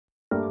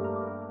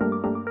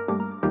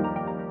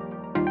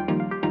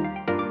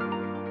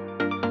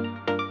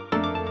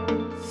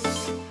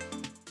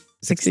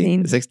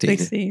16.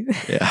 16.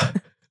 Yeah.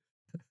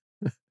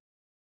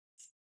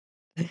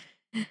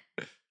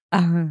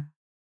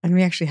 And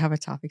we actually have a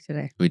topic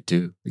today. We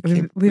do. We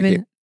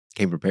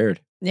came prepared.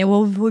 Yeah,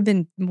 well, we've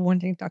been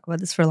wanting to talk about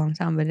this for a long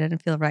time, but it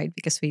didn't feel right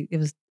because we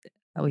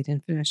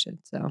didn't finish it.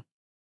 So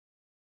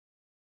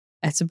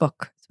it's a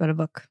book. It's about a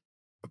book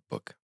A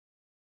book.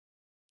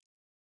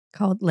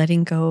 called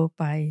Letting Go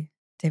by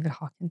David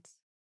Hawkins.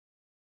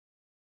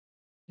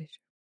 It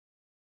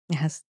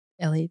has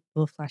Elliot,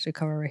 we'll flash the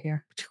cover right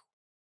here.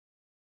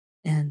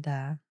 And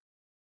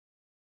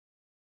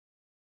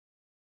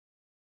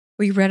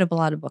we read a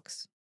lot of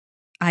books.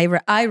 I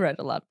read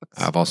a lot of books.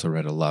 I've also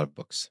read a lot of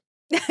books.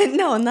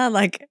 No, not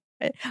like,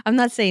 I'm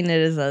not saying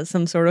it as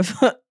some sort of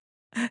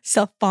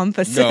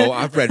self-pompous. No,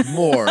 I've read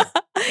more.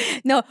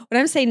 No, what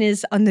I'm saying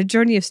is on the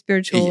journey of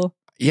spiritual.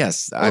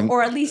 Yes.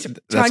 Or at least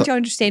trying to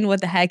understand what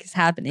the heck is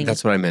happening.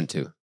 That's what I meant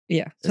to.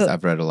 Yeah. So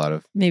I've read a lot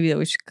of. Maybe that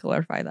we should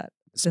clarify that.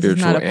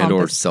 Spiritual and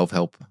or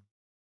self-help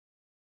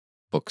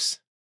books.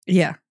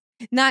 Yeah.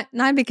 Not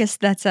because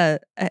that's a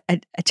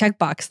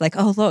checkbox. Like,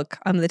 oh, look,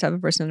 I'm the type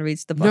of person who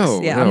reads the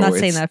books. No, I'm not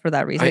saying that for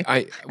that reason.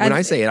 When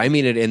I say it, I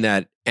mean it in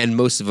that, and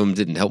most of them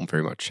didn't help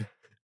very much.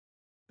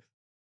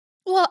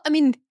 Well, I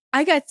mean,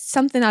 I got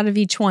something out of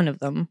each one of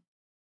them.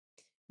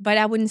 But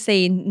I wouldn't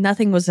say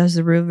nothing was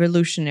as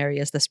revolutionary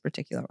as this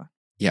particular one.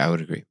 Yeah, I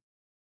would agree.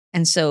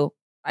 And so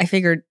I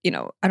figured,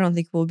 I don't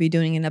think we'll be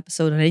doing an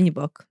episode on any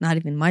book, not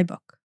even my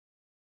book.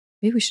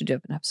 Maybe we should do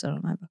an episode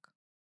on my book.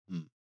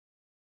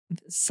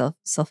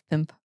 Self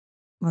pimp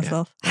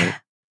myself. Yeah.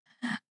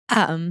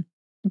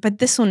 But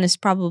this one is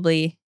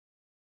probably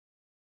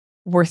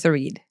worth a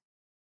read.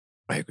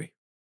 I agree.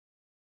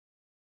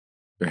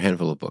 There are a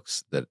handful of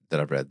books that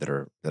I've read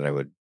that I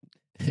would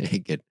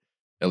get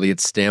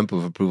Elliot's stamp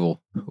of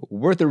approval.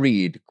 Worth a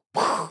read.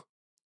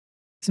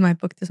 Does my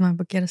book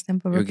get a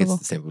stamp of approval? It gets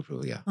the stamp of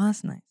approval, yeah. Oh,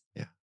 that's nice.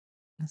 Yeah.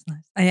 That's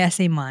nice. I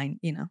say mine,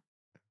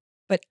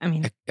 But I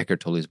mean, Eckhart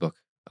Tolle's book.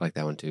 I like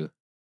that one too.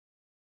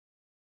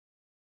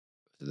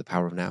 The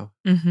Power of Now.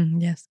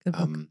 Yes, good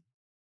book.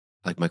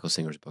 I like Michael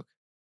Singer's book.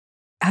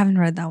 I haven't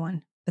read that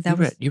one,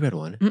 but you read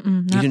one. You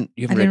haven't I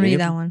didn't read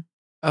that one.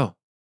 Oh,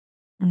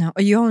 no.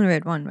 You only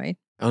read one, right?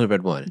 I only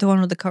read one. The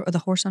one with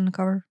the horse on the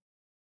cover.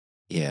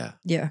 Yeah.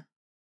 Yeah.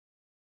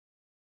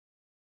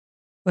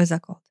 What is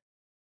that called?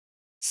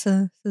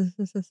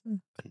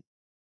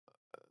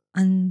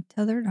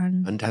 Untethered.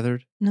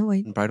 Untethered. No,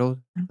 wait.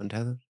 Unbridled.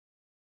 Untethered.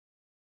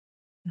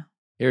 No.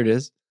 Here it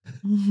is.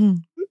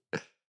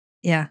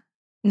 Yeah.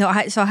 No,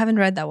 so I haven't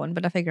read that one,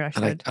 but I figure I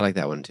should. I like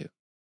that one too.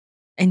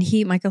 And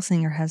Michael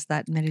Singer has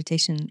that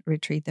meditation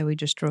retreat that we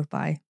just drove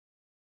by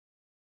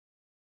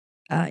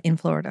in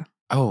Florida.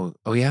 Oh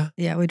yeah?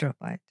 Yeah, we drove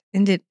by it.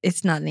 And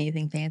it's not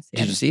anything fancy.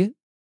 Did you see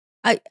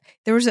it?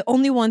 There was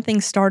only one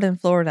thing starred in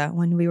Florida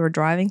when we were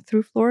driving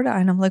through Florida,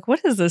 and I'm like,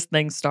 what is this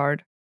thing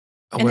starred?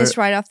 And it's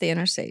right off the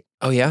interstate.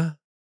 Oh yeah?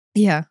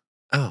 Yeah.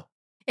 Oh.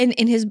 And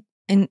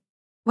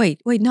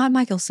wait, not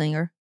Michael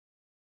Singer.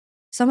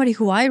 Somebody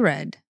who I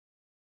read.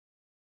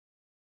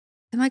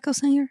 The Michael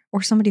Singer?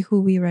 Or somebody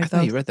who we read I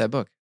thought you read that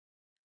book.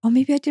 Oh,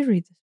 maybe I did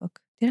read this book.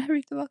 Did I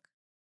read the book?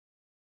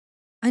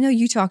 I know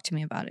you talked to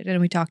me about it,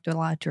 and we talked a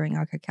lot during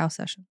our cacao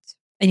sessions.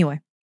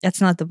 Anyway, that's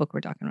not the book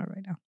we're talking about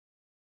right now.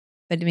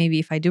 But maybe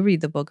if I do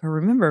read the book or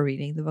remember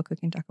reading the book, we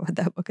can talk about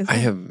that book as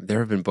well. There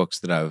have been books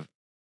that I've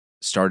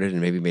started and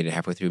maybe made it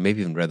halfway through,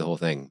 maybe even read the whole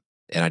thing,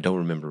 and I don't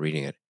remember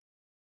reading it.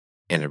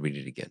 And I read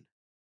it again.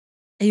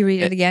 You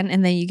read it again,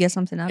 and then you get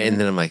something out of it? And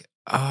then I'm like,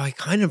 oh, I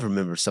kind of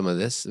remember some of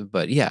this,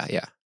 but yeah.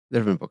 There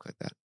have been books like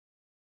that.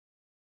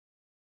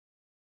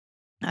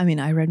 I mean,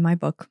 I read my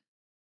book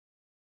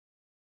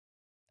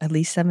at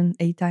least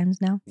 7-8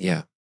 times now.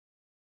 Yeah.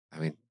 I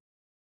mean,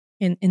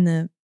 in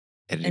the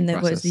editing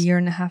process. Was a year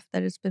and a half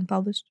that it's been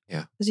published?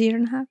 Yeah. It was a year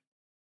and a half?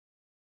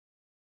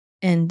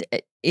 And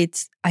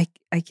I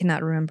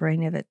cannot remember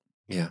any of it.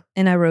 Yeah.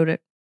 And I wrote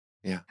it.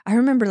 Yeah. I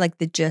remember like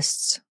the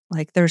gists.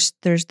 Like there's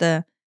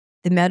the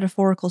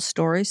metaphorical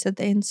stories that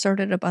they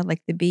inserted about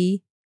like the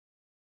bee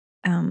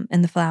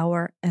and the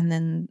flower, and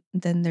then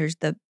there's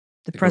the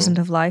present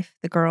of life,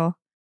 the girl.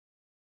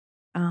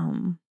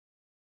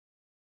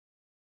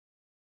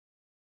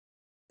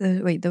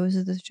 Those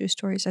are the two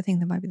stories. I think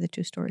that might be the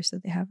two stories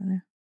that they have in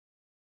there.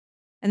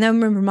 And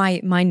then remember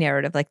my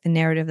narrative, like the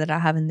narrative that I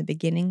have in the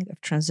beginning of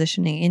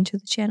transitioning into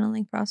the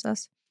channeling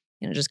process,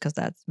 just because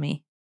that's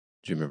me.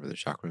 Do you remember the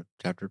chakra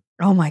chapter?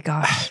 Oh my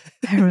gosh.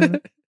 I remember.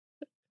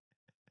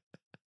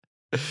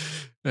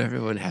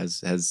 Everyone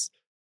has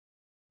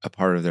a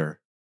part of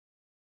their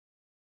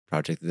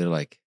project that they're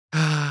like,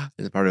 and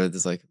the part of it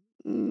is like,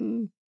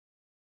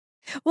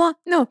 Well,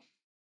 no,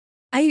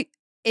 it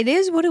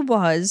is what it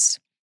was.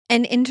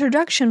 An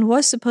introduction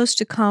was supposed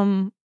to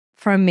come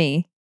from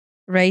me,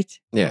 right?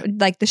 Yeah.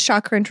 Like the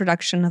chakra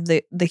introduction of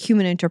the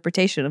human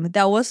interpretation of it,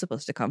 that was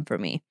supposed to come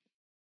from me.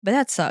 But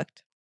that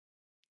sucked.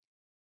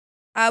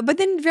 But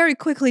then very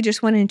quickly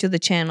just went into the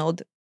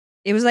channeled.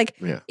 It was like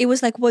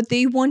what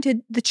they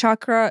wanted the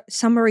chakra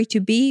summary to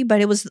be, but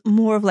it was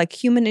more of like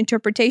human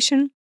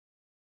interpretation.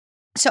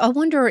 So I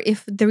wonder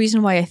if the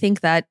reason why I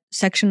think that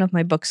section of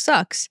my book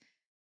sucks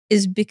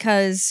is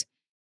because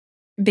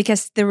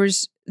there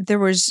was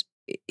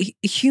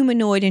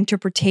humanoid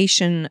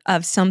interpretation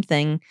of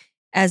something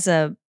as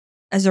a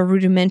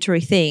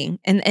rudimentary thing,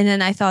 and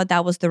then I thought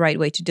that was the right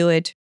way to do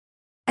it.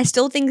 I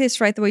still think it's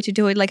the way to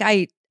do it. Like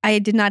I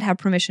did not have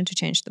permission to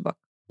change the book.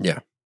 Yeah.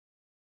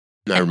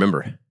 I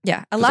remember.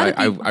 Yeah, a lot of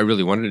people. I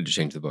really wanted to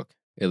change the book,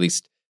 at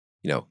least,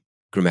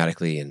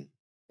 grammatically and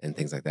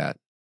things like that.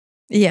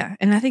 Yeah,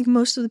 and I think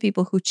most of the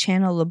people who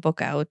channel the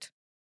book out,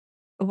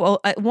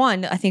 well,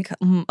 one, I think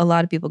a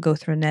lot of people go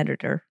through an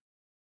editor.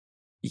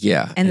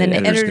 Yeah, and then the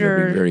editor's gonna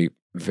editor be very,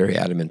 very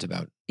adamant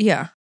about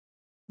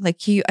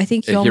like I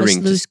think you almost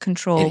adhering to lose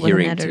control with an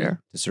adhering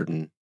editor. to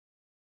certain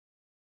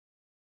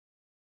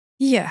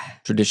Yeah.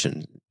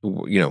 tradition,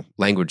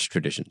 language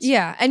traditions.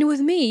 Yeah, and with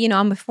me,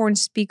 I'm a foreign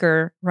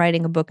speaker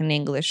writing a book in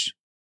English,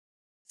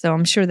 so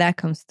I'm sure that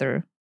comes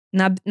through.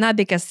 Not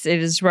because it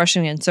is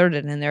Russian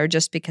inserted in there,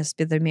 just because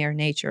of the mere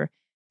nature.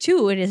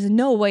 Two, it is in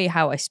no way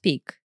how I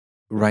speak.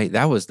 Right.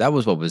 That was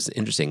what was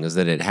interesting, is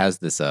that it has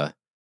this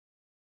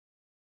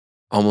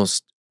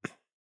almost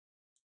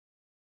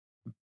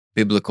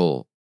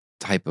biblical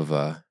type of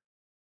I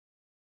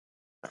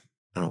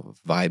don't know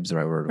if vibe's the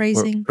right word.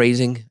 Phrasing.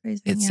 Phrasing. Yeah.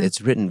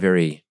 It's written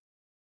very,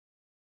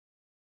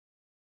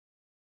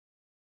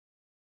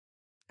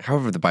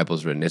 however the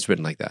Bible's written, it's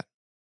written like that.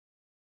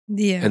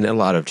 Yeah. And a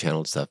lot of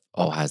channeled stuff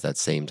all has that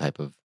same type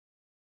of,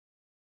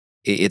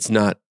 it's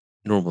not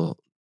normal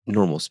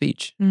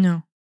speech.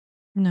 No.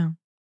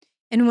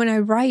 And when I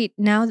write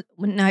now,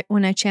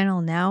 when I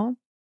channel now,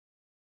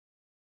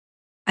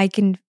 I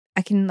can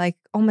like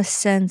almost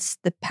sense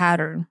the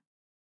pattern.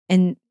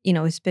 And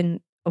it's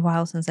been a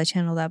while since I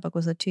channeled that book.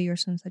 Was it 2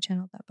 years since I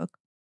channeled that book?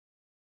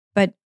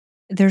 But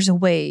there's a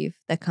wave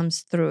that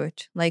comes through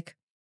it. Like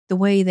the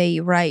way they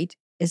write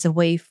is a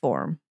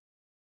waveform.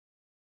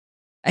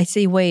 I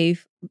say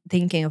wave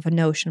thinking of a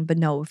notion, but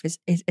no,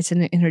 it's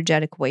an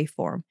energetic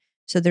waveform.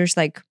 So there's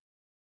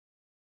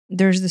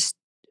this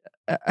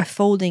a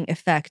folding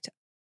effect,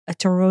 a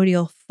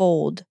toroidal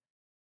fold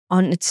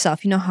on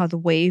itself. You know how the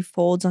wave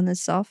folds on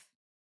itself?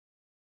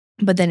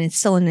 But then it's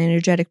still an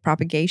energetic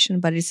propagation,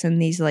 but it's in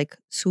these like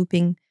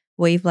swooping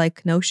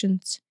wave-like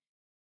notions.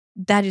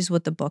 That is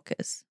what the book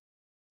is.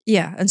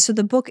 Yeah. And so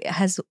the book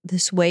has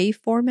this wave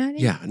formatting.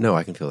 Yeah, no,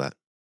 I can feel that.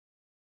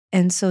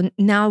 And so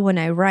now when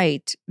I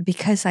write,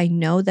 because I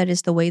know that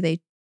is the way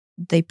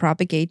they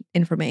propagate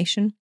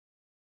information,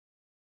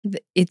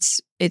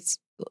 it's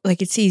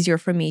like it's easier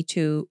for me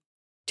to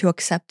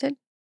accept it.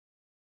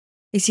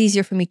 It's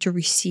easier for me to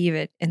receive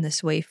it in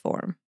this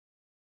waveform.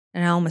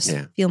 And I almost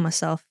feel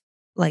myself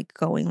like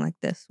going like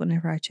this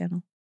whenever I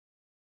channel.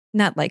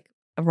 Not like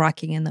a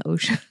rocking in the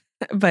ocean,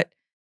 but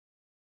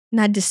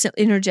not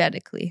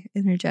energetically.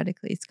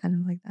 Energetically, it's kind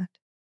of like that.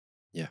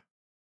 Yeah.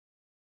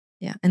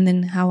 Yeah. And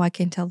then how I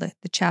can tell that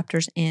the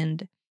chapters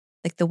end,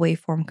 like the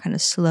waveform kind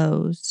of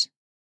slows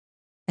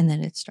and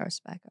then it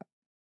starts back up.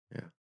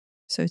 Yeah.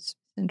 So it's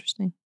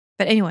interesting.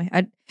 But anyway,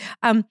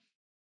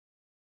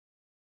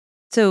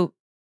 so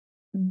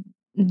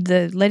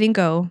the letting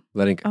go.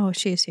 Oh,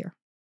 she is here.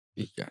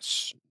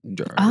 Yes.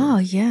 Oh,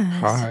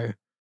 yes. Hi.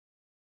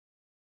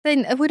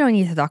 Then we don't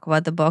need to talk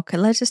about the book.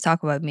 Let's just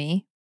talk about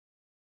me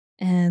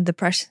and the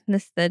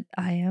preciousness that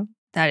I am.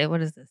 Daddy,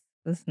 what is this?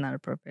 This is not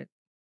appropriate.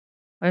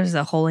 What is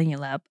a hole in your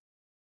lap?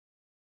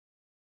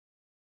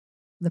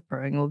 The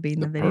purring will be in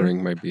the video. The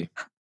purring might be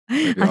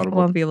I audible.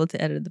 won't be able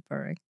to edit the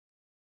purring.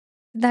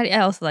 Daddy,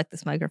 I also like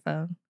this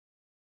microphone.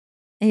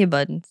 And your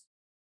buttons.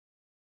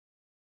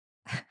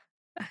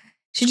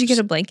 Should you get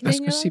a blanket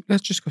in your lap?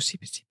 Let's just go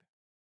deeper.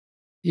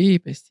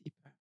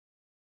 Deeper.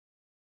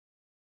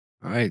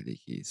 Eye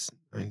leakies.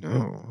 I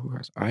know. Who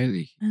has eye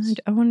leakies?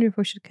 I wonder if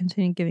we should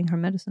continue giving her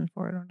medicine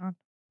for it or not.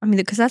 I mean,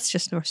 because that's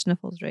just more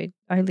sniffles, right?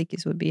 Eye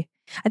leakies would be.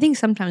 I think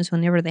sometimes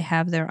whenever they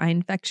have their eye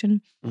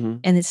infection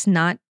and it's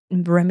not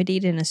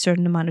remedied in a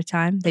certain amount of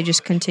time, they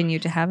just continue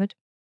to have it.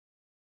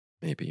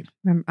 Maybe.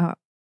 Remember,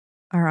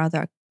 our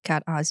other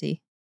cat,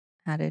 Ozzy,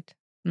 had it.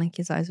 Like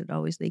his eyes would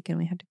always leak and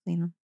we had to clean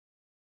them.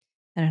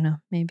 I don't know.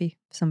 Maybe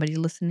somebody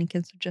listening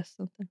can suggest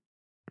something.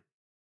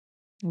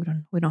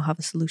 We don't have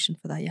a solution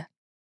for that yet.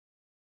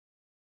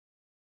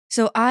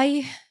 So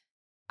I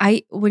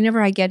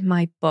whenever I get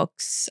my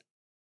books,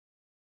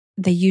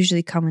 they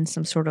usually come in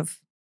some sort of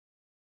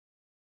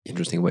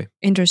interesting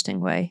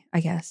way, I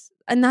guess.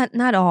 And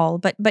not all,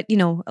 but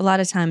a lot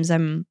of times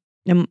I'm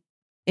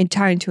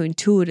trying to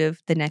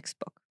intuitive the next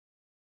book.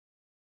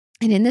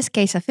 And in this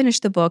case, I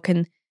finished the book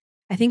and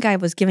I think I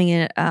was giving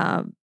it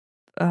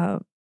an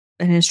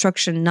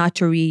instruction not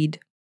to read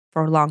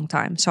for a long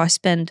time. So I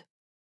spend,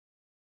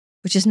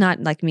 which is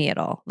not like me at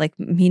all. Like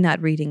me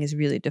not reading is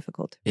really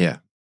difficult. Yeah.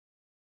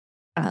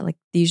 Like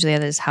usually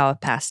that is how I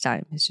pass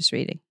time, is just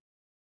reading.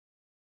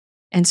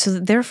 And so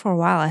there for a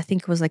while, I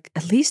think it was like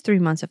at least 3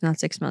 months, if not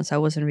 6 months, I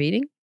wasn't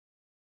reading.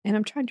 And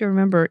I'm trying to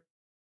remember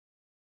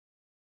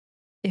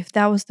if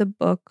that was the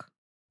book.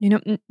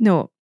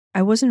 No,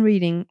 I wasn't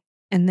reading.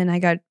 And then I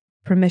got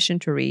permission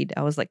to read.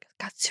 I was like,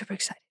 got super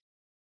excited.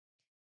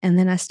 And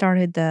then I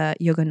started the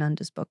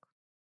Yogananda's book.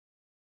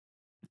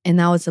 And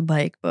that was a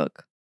bike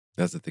book.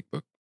 That's a thick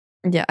book.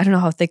 Yeah, I don't know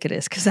how thick it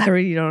is because I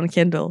read it on a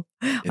Kindle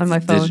on my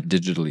phone.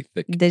 Digitally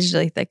thick.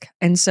 Digitally thick.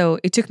 And so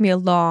it took me a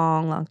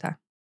long, long time.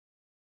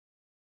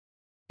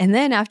 And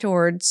then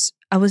afterwards,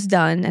 I was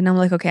done and I'm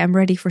like, okay, I'm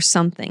ready for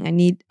something.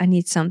 I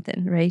need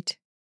something, right?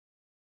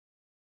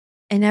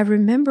 And I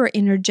remember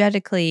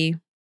energetically,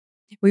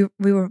 we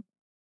were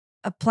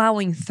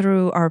plowing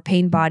through our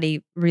pain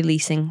body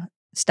releasing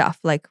stuff,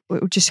 like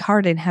just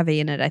hard and heavy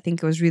in it. I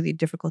think it was really a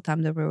difficult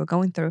time that we were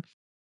going through.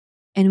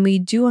 And we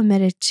do a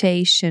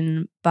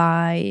meditation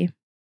by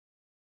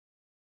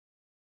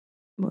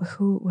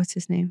what's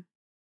his name?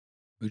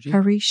 Fuji?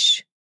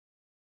 Harish.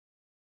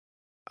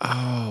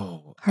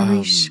 Oh.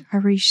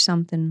 Harish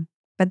something.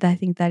 But I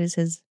think that is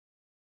his,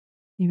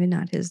 maybe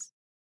not his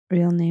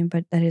real name,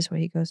 but that is what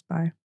he goes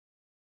by.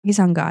 He's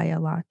on Gaia a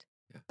lot.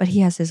 Yeah. But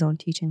he has his own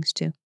teachings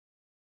too.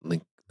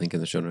 Link in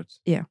the show notes.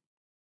 Yeah.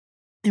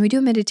 And we do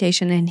a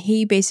meditation and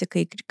he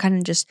basically kind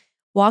of just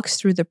walks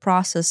through the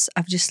process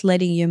of just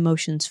letting your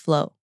emotions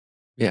flow.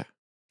 Yeah.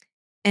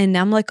 And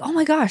I'm like, oh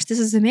my gosh, this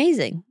is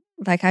amazing.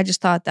 Like, I just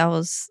thought that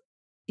was,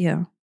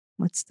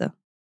 what's the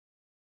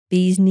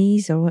bee's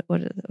knees or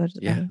what is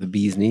it? Yeah, the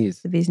bee's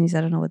knees. The bee's knees.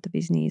 I don't know what the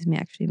bee's knees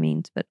actually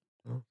means, but.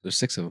 Oh, there's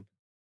 6 of them.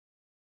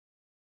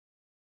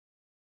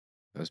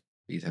 Those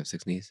bees have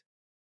 6 knees.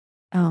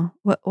 Oh,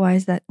 why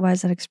is that? Why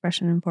is that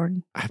expression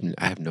important? I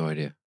have no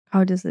idea.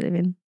 How does it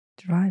even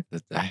derive?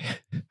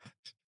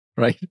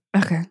 Right.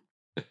 Okay.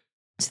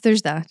 So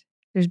there's that.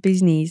 There's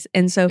bee's knees.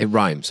 And so it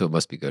rhymes, so it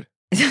must be good.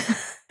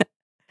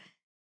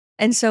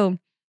 And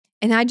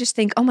I just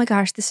think, oh my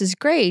gosh, this is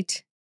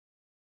great.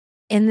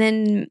 And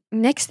then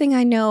next thing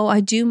I know, I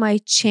do my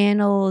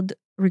channeled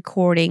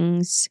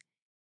recordings.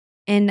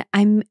 And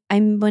I'm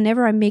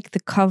whenever I make the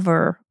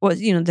cover, well,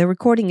 the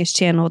recording is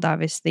channeled,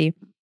 obviously.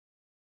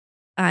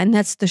 And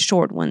that's the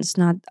short ones,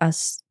 not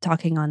us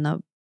talking on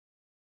the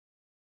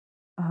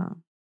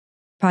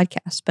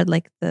podcast, but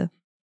like the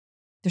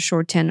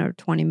short 10 or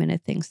 20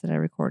 minute things that I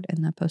record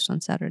and I post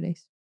on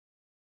Saturdays.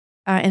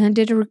 And I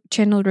did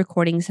channel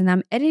recordings and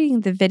I'm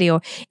editing the video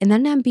and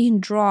then I'm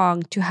being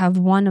drawn to have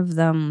one of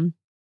them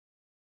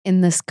in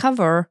this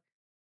cover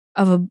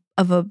of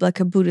a like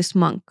a Buddhist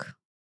monk.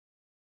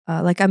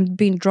 Like I'm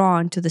being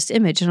drawn to this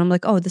image and I'm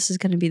like, oh, this is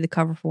going to be the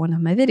cover for one of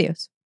my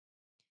videos.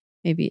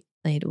 Maybe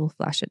later we'll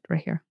flash it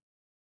right here.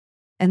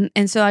 And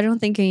so I don't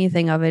think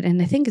anything of it.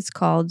 And I think it's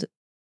called,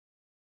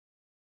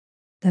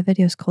 that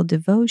video is called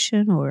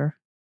Devotion or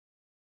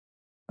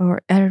I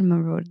don't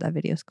remember what that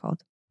video is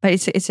called. But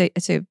it's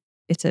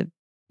a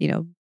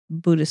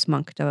Buddhist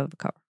monk type of a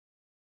cover.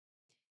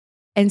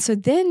 And so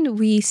then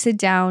we sit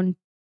down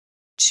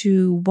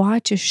to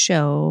watch a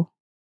show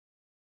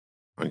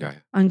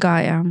on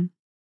Gaia.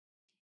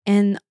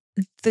 And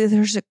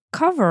there's a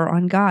cover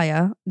on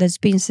Gaia that's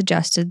being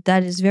suggested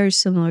that is very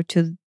similar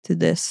to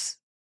this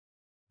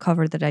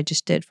cover that I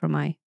just did for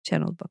my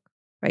channeled book,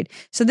 right?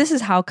 So this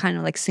is how kind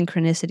of like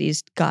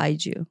synchronicities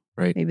guide you.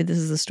 Right. Maybe this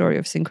is the story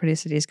of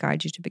synchronicities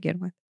guide you to begin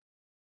with.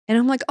 And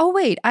I'm like, oh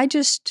wait, I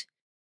was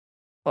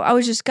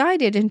just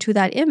guided into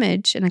that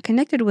image and I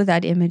connected with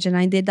that image and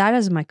I did that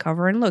as my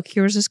cover. And look,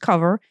 here's this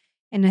cover.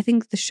 And I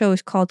think the show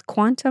is called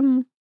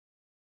Quantum.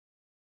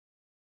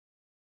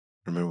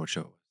 I remember what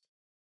show it was.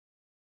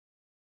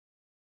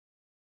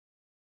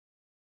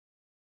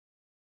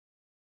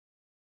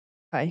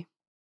 Hi.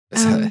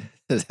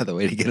 Is that the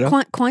way to get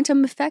up?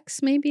 Quantum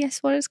Effects, maybe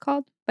that's what it's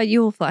called. But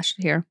you will flash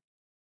it here.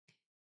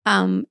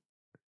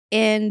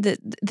 And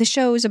the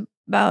show is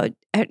about,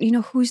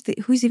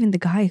 who's even the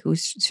guy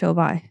who's show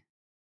by?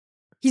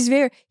 He's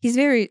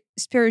very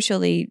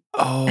spiritually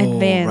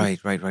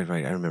advanced. Right. I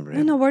remember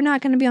him. No, we're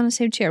not going to be on the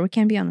same chair. We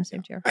can't be on the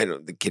same chair. I know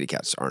the kitty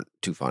cats aren't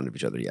too fond of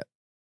each other yet.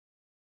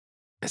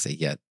 I say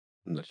yet.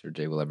 I'm not sure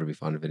Jay will ever be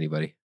fond of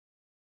anybody.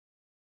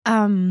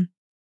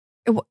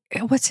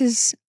 What's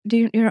his?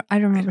 I don't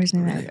remember his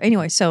name either.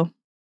 Anyway, so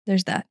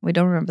there's that. We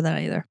don't remember that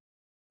either.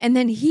 And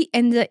then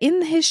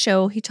in his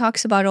show, he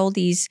talks about all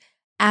these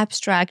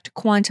abstract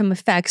quantum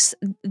effects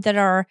that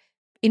are,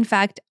 in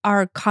fact,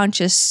 our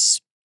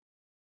conscious,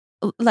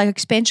 like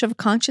expansion of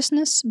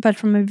consciousness, but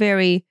from a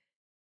very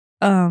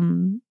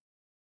higher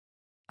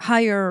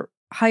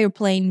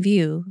plane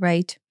view,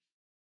 right?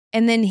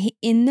 And then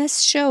in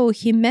this show,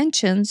 he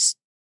mentions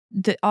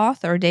the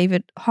author,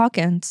 David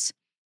Hawkins,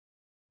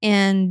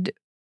 and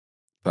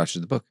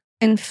flashes the book.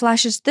 And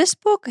flashes this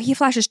book. He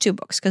flashes 2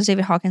 books because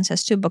David Hawkins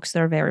has 2 books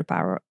that are very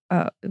powerful.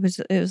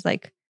 It was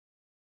like,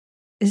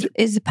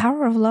 is the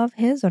power of love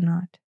his or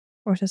not?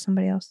 Or is it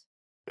somebody else?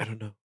 I don't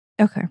know.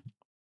 Okay.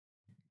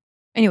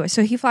 Anyway,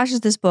 so he flashes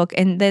this book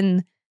and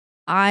then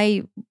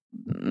I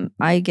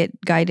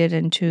get guided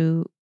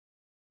into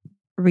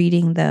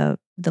reading the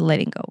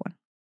Letting Go one,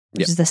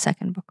 which is the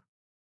second book.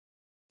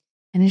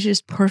 And it's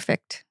just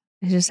perfect.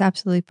 It's just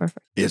absolutely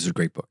perfect. It is a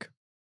great book.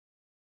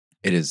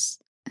 It is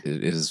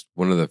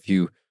one of the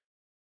few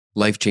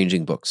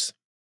life-changing books.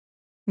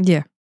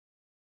 Yeah.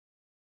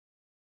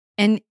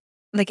 And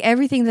like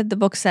everything that the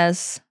book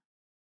says,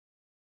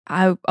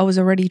 I was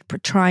already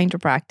trying to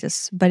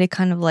practice, but it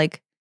kind of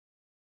like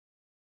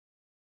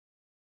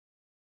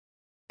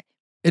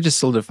It just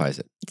solidifies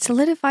it.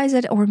 solidifies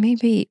it, or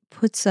maybe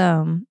puts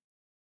a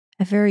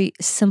very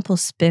simple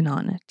spin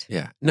on it.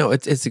 Yeah. No,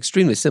 it's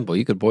extremely simple.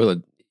 You could boil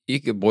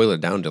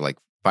it down to like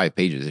 5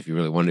 pages if you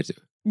really wanted to.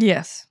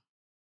 Yes.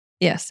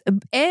 Yes.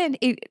 And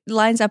it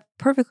lines up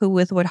perfectly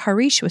with what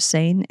Harish was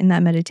saying in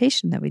that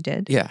meditation that we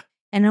did. Yeah.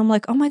 And I'm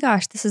like, oh my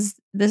gosh, this is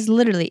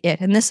literally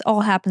it. And this all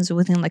happens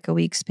within like a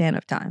week span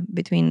of time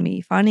between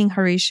me finding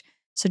Harish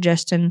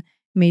suggestion,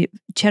 me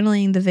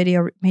channeling the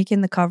video,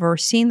 making the cover,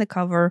 seeing the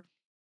cover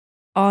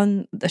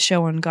on the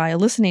show on Gaia,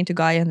 listening to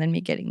Gaia, and then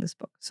me getting this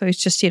book. So it's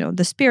just,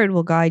 the spirit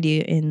will guide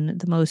you in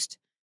the most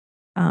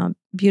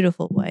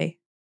beautiful way.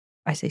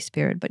 I say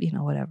spirit, but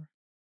whatever.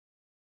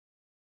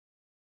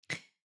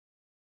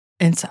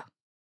 And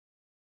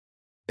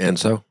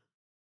so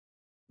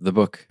the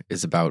book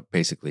is about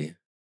basically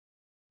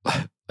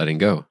letting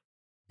go.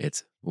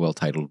 It's a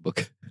well-titled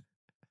book.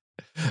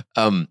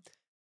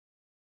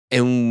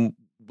 And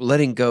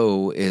letting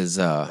go is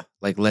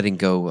like letting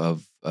go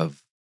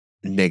of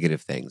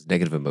negative things,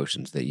 negative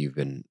emotions that you've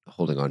been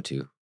holding on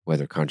to,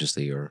 whether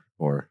consciously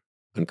or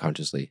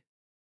unconsciously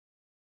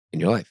in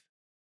your life.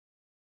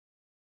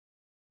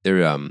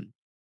 The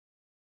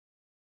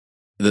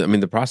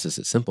process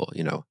is simple.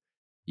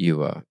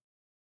 You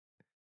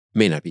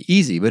may not be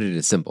easy, but it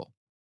is simple.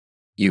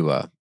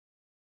 You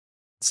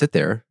sit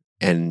there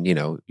and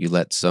you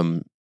let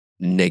some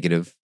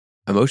negative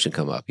emotion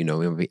come up. You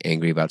might be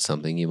angry about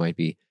something. You might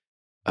be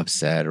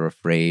upset or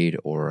afraid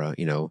or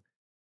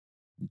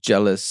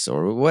jealous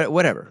or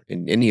whatever.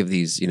 And any of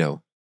these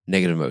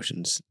negative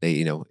emotions,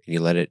 and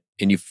you let it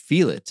and you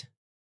feel it.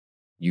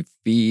 You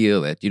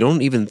feel it. You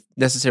don't even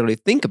necessarily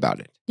think about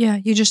it. Yeah,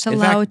 you just In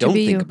allow fact, it to don't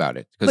be think you. about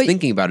it, because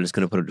thinking about it is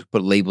going to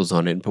put labels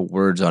on it and put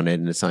words on it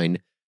and assign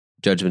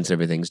judgments and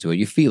everything to it.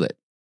 You feel it,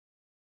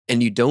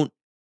 and you don't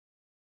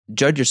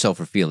judge yourself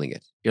for feeling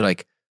it. You're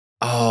like,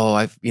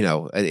 oh,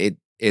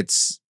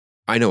 it's.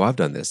 I know I've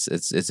done this.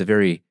 It's a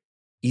very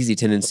easy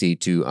tendency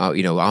to,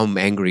 I'm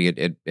angry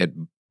at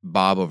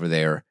Bob over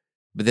there,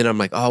 but then I'm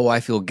like, oh, well, I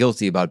feel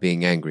guilty about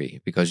being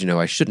angry because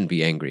I shouldn't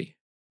be angry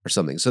or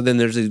something. So then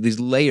there's these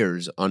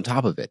layers on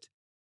top of it.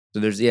 So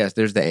there's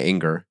the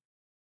anger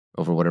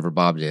over whatever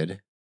Bob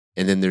did,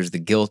 and then there's the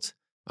guilt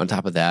on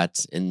top of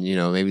that, and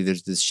maybe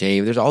there's this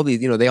shame. There's all these,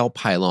 they all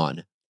pile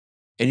on,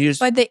 and you just.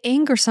 But the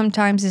anger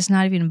sometimes is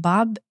not even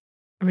Bob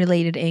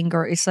related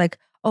anger. It's like,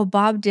 oh,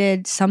 Bob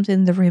did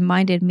something that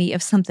reminded me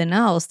of something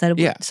else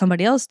that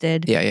somebody else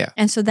did. Yeah.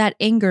 And so that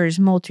anger is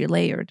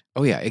multi-layered.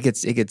 Oh yeah, it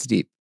gets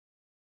deep.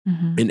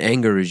 Mm-hmm. And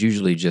anger is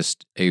usually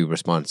just a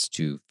response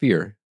to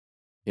fear.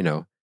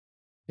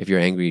 If you're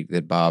angry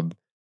that Bob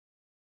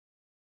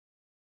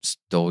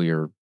stole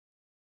your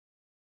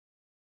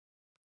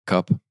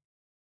cup,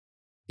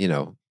 I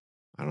don't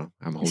know.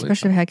 I'm holding.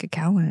 Especially if I had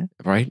cacao in it.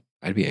 Right?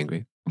 I'd be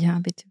angry. Yeah,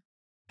 I'd be too.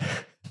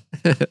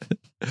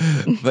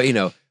 But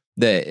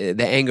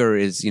the anger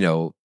is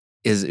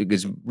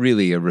is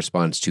really a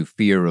response to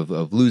fear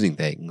of losing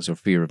things or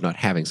fear of not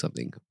having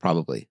something,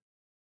 probably.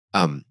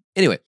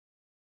 Anyway,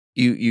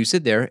 you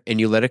sit there and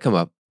you let it come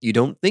up. You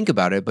don't think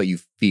about it, but you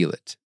feel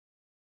it,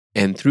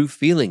 and through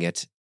feeling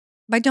it.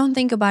 But don't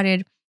think about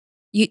it.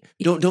 You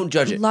don't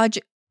judge it.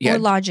 Logic.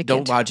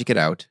 Don't logic it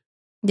out.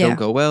 Yeah. Don't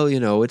go, well,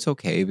 it's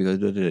okay because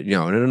no,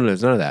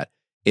 there's none of that.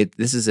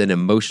 This is an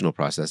emotional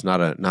process, not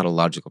a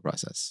logical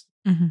process.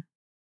 Mm-hmm.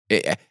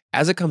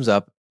 As it comes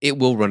up, it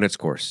will run its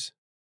course.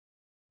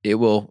 It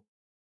will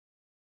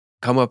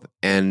come up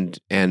and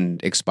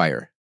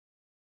expire.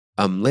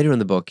 Later in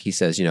the book, he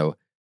says,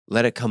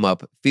 let it come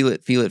up, feel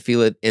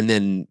it, and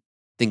then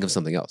think of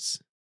something else.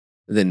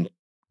 And then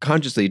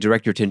consciously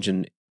direct your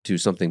attention to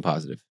something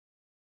positive.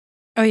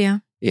 Oh yeah.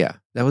 Yeah,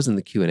 that was in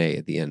the Q&A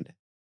at the end,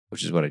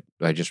 which is what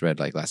I just read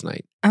like last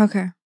night.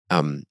 Okay.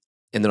 And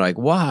they're like,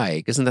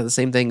 why? Isn't that the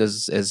same thing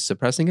as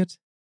suppressing it?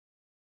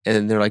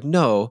 And they're like,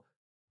 no,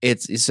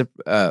 it's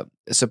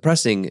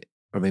suppressing,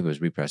 or maybe it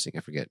was repressing. I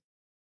forget.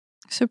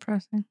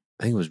 Suppressing.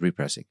 I think it was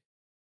repressing.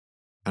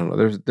 I don't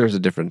know. There's a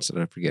difference, and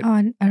I forget. Oh,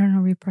 I don't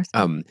know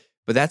repressing.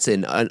 But that's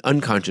an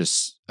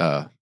unconscious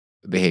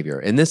behavior,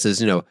 and this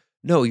is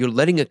no, you're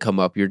letting it come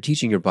up. You're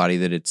teaching your body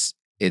that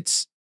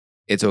it's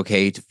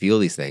okay to feel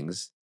these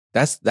things.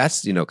 That's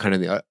kind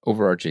of the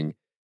overarching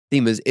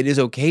theme is it is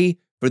okay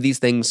for these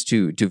things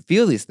to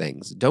feel these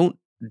things. Don't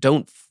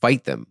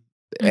fight them.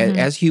 Mm-hmm.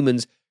 As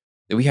humans,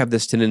 we have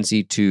this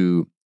tendency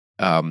to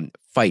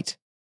fight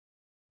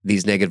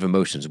these negative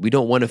emotions. We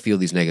don't want to feel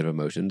these negative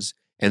emotions,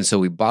 and so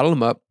we bottle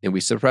them up and we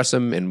suppress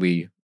them and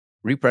we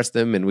repress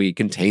them and we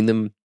contain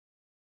them.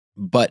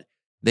 But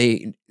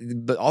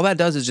all that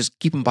does is just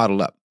keep them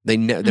bottled up. They're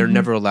Mm-hmm.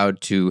 never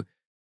allowed to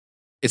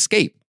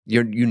escape.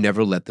 You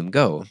never let them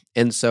go,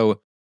 and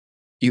so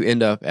you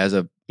end up as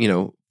a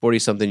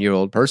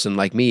 40-something-year-old person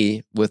like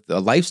me with a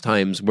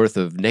lifetime's worth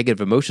of negative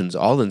emotions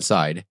all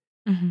inside.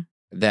 Mm-hmm.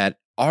 That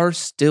are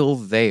still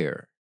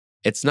there.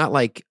 It's not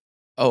like,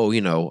 oh,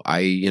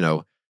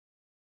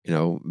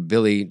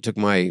 Billy took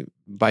my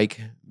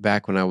bike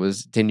back when I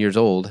was 10 years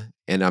old,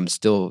 and I'm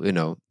still,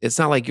 it's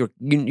not like you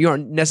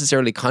aren't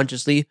necessarily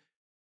consciously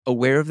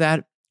aware of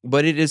that,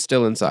 but it is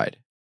still inside,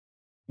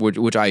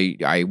 which I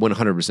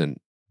 100%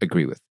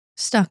 agree with.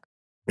 Stuck.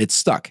 It's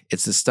stuck.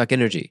 It's the stuck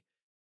energy.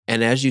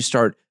 And as you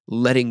start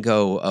letting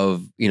go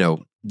of,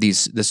 the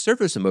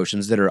surface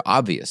emotions that are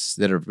obvious,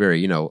 that are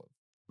very,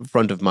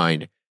 front of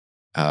mind,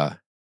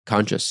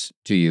 conscious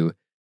to you,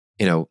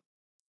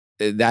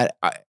 that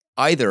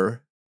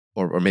either,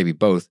 or maybe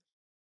both,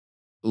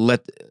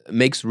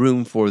 makes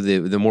room for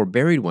the more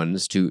buried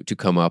ones to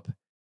come up,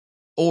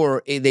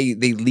 or they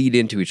lead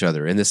into each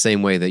other in the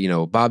same way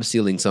that, Bob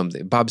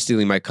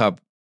stealing my cup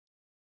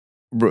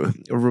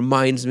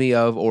reminds me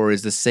of, or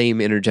is the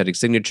same energetic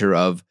signature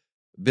of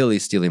Billy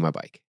stealing my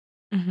bike.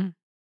 Mm-hmm.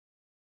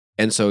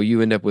 And so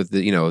you end up with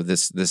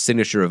this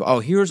signature of, oh,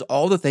 here's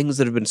all the things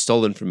that have been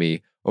stolen from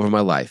me over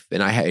my life,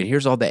 and and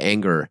here's all the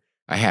anger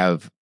I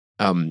have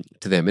to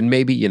them, and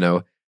maybe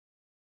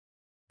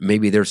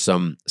maybe there's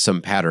some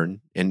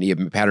pattern, and the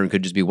pattern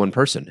could just be one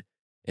person,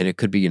 and it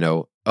could be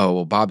oh,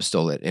 well, Bob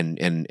stole it,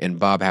 and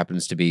Bob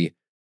happens to be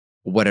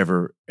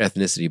whatever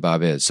ethnicity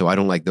Bob is, so I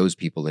don't like those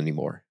people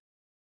anymore,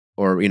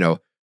 or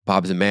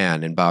Bob's a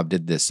man and Bob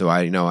did this, so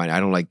I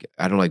don't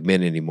like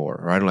men anymore,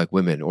 or I don't like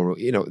women, or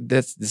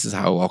this is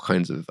how all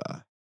kinds of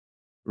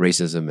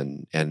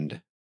racism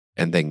and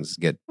things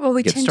get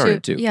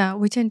started too. Yeah,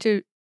 we tend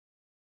to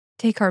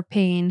take our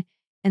pain,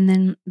 and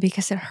then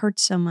because it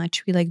hurts so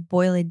much, we like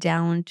boil it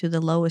down to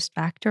the lowest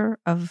factor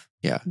of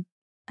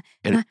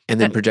and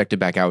then project it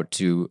back out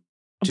to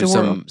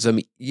some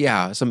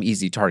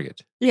easy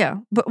target. Yeah,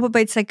 but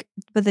it's like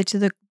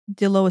to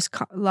the lowest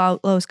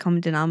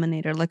common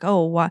denominator. Like,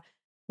 oh,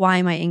 why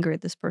am I angry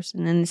at this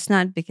person? And it's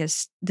not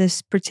because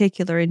this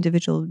particular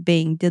individual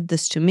being did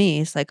this to me.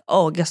 It's like,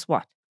 oh, guess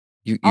what?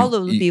 All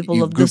of the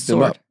people of this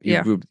sort.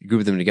 You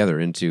group them together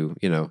into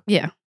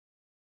Yeah.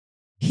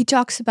 He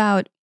talks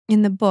about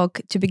in the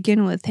book, to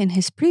begin with, in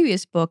his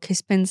previous book, he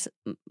spends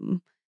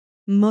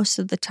most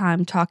of the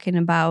time talking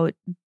about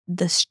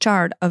this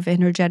chart of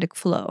energetic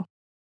flow,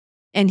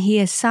 and he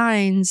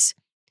assigns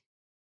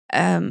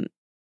a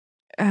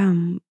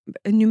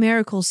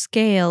numerical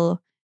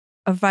scale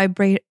of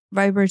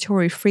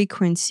vibratory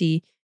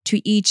frequency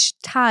to each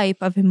type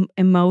of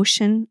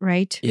emotion,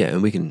 right? Yeah,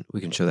 and we can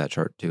show that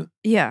chart too.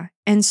 Yeah,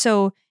 and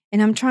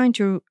I'm trying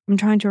to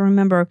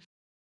remember.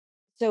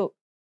 So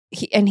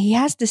he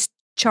has this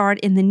chart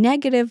in the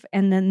negative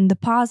and then the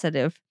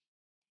positive,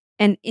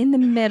 and in the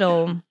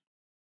middle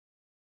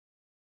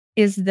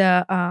is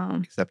the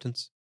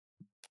acceptance.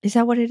 Is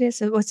that what it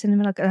is? What's in the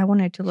middle? I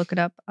wanted to look it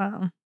up.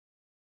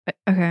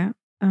 Okay.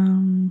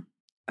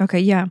 Okay.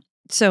 Yeah.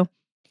 So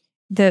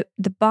the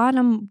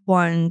bottom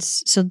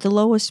ones. So the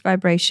lowest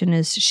vibration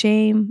is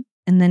shame,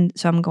 and then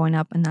so I'm going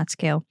up in that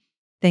scale.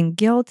 Then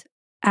guilt,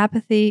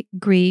 apathy,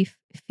 grief,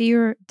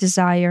 fear,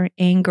 desire,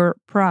 anger,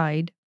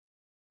 pride,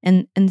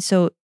 and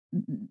so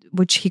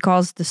which he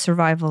calls the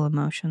survival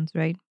emotions,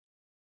 right?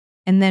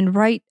 And then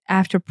right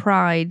after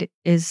pride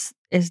is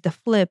the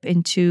flip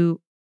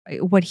into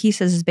what he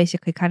says is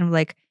basically kind of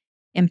like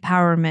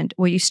empowerment,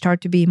 where you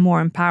start to be more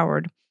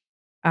empowered.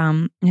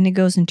 And it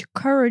goes into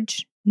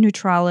courage,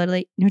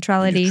 neutrality.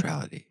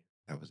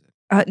 That was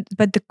it.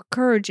 But the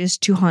courage is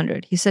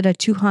 200. He said at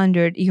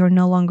 200, you're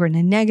no longer in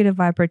a negative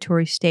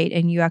vibratory state,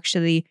 and you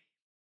actually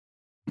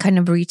kind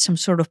of reach some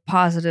sort of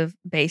positive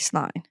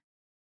baseline.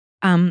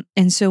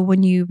 And so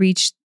when you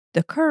reach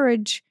the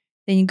courage,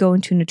 then you go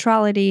into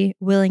neutrality,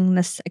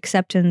 willingness,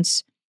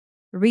 acceptance,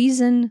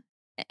 reason.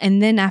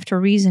 And then after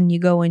reason, you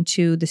go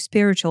into the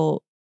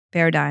spiritual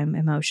paradigm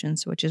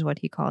emotions, which is what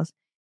he calls.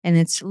 And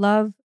it's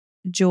love,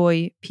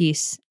 joy,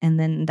 peace. And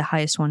then the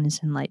highest one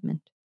is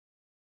enlightenment.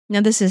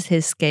 Now, this is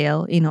his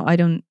scale. I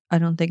don't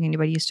think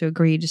anybody used to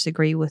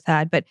disagree with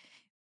that. But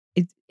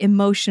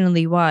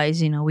emotionally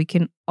wise, we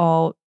can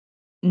all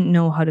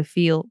know how to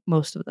feel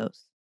most of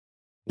those.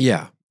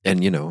 Yeah.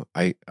 And,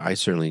 I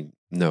certainly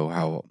know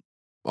how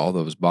all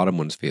those bottom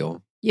ones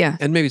feel. Yeah.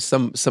 And maybe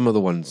some of the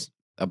ones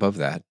above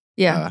that.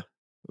 Yeah.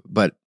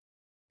 But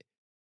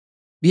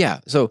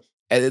yeah, so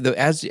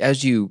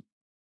as you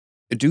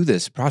do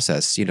this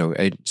process,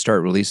 and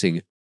start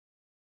releasing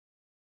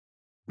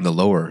the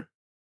lower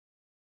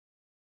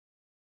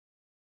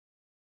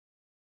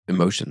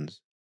emotions.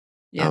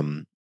 Yeah.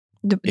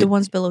 The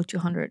ones below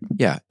 200.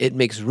 Yeah, it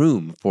makes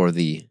room for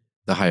the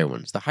higher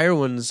ones. The higher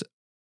ones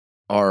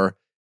are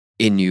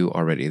in you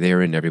already. They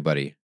are in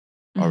everybody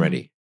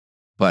already. Mm-hmm.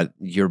 But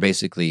you're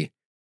basically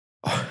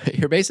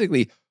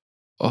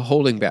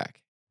holding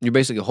back. You're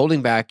basically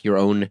holding back your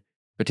own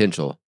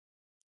potential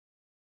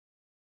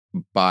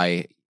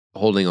by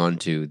holding on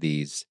to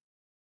these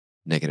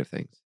negative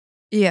things.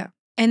 Yeah.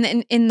 And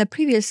in the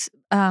previous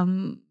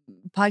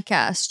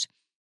podcast,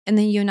 and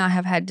then you and I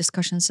have had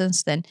discussions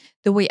since then,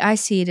 the way I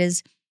see it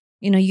is,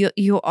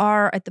 you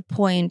are at the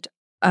point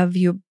of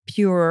your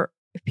pure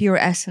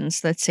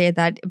essence, let's say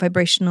that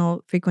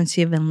vibrational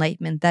frequency of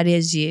enlightenment, that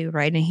is you,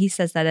 right? And he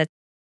says that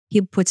he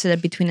puts it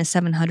at between a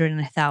 700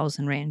 and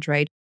 1,000 range,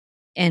 right?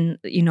 and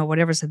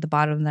whatever's at the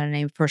bottom of that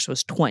name first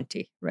was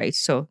 20, right?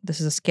 So this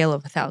is a scale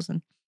of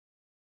 1,000.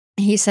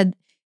 He said,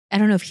 I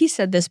don't know if he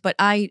said this, but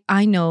I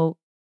know,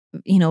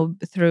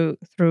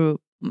 through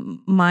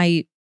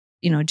my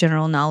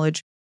general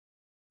knowledge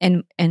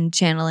and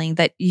channeling,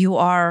 that you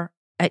are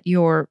at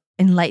your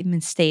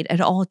enlightenment state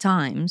at all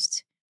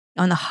times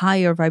on the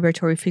higher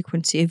vibratory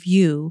frequency of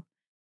you.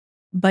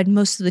 But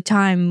most of the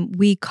time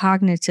we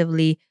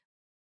cognitively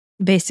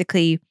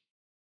basically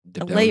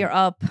layer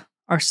up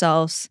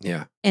ourselves.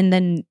 Yeah. And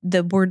then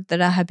the word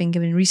that I have been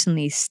given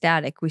recently is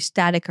static. We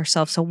static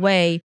ourselves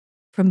away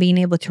from being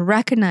able to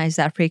recognize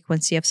that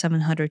frequency of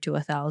 700 to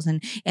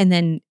 1,000. And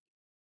then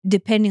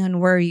depending on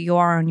where you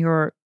are on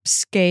your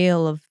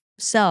scale of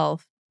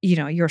self,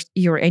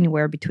 you're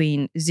anywhere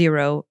between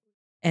 0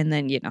 and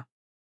then,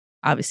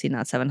 obviously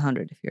not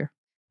 700 if you're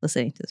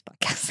listening to this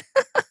podcast.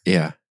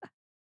 Yeah.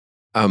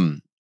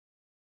 And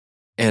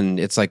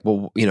it's like,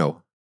 well,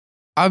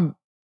 I'm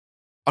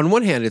on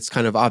one hand, it's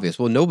kind of obvious.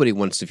 Well, nobody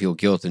wants to feel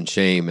guilt and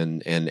shame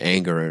and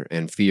anger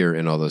and fear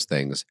and all those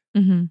things,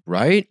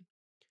 right?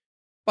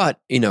 But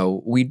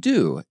we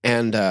do,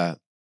 and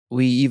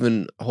we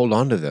even hold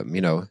on to them.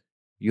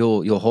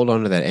 You'll hold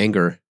on to that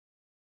anger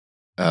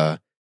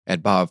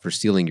at Bob for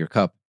stealing your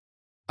cup,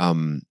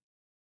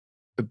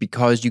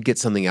 because you get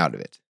something out of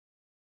it,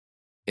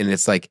 and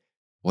it's like,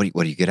 what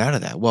do you get out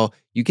of that? Well,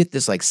 you get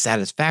this like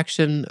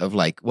satisfaction of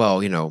like,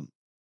 well,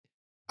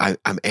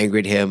 I'm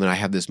angry at him, and I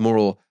have this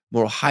moral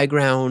high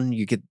ground.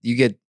 You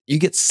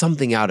get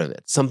something out of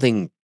it,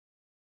 something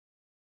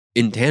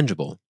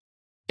intangible.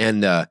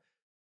 And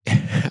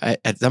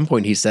at some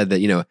point he said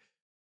that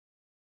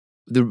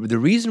the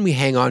reason we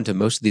hang on to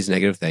most of these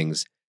negative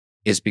things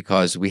is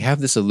because we have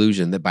this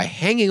illusion that by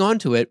hanging on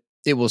to it,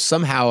 it will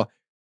somehow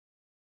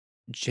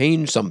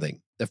change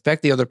something,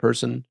 affect the other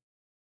person,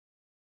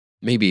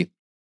 maybe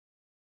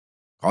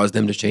cause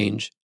them to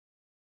change.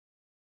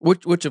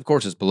 Which of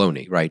course is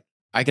baloney, right?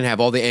 I can have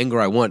all the anger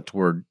I want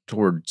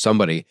toward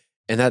somebody,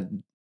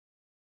 and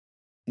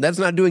that's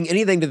not doing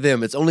anything to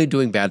them. It's only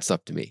doing bad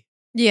stuff to me.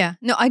 Yeah.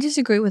 No, I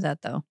disagree with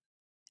that though.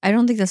 I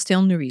don't think that's the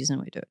only reason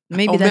we do it.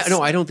 Maybe that's...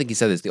 No, I don't think he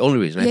said it's the only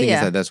reason. I think he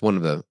said that's one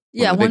of the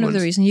one of the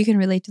reasons. You can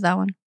relate to that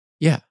one.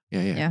 Yeah.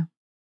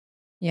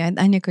 Yeah,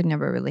 I could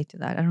never relate to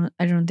that.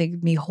 I don't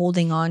think me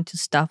holding on to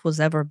stuff was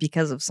ever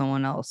because of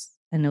someone else.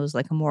 And it was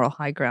like a moral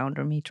high ground,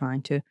 or me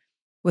trying to...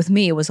 With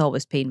me, it was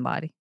always pain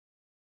body.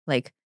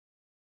 Like,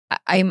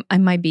 I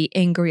might be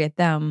angry at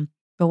them,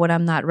 but what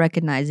I'm not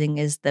recognizing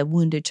is the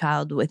wounded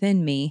child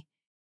within me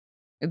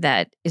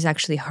that is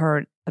actually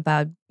hurt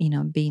about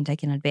being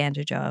taken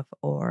advantage of,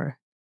 or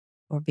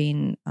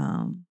being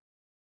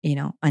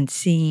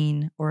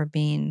unseen, or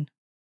being...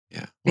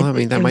 Yeah. Well, I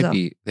mean,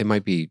 it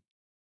might be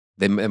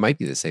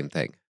the same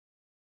thing.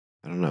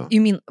 I don't know.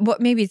 You mean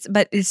what? Maybe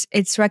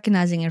it's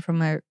recognizing it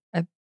from a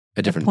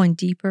different point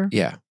deeper.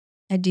 Yeah.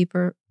 A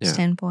deeper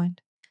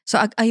standpoint.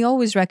 So I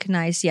always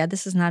recognize,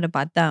 this is not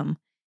about them.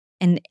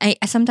 And I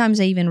sometimes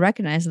I even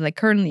recognize that, like,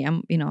 currently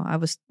I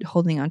was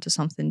holding on to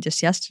something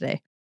just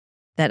yesterday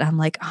that I'm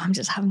like, I'm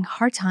just having a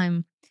hard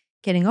time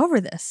getting over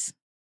this.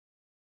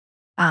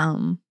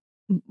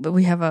 But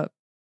we have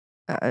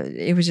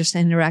it was just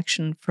an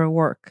interaction for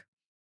work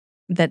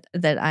that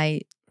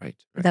I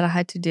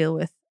had to deal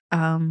with.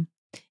 And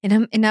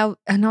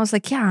I was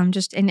like, I'm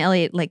just... And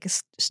Elliot like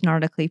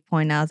snarkily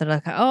point out that,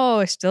 like,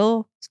 oh,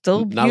 still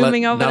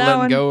fuming over that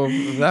one. Not letting go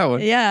of that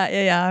one.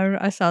 Yeah.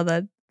 I saw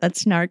that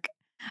snark.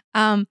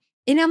 And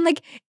I'm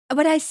like,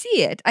 but I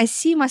see it. I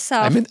see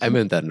myself. I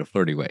meant that in a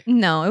flirty way.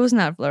 No, it was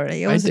not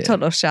flirty. It was a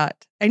total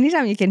shot.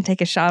 Anytime you can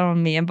take a shot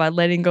on me and by not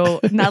letting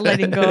go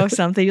of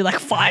something, you're like,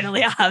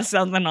 finally, I have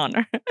something on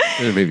her.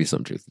 There may be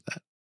some truth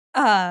to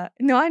that.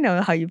 No, I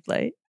know how you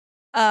play.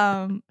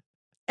 And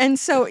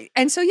so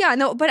yeah,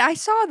 no, but I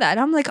saw that.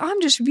 I'm like,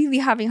 I'm just really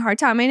having a hard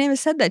time. I never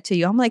said that to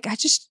you. I'm like, I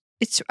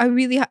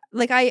really,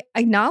 like, I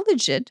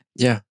acknowledge it.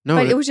 Yeah, no,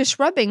 but it was just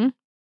rubbing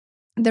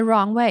the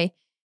wrong way.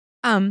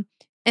 And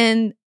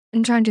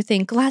I'm trying to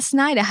think. Last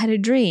night I had a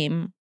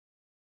dream,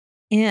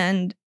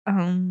 and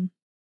I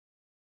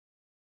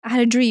had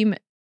a dream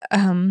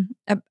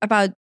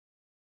about...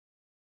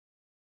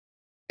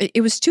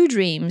 It was two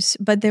dreams,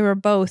 but they were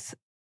both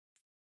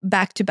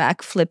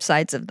back-to-back flip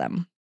sides of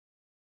them.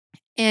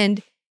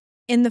 And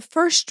in the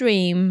first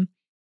dream,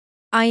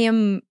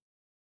 I'm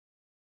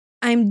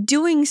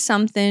doing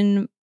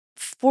something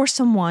for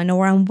someone,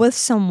 or I'm with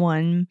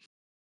someone,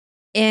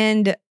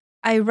 and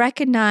I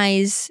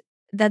recognize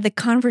that the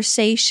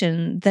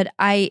conversation that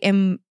I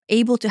am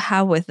able to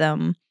have with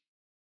them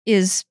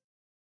is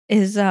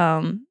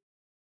very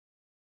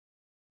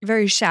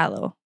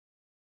shallow,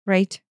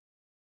 right?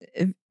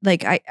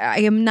 Like I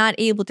am not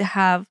able to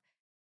have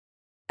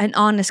an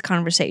honest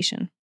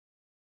conversation.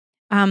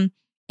 And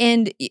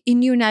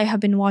you and I have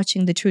been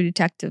watching the True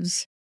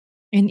Detectives,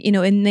 and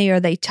in there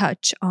they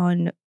touch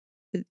on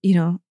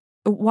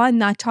one,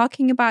 not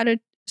talking about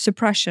it,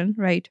 suppression,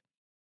 right?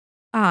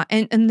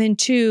 And then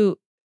two,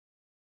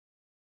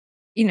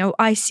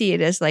 I see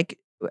it as like,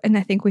 and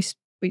I think we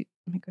oh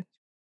my goodness.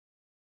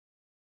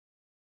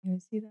 You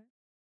see that?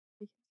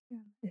 Yeah,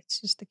 it's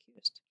just the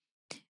cutest.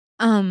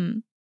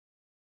 And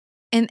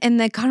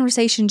the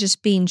conversation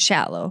just being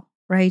shallow,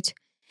 right?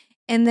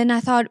 And then I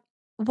thought,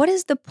 what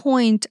is the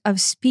point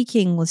of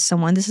speaking with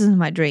someone? This isn't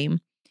my dream.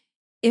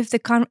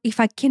 If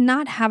I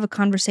cannot have a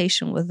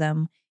conversation with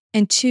them,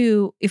 and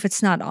two, if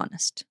it's not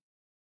honest,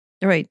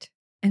 right?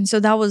 And so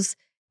that was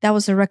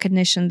a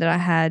recognition that I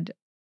had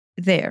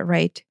there,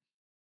 right?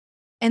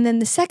 And then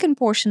the second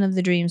portion of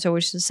the dream, so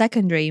which is the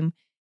second dream,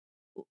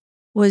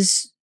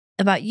 was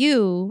about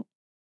you,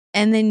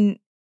 and then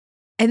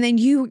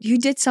you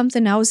did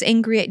something. I was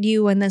angry at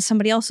you, and then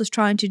somebody else was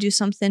trying to do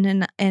something,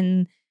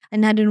 and I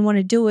didn't want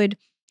to do it,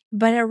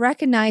 but I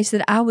recognized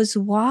that I was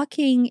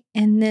walking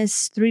in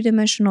this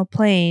 3-dimensional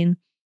plane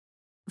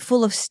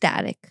full of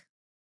static,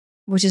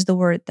 which is the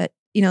word that,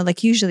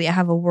 like usually I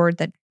have a word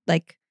that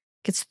like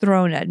gets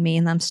thrown at me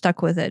and I'm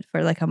stuck with it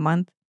for like a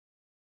month,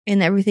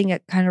 and everything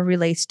that kind of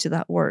relates to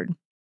that word.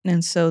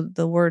 And so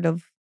the word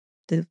of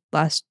the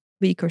last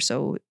week or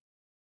so,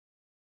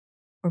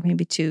 or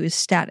maybe two, is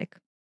static.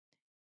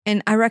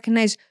 And I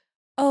recognize,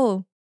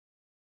 oh,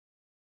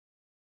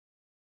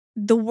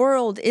 the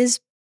world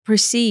is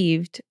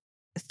perceived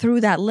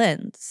through that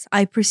lens.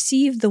 I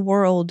perceive the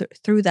world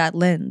through that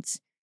lens.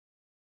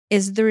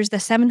 There is the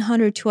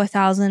 700 to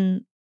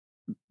 1,000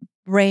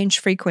 range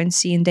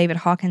frequency in David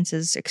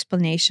Hawkins's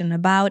explanation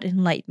about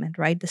enlightenment,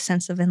 right? The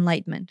sense of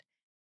enlightenment.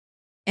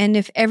 And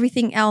if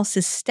everything else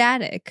is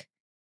static,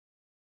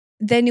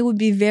 then it would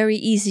be very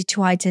easy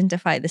to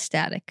identify the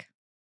static.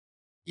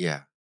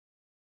 Yeah.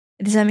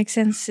 Does that make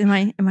sense? Am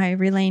I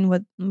relaying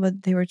what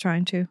they were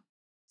trying to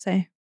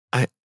say?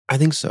 I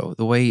think so.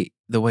 The way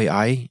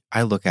I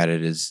look at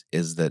it is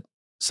that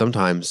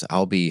sometimes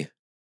I'll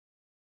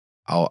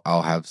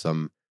have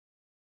some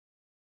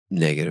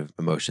negative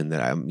emotion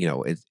that I'm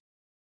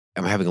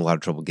having a lot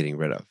of trouble getting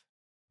rid of,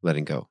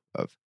 letting go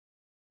of.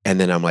 And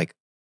then I'm like,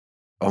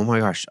 oh my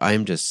gosh, I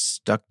am just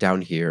stuck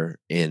down here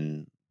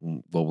in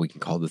what we can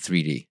call the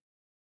 3D.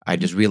 I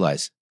just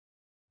realize,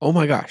 oh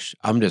my gosh,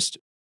 I'm just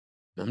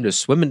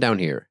swimming down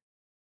here.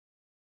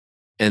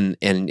 And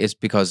it's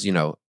because,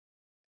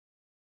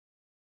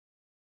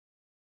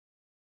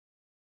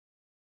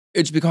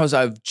 it's because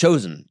I've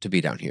chosen to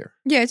be down here.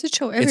 Yeah, it's a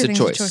choice. It's a Everything's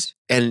choice. a choice.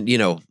 And,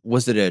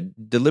 was it a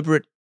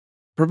deliberate,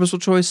 purposeful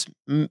choice?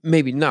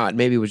 Maybe not.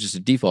 Maybe it was just a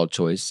default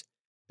choice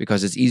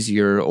because it's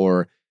easier,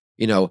 or,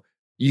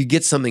 you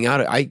get something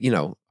out of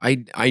it.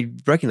 I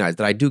recognize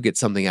that I do get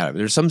something out of it.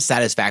 There's some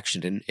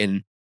satisfaction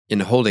in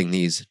holding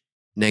these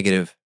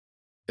negative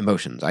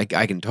emotions. I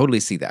can totally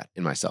see that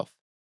in myself.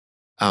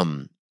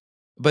 But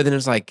then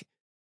it's like,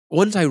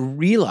 once I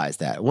realize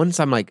that, once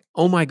I'm like,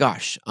 oh my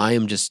gosh,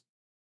 I'm just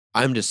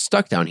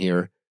stuck down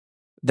here.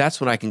 That's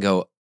when I can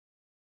go,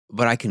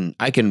 but I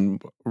can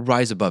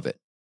rise above it,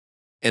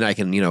 and I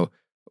can,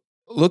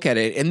 look at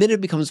it, and then it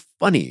becomes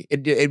funny.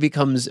 It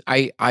becomes,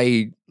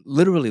 I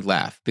literally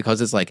laugh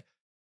because it's like,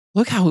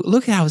 look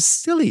how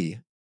silly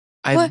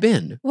I've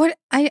been. What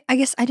I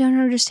guess I don't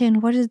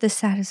understand. What is the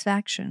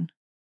satisfaction?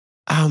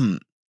 I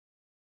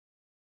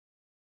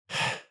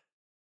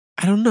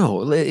don't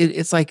know.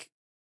 It's like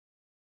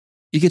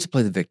you get to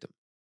play the victim.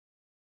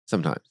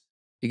 Sometimes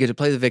you get to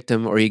play the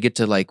victim, or you get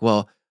to like,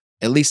 well,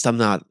 at least I'm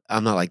not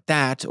like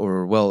that,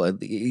 or well,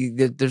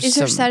 there's Is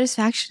there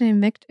satisfaction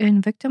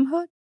in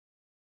victimhood?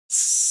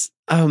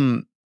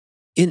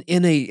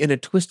 In a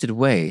twisted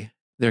way,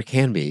 there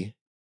can be.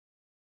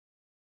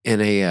 In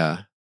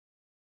a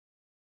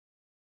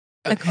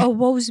like, oh,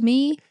 woe's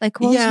me, like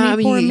woe's yeah, me, I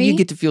mean, poor me. you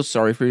get to feel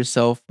sorry for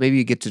yourself. Maybe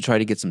you get to try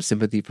to get some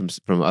sympathy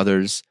from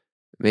others.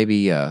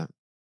 Maybe I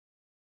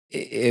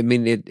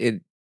mean,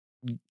 it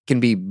can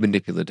be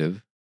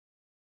manipulative,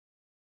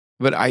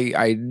 but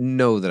I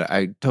know that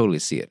I totally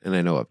see it, and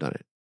I know I've done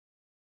it.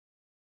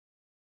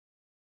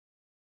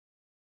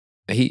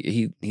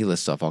 He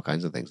lists off all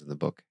kinds of things in the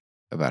book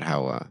about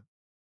how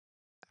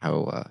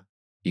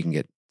you can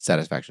get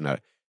satisfaction out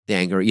of the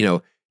anger.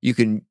 You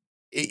can,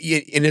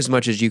 in as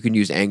much as you can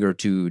use anger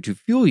to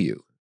fuel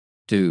you,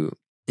 to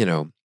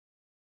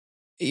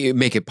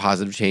make a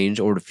positive change,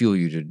 or to fuel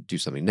you to do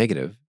something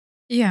negative.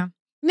 Yeah.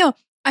 No,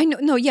 I know.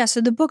 No, yeah. So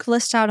the book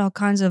lists out all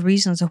kinds of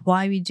reasons of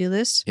why we do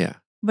this. Yeah.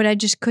 But I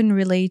just couldn't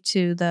relate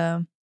to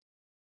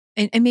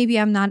and maybe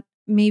I'm not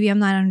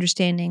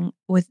understanding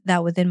with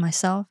that within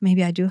myself.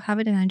 Maybe I do have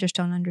it and I just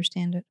don't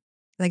understand it.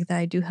 Like that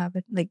I do have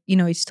it. Like,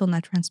 it's still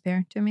not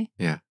transparent to me.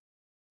 Yeah.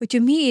 But to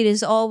me, it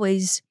is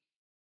always,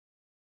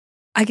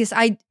 I guess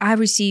I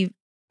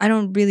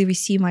don't really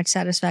receive much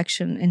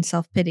satisfaction in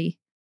self-pity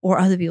or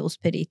other people's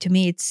pity. To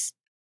me, it's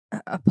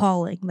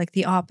appalling, like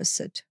the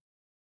opposite.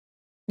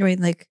 Right?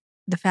 Like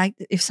the fact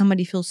that if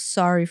somebody feels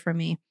sorry for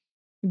me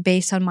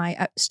based on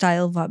my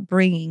style of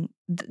upbringing,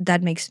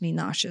 that makes me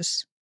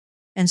nauseous.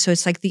 And so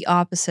it's like the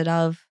opposite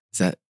of.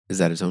 Is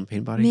that its own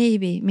pain body?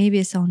 Maybe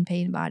its own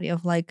pain body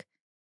of like,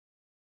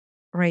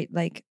 right?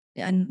 Like,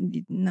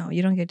 and no,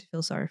 you don't get to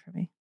feel sorry for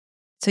me.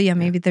 So yeah,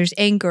 maybe there's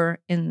anger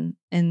in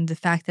the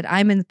fact that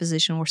I'm in the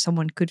position where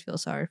someone could feel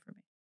sorry for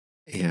me.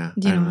 Yeah, I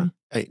don't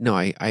know.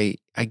 I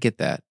get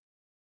that.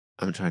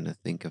 I'm trying to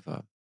think of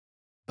but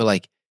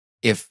like,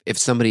 if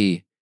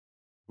somebody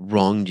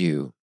wronged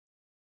you,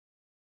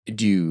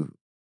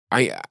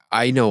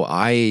 I know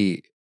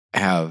I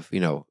have,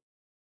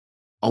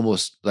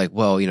 almost like,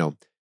 well,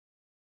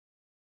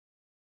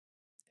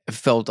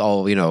 felt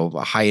all,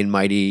 high and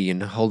mighty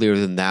and holier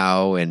than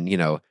thou and,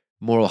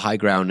 moral high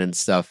ground and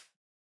stuff.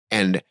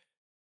 And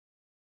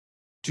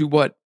to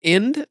what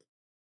end?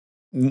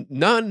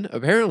 None,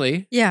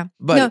 apparently. Yeah.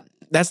 But No.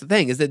 that's the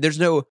thing, is that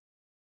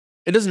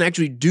it doesn't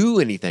actually do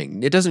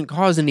anything. It doesn't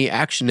cause any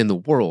action in the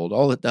world.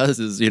 All it does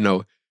is,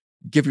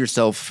 give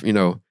yourself,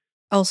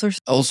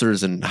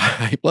 ulcers and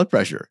high blood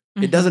pressure.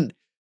 It Mhm. doesn't,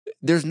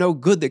 there's no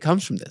good that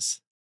comes from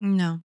this.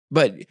 No.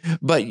 But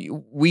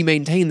we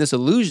maintain this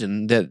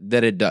illusion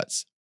that it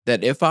does.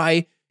 That if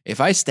I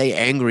stay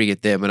angry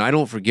at them and I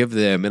don't forgive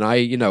them and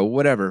I,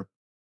 whatever,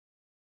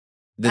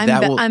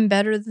 I'm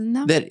better than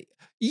them.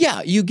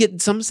 Yeah, you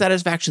get some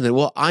satisfaction that,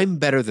 well, I'm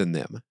better than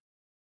them.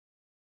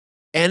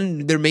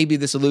 And there may be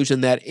this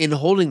illusion that in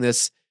holding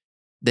this,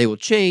 they will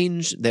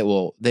change, they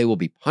will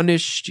be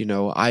punished,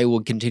 I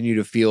will continue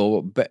to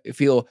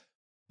feel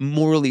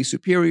morally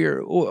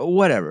superior or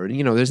whatever.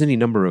 There's any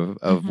number of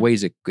Mhm.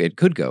 ways it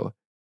could go.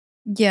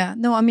 Yeah.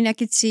 No, I mean, I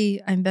could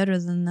see I'm better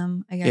than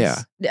them, I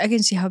guess. I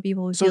can see how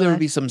people would So feel there that. would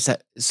be some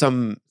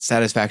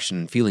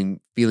satisfaction in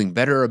feeling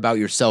better about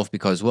yourself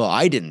because, well,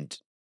 I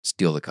didn't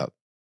steal the cup.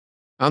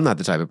 I'm not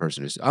the type of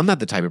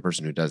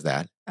person who does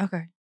that.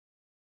 Okay.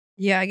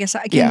 Yeah, I guess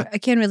I Yeah.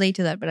 can relate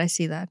to that, but I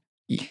see that.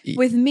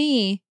 With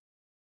me,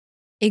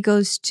 it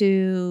goes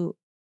to,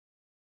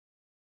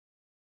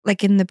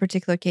 like in the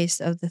particular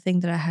case of the thing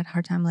that I had a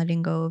hard time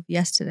letting go of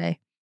yesterday.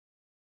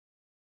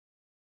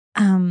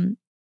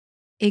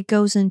 It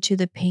goes into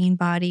the pain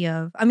body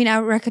of, I mean, I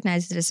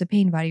recognize it as a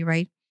pain body,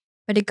 right?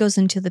 But it goes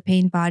into the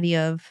pain body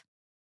of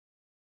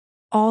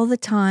all the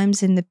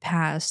times in the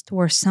past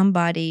where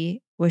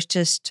somebody was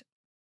just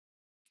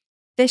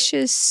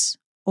vicious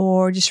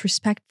or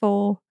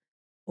disrespectful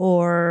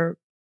or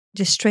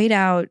just straight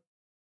out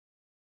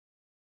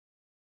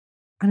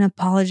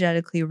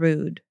unapologetically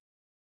rude.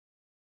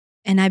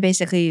 And I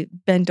basically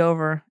bent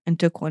over and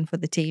took one for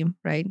the team,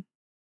 right?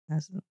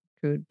 That's a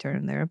crude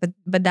term there. But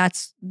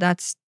that's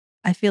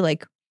I feel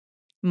like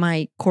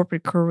my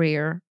corporate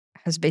career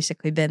has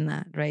basically been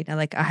that, right?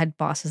 I had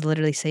bosses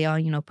literally say,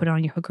 "Oh, put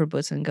on your hooker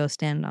boots and go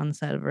stand on the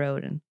side of the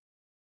road and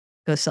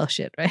go sell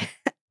shit," right?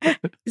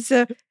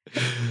 so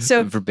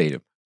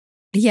Verbatim.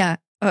 yeah,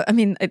 I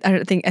mean,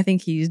 I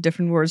think he used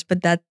different words,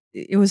 but that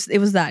it was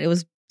that. It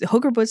was the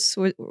hooker boots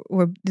were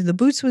the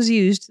boots was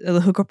used,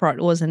 the hooker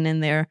part wasn't in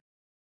there.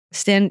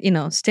 Stand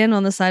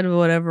on the side of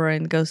whatever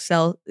and go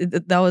sell.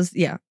 That was,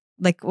 yeah.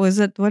 Like,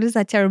 what is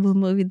that terrible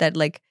movie that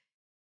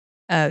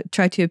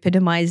tried to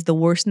epitomize the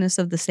worstness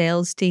of the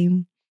sales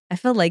team? I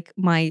felt like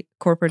my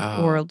corporate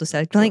world was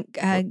that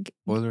Glengarry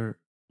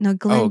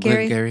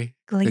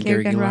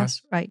Glen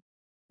Ross, right?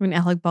 When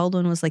Alec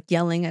Baldwin was like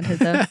yelling at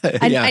his,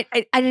 Yeah.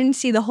 I didn't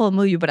see the whole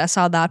movie, but I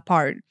saw that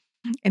part,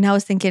 and I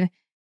was thinking,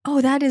 oh,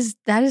 that is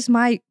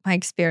my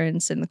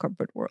experience in the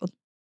corporate world,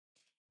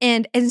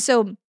 and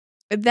so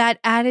that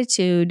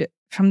attitude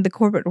from the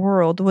corporate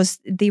world was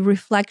the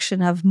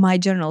reflection of my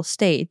general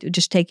state,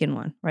 just taking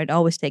one, right?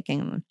 Always taking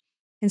one.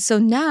 And so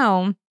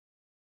now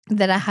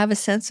that I have a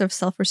sense of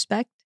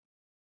self-respect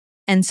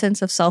and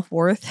sense of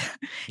self-worth,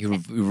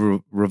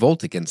 You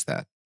revolt against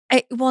that.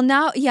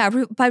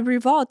 by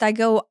revolt, I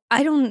go,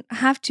 I don't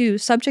have to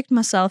subject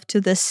myself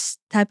to this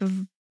type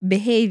of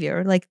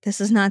behavior. Like, this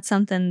is not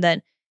something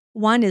that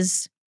one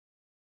is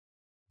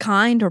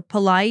kind or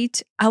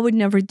polite. I would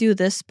never do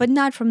this, but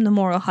not from the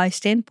moral high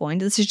standpoint.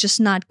 This is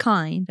just not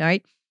kind,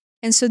 right?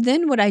 And so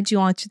then what I do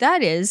onto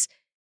that is,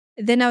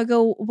 then I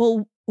go,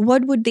 well,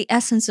 what would the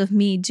essence of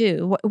me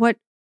do? What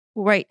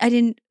right? I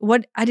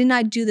did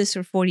not do this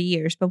for 40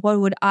 years, but what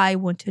would I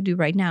want to do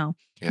right now?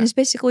 Yeah. And it's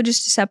basically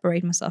just to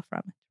separate myself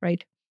from it,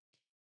 right?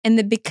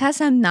 And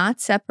because I'm not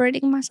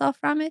separating myself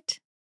from it,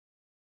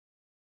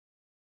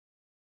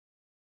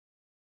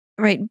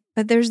 right?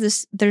 But there's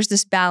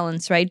this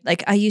balance, right?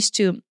 Like, I used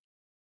to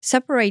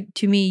separate,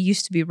 to me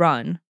used to be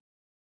run.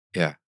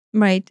 Yeah.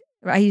 Right.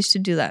 I used to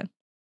do that.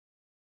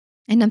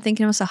 And I'm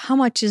thinking to myself, how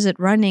much is it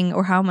running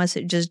or how much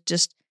is it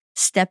just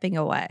stepping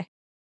away?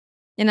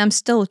 And I'm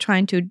still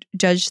trying to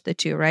judge the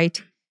two,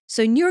 right?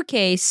 So in your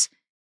case,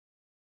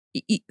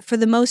 for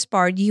the most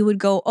part, you would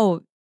go,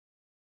 oh,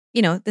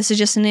 this is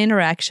just an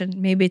interaction.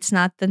 Maybe it's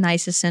not the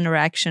nicest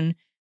interaction,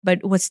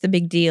 but what's the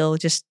big deal?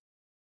 Just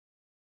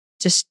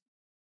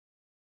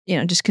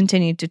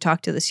continue to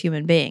talk to this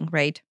human being,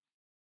 right?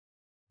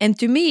 And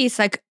to me, it's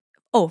like,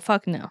 oh,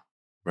 fuck no.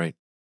 Right.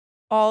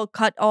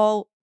 Cut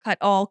all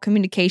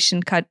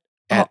communication, cut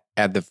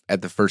at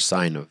the first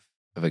sign of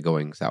it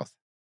going south.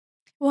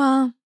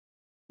 Well,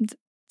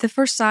 the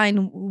first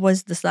sign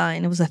was the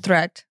sign. It was a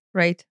threat,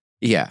 right?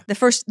 Yeah. The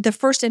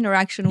first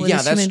interaction with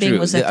this human being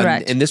was a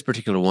threat. In this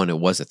particular one, it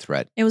was a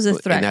threat. It was a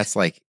threat. And that's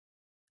like,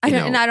 I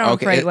don't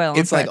operate well on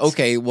it's like, threats.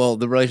 okay, well,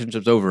 the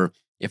relationship's over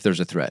if there's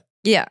a threat.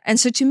 Yeah. And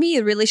so to me,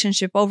 a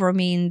relationship over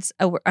means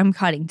I'm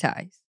cutting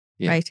ties,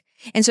 Yeah. right?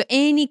 And so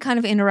any kind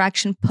of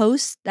interaction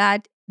post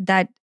that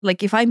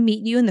like if I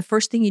meet you and the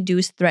first thing you do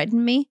is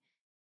threaten me,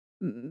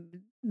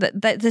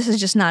 that this is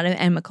just not an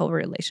amicable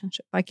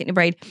relationship. I can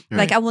right?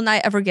 Like I will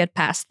not ever get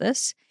past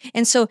this.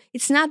 And so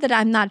it's not that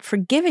I'm not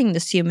forgiving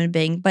this human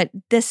being, but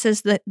this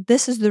is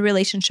the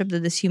relationship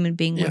that this human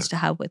being wants to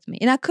have with me.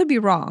 And I could be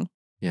wrong.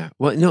 Yeah.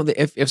 Well, no,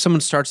 if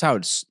someone starts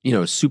out,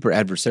 super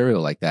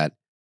adversarial like that,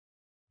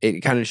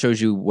 it kind of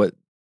shows you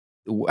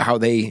how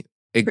they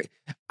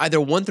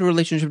either want the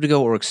relationship to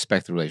go or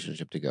expect the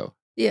relationship to go.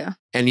 Yeah.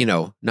 And,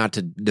 not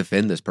to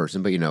defend this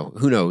person, but,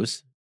 who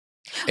knows?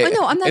 Oh,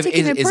 no, I'm not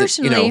taking it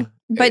personally.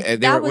 But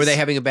were they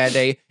having a bad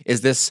day?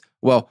 Is this,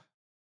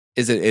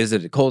 is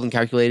it cold and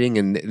calculating?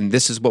 And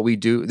this is what we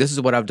do. This is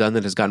what I've done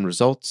that has gotten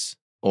results.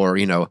 Or,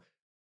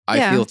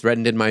 I feel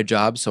threatened in my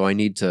job, so I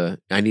need to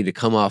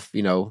come off,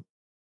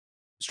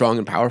 strong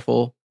and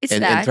powerful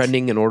and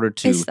threatening in order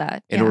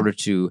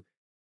to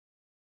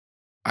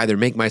either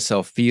make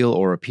myself feel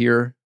or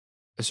appear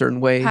a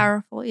certain way.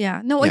 Powerful.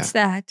 Yeah. No, it's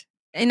that.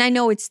 And I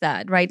know it's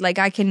that, right? Like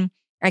I can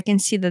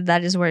see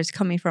that is where it's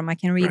coming from. I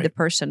can read the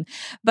person,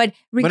 but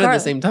at the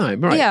same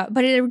time, right? Yeah,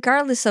 but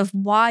regardless of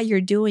why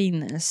you're doing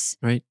this,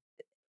 right?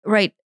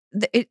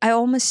 I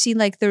almost see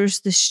like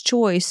there's this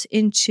choice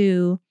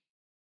into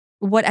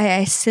what I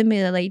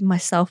assimilate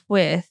myself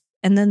with,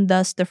 and then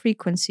thus the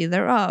frequency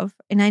thereof.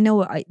 And I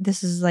know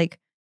this is like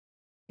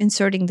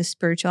inserting the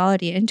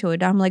spirituality into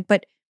it. I'm like,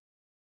 but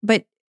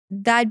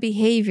that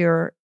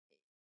behavior,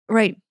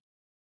 right?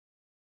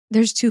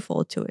 There's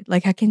twofold to it.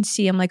 Like I can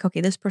see, I'm like,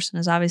 okay, this person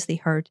is obviously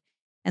hurt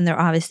and they're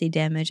obviously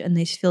damaged and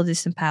they feel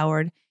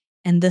disempowered.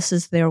 And this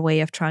is their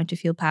way of trying to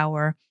feel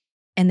power.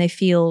 And they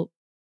feel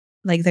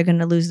like they're going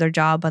to lose their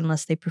job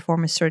unless they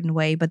perform a certain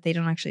way, but they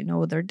don't actually know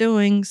what they're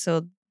doing.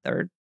 So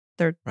they're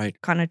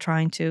kind of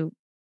trying to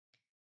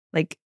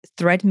like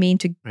threat me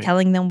into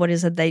telling them what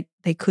is it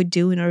they could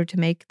do in order to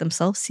make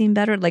themselves seem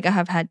better. Like I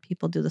have had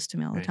people do this to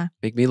me all the time.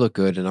 Make me look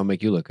good and I'll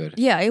make you look good.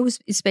 Yeah,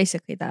 it's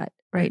basically that,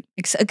 right?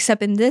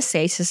 Except in this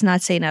case, it's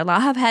not saying out loud. I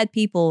have had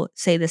people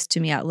say this to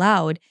me out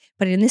loud,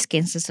 but in this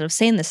case, instead of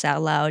saying this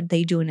out loud,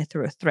 they doing it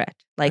through a threat.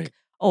 Like,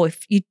 oh,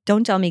 if you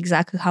don't tell me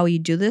exactly how you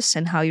do this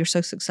and how you're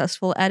so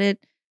successful at it,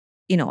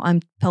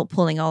 I'm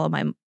pulling all of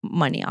my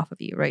money off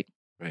of you, right?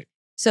 Right.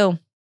 So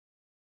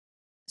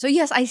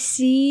yes, I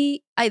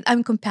see.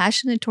 I'm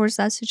compassionate towards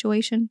that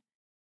situation,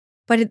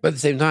 but at the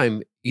same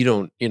time, you're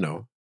not in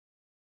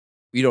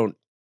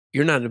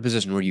a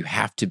position where you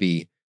have to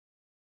be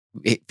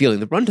feeling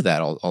the brunt of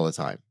that all the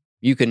time.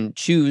 You can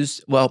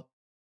choose. Well,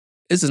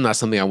 this is not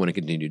something I want to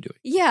continue doing.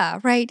 Yeah,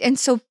 right. And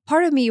so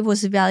part of me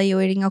was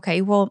evaluating.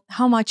 Okay, well,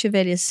 how much of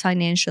it is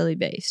financially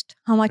based?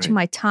 How much am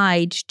I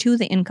tied to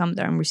the income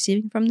that I'm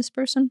receiving from this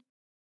person?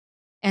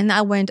 And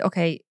I went,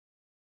 okay,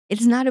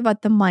 it's not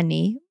about the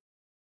money.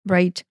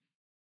 Right.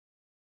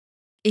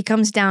 It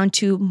comes down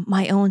to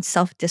my own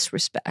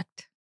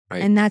self-disrespect.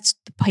 Right. And that's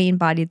the pain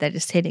body that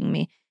is hitting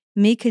me.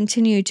 Me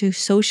continue to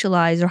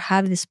socialize or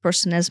have this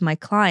person as my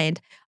client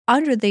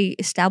under the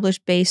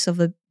established base of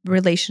the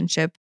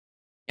relationship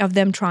of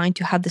them trying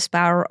to have this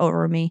power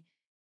over me.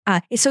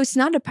 So it's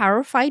not a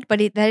power fight, but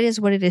that is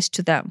what it is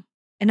to them.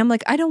 And I'm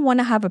like, I don't want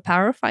to have a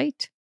power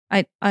fight.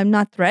 I'm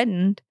not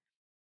threatened.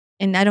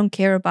 And I don't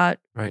care about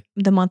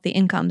the monthly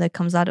income that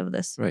comes out of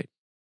this. Right.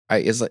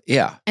 It's like,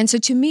 yeah. And so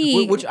to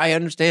me, which I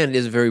understand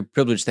is a very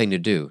privileged thing to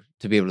do,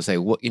 to be able to say,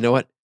 well, you know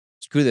what,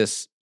 screw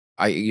this.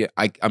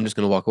 I'm just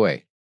going to walk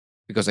away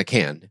because I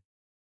can,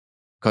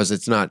 because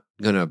it's not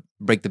going to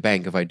break the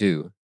bank if I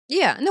do.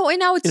 Yeah, no,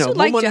 and I would still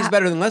like more money is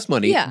better than less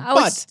money. Yeah,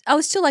 I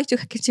would still like to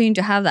continue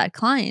to have that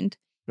client.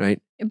 Right.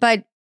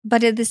 But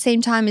at the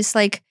same time, it's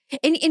like,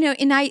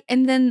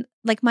 and then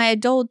like my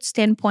adult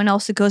standpoint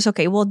also goes,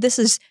 okay, well, this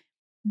is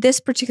this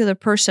particular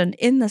person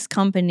in this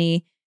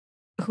company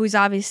who's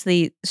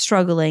obviously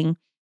struggling,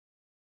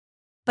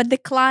 but the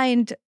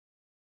client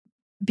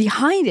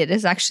behind it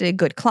is actually a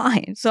good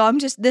client. So I'm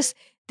just this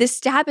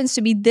happens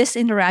to be this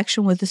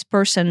interaction with this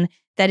person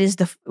that is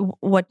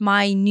what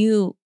my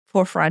new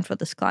forefront for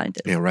this client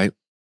is. Yeah, right.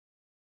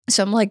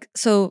 So I'm like,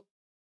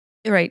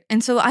 right.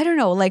 And so I don't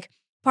know, like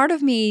part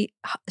of me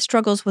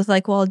struggles with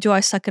like, well, do I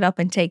suck it up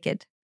and take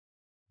it?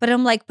 But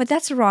I'm like, but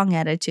that's a wrong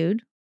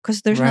attitude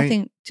because there's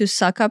nothing to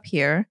suck up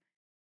here.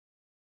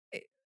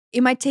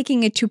 Am I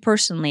taking it too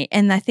personally?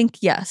 And I think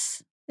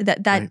yes,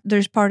 that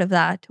there's part of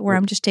that where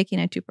I'm just taking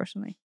it too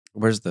personally.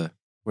 Where's the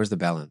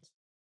balance?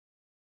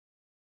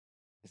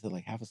 Is it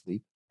like half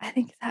asleep? I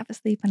think it's half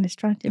asleep and it's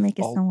trying to make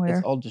it somewhere.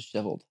 It's all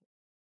disheveled.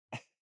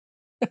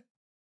 The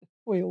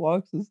way it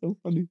walks is so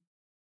funny.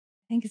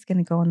 I think it's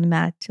gonna go on the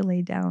mat to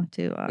lay down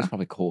to. It's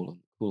probably cool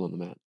on the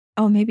mat.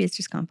 Oh, maybe it's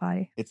just gone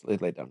potty. It's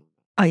laid down.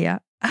 Oh yeah,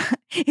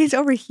 it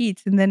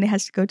overheats and then it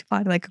has to go to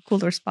potty like a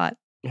cooler spot.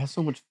 It has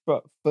so much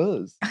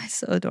fuzz. It's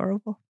so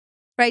adorable.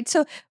 Right.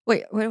 So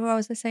wait, what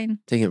was I saying?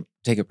 Take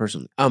it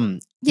personally.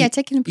 Yeah,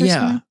 taking it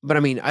personally. Yeah, but I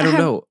mean, I don't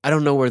know. I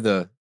don't know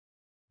where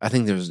I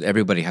think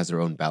everybody has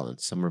their own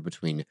balance somewhere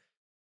between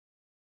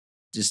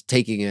just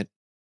taking it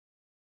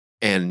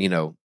and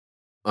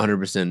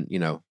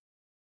 100%,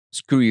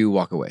 screw you,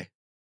 walk away,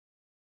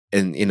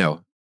 and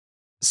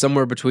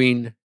somewhere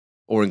between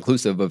or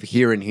inclusive of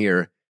here and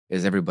here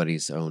is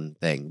everybody's own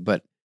thing.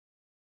 But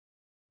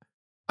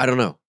I don't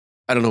know.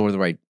 I don't know where the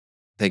right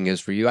thing is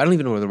for you. I don't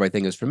even know where the right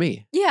thing is for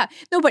me. Yeah.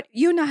 No, but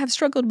you and I have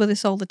struggled with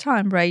this all the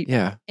time, right?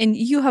 Yeah. And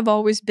you have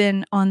always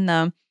been on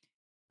the,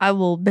 I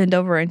will bend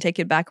over and take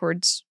it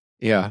backwards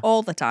Yeah.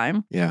 all the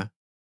time. Yeah.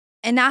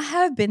 And I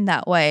have been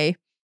that way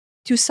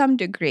to some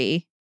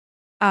degree,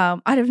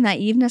 out of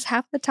naiveness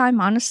half the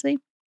time, honestly.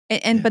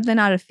 But then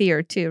out of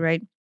fear too,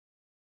 right?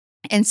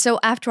 And so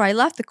after I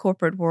left the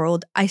corporate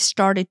world, I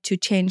started to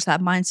change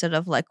that mindset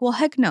of like, well,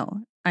 heck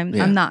no,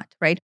 I'm not,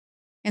 right?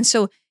 And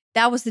so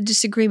that was the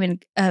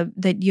disagreement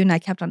that you and I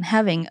kept on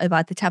having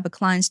about the type of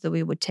clients that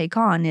we would take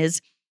on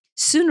is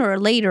sooner or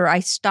later, I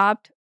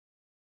stopped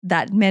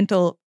that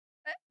mental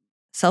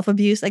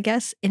self-abuse, I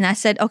guess. And I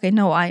said, okay,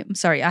 no, I'm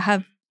sorry. I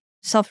have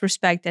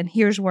self-respect and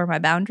here's where my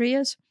boundary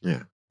is.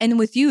 Yeah. And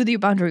with you, the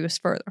boundary was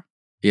further.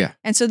 Yeah.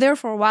 And so there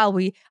for a while,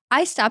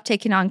 I stopped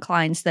taking on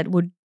clients that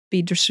would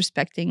be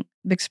disrespectful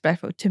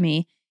to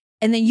me.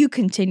 And then you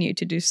continue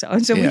to do so.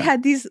 And so we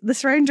had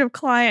this range of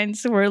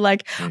clients where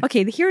like,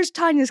 okay, here's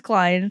Tanya's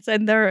clients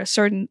and they're a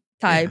certain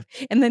type.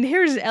 Yeah. And then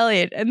here's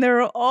Elliot and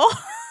they're all.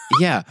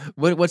 Yeah.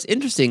 What's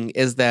interesting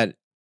is that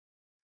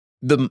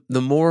the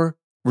more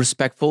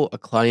respectful a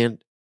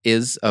client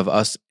is of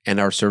us and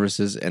our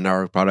services and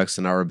our products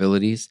and our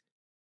abilities,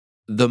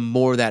 the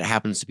more that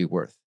happens to be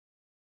worth.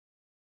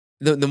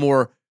 The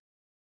more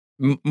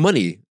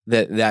money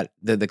that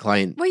the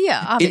client. Well,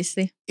 yeah,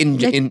 obviously. In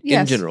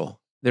general,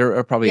 there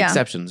are probably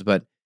exceptions,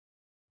 but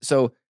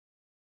so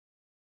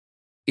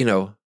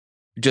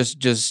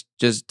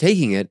just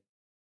taking it,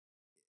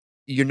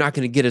 you're not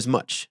going to get as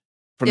much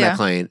from that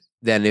client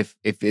than if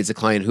it's a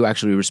client who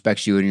actually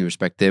respects you and you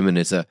respect them, and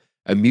it's a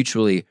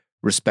mutually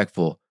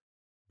respectful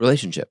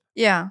relationship.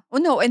 Yeah.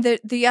 Well, no, and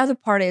the other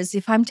part is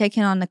if I'm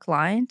taking on the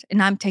client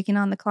and I'm taking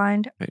on the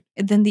client,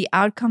 then the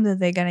outcome that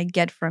they're going to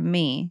get from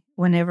me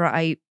whenever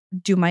I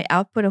do my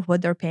output of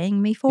what they're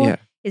paying me for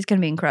is going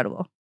to be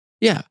incredible.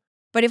 Yeah.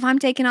 But if I'm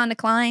taking on a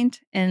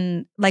client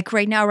and like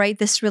right now, right,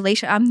 this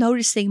relation, I'm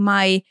noticing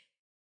my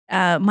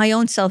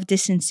own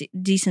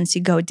self-decency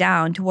go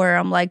down to where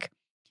I'm like,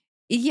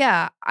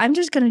 yeah, I'm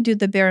just going to do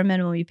the bare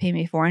minimum you pay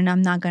me for, and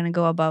I'm not going to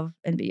go above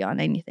and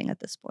beyond anything at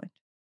this point.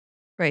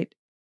 Right.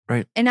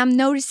 Right. And I'm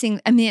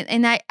noticing, I mean,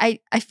 and I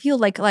feel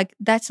like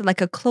that's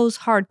like a closed,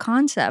 hard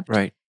concept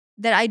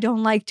that I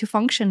don't like to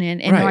function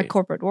in our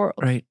corporate world.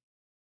 Right.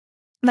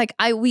 Like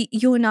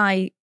you and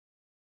I,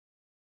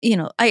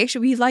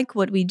 we like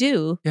what we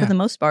do for the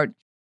most part.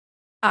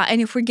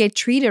 And if we get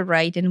treated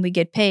right and we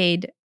get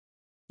paid.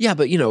 Yeah,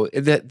 but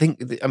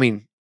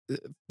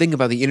think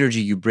about the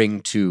energy you bring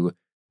to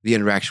the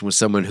interaction with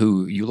someone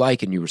who you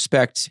like and you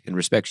respect and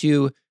respects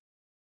you.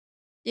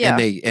 Yeah.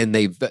 And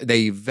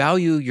they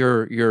value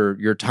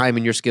your time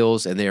and your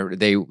skills, and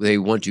they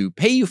want to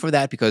pay you for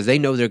that because they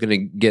know they're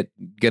going to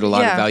get a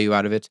lot of value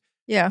out of it.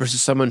 Yeah.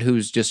 Versus someone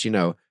who's just,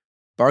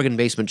 bargain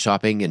basement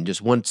shopping and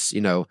just wants,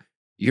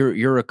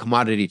 you're a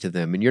commodity to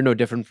them and you're no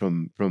different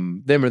from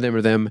them or them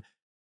or them.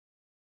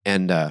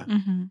 And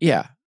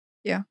yeah.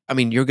 I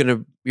mean, you're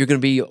gonna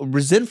be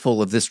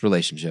resentful of this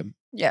relationship.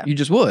 Yeah. You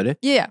just would.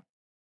 Yeah.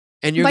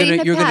 And you're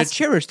gonna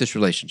cherish this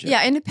relationship.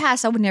 Yeah. In the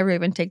past, I would never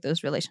even take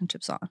those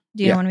relationships on.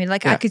 Do you know what I mean?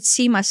 Like I could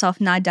see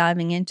myself not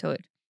diving into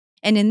it.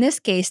 And in this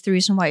case, the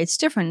reason why it's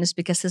different is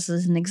because this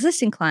is an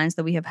existing clients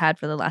that we have had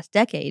for the last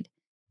decade.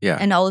 Yeah.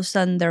 And all of a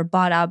sudden they're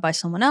bought out by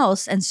someone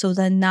else. And so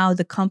then now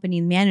the company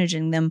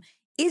managing them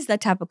is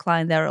that type of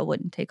client that I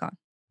wouldn't take on.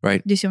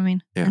 Right. Do you see what I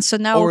mean? Yeah. And so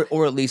now,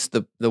 or at least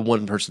the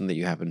one person that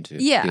you happen to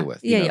deal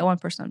with. One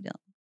person I'm dealing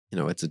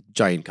with. It's a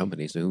giant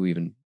company, so who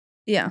even?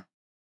 Yeah.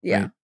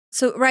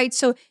 Right?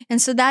 So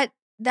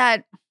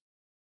that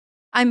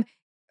I'm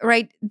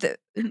right.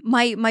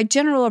 My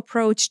general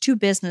approach to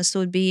business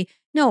would be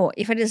no.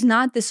 If it is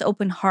not this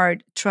open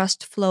heart,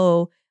 trust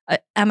flow,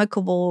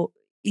 amicable.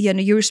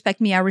 You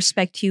respect me, I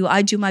respect you.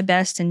 I do my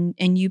best,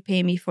 and you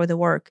pay me for the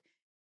work.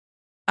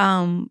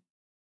 Then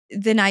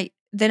I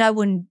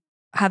wouldn't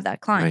have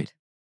that client. Right.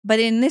 But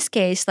in this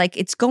case, like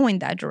it's going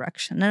that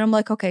direction, and I'm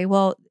like, okay,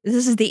 well,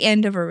 this is the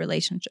end of a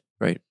relationship,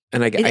 right?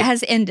 And it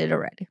has ended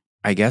already.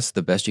 I guess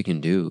the best you can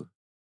do,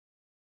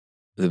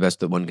 the best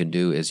that one can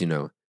do, is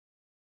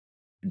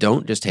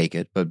don't just take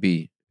it, but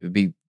be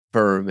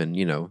firm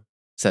and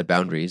set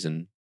boundaries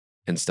and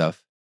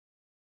stuff.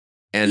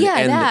 And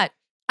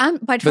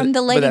But from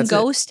the letting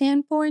go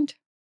standpoint,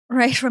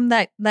 right? From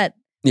that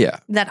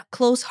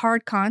close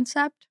hard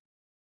concept,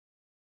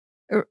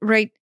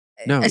 right?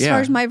 No, as far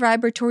as my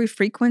vibratory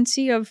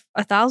frequency of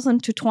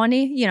 1,000 to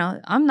 20,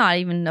 I'm not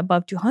even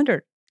above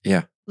 200.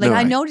 Yeah,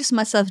 I notice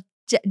myself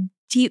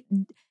deep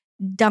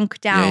dunk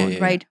down,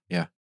 right?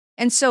 Yeah.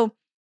 And so,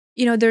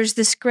 there's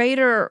this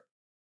greater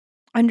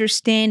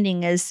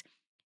understanding as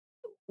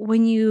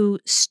when you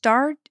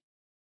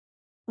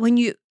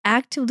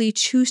actively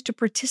choose to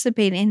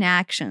participate in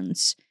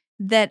actions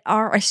that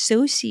are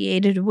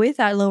associated with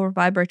that lower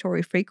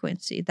vibratory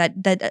frequency,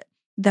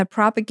 that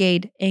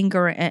propagate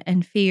anger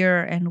and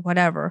fear and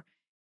whatever.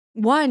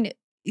 One,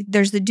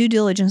 there's the due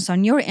diligence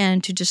on your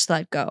end to just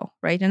let go,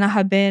 right? And I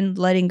have been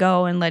letting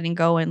go and letting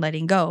go and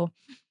letting go.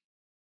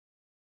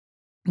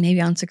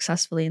 Maybe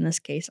unsuccessfully in this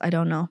case. I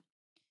don't know.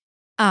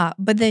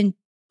 But then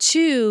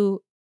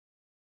two,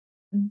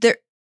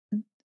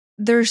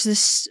 there's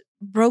this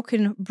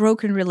broken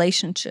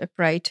relationship,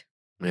 right?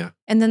 Yeah.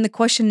 And then the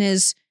question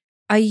is,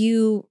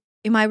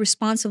 am I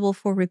responsible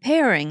for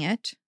repairing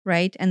it,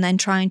 right? And then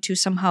trying to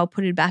somehow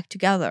put it back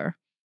together?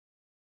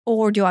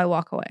 Or do I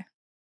walk away?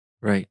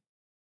 Right.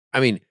 I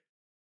mean,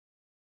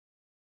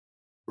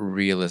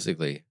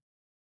 realistically,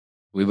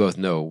 we both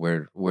know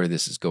where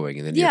this is going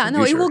in the near term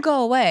future. It will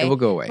go away. It will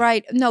go away.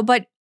 Right. No,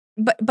 but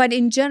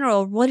in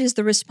general, what is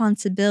the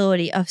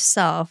responsibility of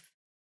self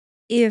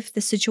if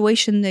the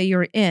situation that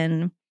you're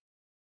in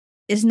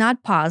is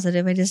not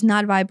positive, it is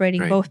not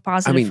vibrating Right. both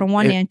positive from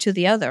one end to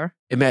the other?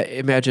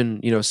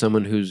 Imagine,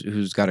 someone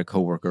who's got a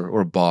coworker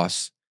or a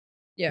boss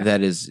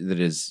that is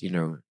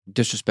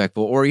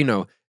disrespectful, or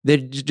they're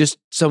just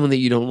someone that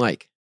you don't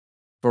like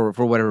for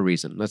whatever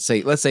reason. Let's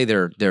say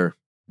they're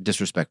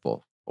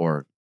disrespectful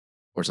or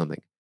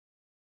something.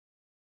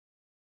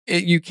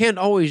 You can't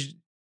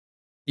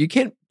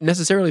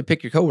necessarily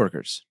pick your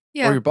coworkers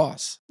or your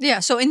boss.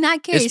 Yeah. So in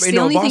that case, the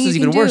only boss is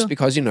even worse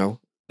because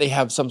they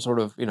have some sort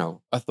of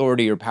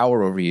authority or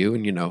power over you,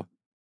 and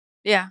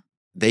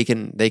they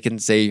can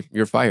say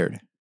you're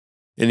fired,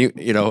 and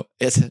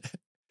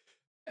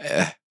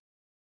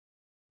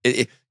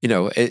it's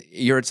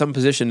you're at some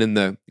position in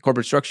the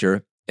corporate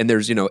structure, and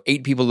there's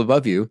 8 people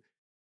above you.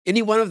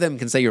 Any one of them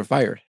can say you're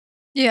fired.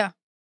 Yeah,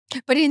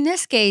 but in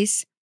this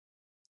case,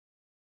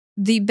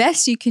 the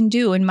best you can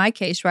do, in my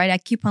case, right? I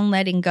keep on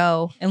letting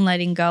go and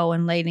letting go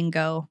and letting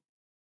go,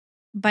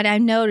 but I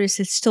notice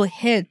it still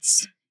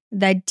hits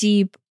that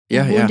deep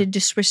wounded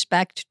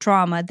disrespect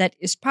trauma that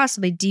is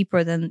possibly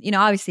deeper than,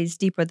 obviously it's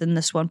deeper than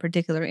this one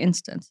particular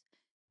instance,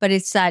 but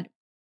it's that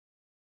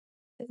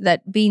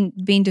being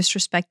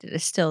disrespected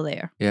is still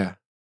there. Yeah.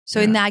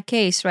 So in that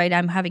case, right,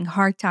 I'm having a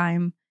hard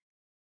time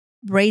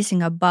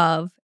raising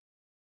above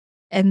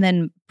and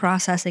then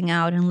processing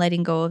out and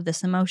letting go of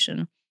this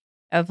emotion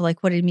of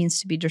like what it means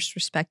to be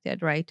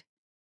disrespected, right?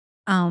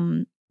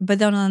 But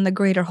then on the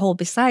greater whole,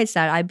 besides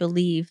that, I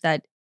believe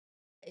that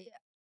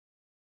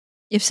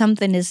if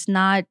something is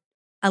not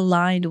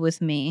aligned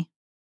with me,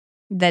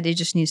 that it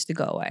just needs to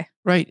go away.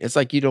 Right. It's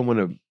like you don't want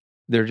to,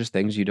 they're just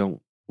things you don't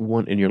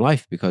want in your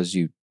life because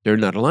they're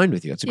not aligned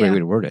with you. That's a great way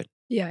to word it.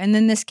 Yeah. And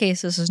in this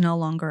case, this is no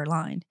longer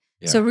aligned.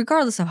 Yeah. So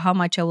regardless of how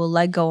much I will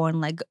let go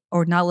and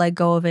or not let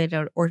go of it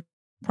or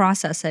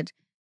process it,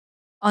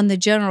 on the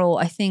general,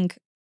 I think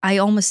I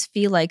almost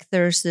feel like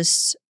there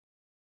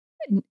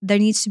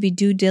needs to be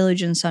due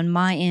diligence on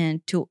my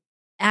end to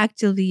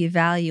actively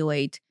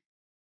evaluate,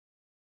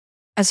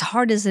 as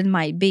hard as it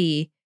might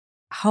be,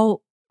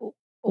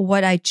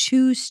 what I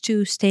choose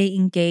to stay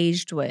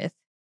engaged with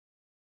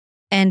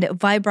and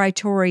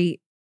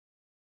vibratory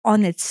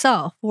on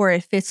itself, where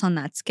it fits on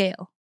that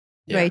scale,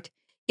 right?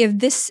 If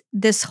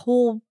this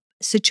whole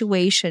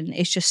situation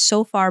is just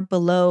so far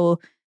below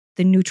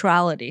the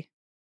neutrality,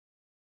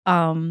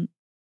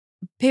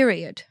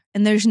 period,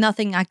 and there's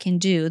nothing I can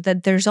do,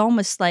 that there's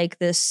almost like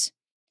this,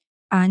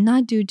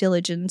 not due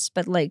diligence,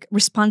 but like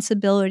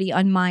responsibility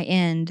on my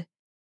end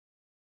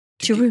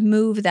to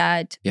remove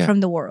that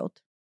from the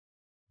world.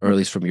 Or at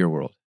least from your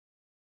world.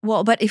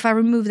 Well, but if I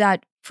remove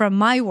that from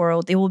my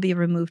world, it will be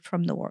removed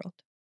from the world.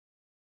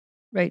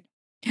 Right?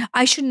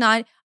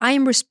 I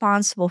am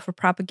responsible for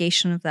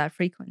propagation of that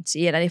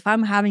frequency. And if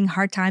I'm having a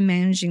hard time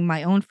managing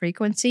my own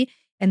frequency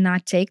and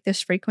not take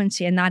this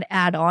frequency and not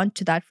add on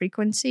to that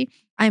frequency,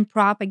 I'm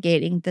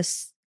propagating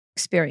this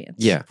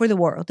experience for the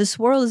world. This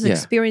world is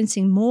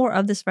experiencing more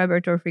of this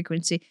vibratory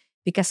frequency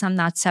because I'm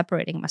not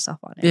separating myself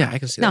on it. Yeah, I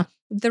can see that. Now,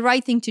 the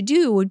right thing to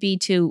do would be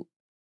to,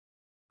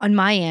 on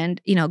my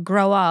end,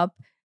 grow up,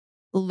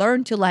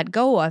 learn to let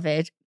go of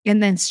it,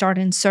 and then start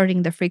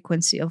inserting the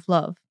frequency of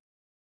love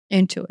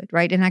into it,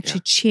 right? And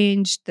actually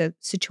change the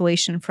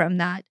situation from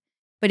that.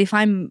 But if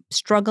I'm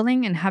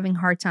struggling and having a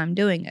hard time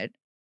doing it,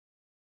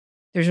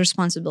 there's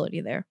responsibility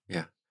there.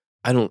 Yeah.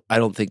 I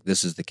don't think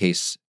this is the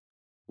case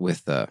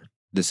with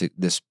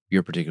this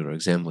your particular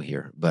example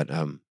here, but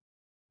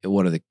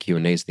one of the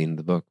Q&As at the end of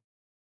the book,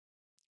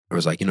 it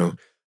was like,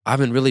 I've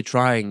been really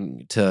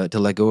trying to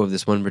let go of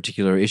this one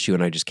particular issue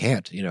and I just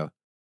can't,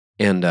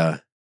 and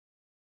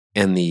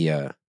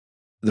the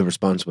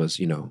response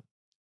was,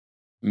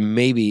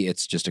 maybe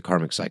it's just a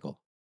karmic cycle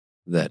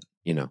that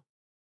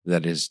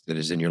that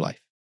is in your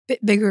life.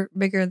 Bigger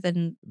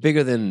than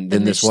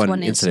this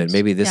one incident.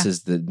 Maybe this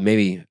is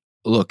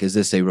look, is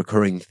this a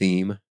recurring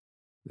theme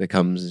that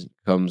comes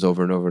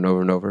over and over and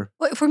over and over?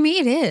 Well, for me,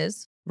 it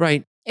is.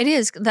 Right. It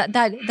is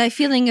that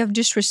feeling of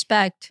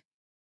disrespect.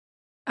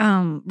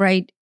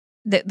 Right.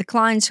 The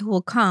clients who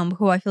will come,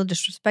 who I feel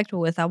disrespectful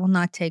with, I will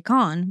not take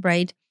on.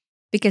 Right.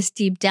 Because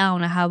deep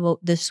down, I have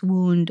this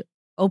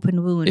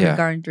open wound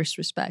regarding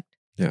disrespect.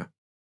 Yeah.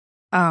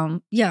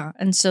 Yeah.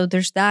 And so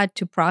there's that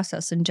to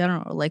process in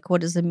general. Like, what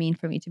does it mean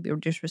for me to be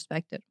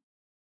disrespected?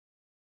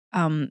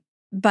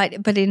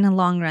 But in the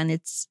long run,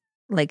 it's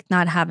like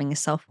not having a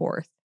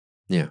self-worth.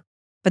 Yeah.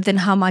 But then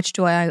how much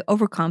do I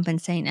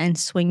overcompensate and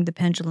swing the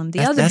pendulum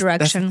the other That's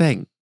direction? the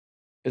thing.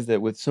 Is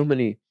that with so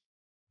many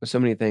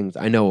things,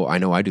 I know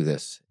I do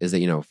this, is that,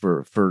 you know,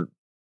 for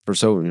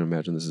so, you know,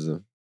 imagine this is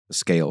a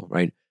scale,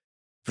 right?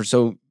 For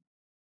so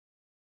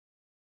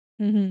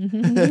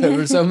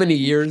for so many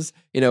years,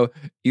 you know,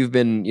 you've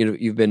been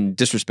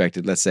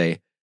disrespected, let's say.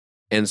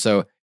 And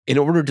so in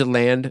order to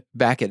land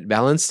back at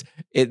balance,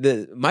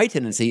 my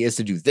tendency is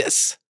to do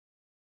this,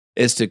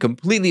 is to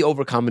completely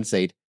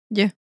overcompensate.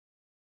 Yeah.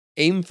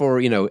 Aim for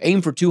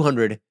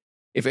 200.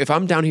 If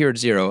I'm down here at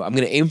 0, I'm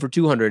going to aim for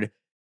 200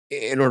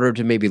 in order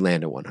to maybe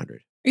land at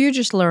 100. You're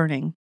just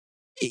learning.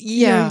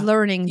 Yeah. You're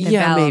learning the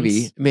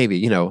balance. Maybe,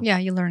 you know. Yeah,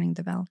 you're learning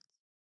the balance.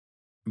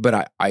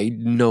 But I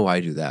know I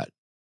do that.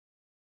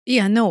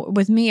 Yeah, no,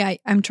 with me,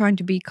 I'm trying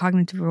to be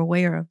cognitively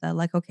aware of that.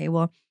 Like, okay,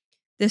 well,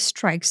 this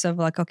strikes of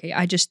like, okay,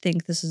 I just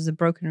think this is a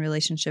broken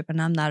relationship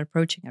and I'm not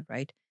approaching it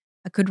right.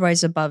 I could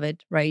rise above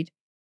it, right?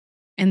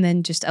 And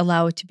then just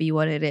allow it to be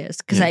what it is.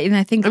 Because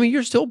I think, I mean,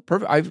 you're still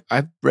perfect.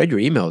 I've read your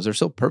emails. They're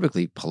still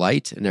perfectly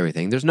polite and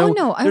everything. There's no,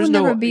 I would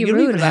never be you don't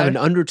rude even have about an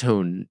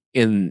undertone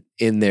in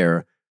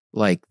there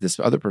like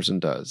this other person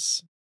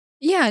does.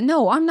 Yeah,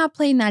 no, I'm not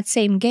playing that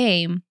same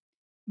game,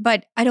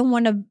 but I don't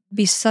want to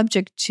be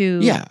subject to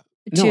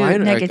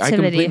negativity. I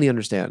completely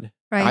understand.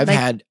 Right?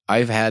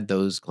 I've had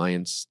those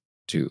clients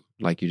too,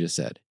 like you just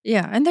said.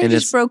 Yeah, and they're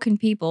just broken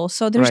people.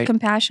 So there's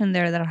compassion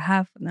there that I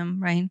have for them,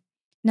 right?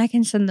 And I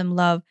can send them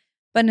love.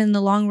 But in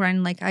the long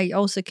run, like I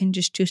also can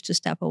just choose to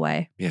step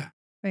away. Yeah.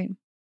 Right.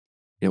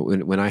 You know,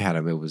 when I had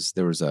him,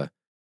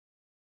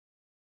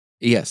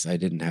 yes, I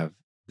didn't have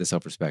the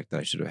self-respect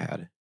that I should have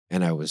had.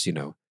 And I was,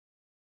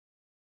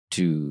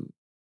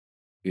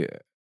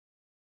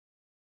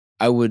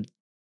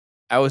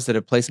 I was at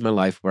a place in my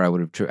life where I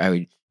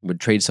would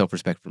trade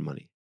self-respect for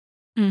money.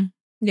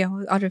 Yeah,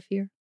 out of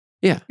fear.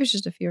 Yeah. It's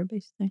just a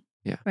fear-based thing.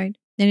 Yeah. Right.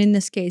 And in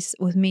this case,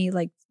 with me,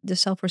 like the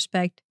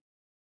self-respect,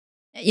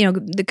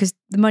 because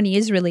the money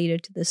is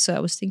related to this. So I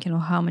was thinking,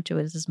 how much of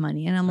it is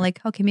money? And I'm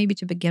like, okay, maybe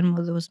to begin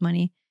with it was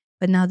money.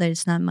 But now that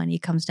it's not money,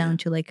 it comes down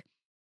to like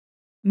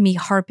me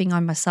harping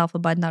on myself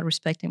about not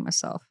respecting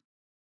myself.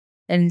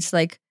 And it's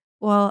like,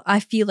 well,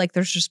 I feel like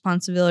there's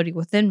responsibility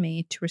within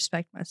me to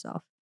respect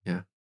myself.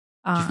 Yeah.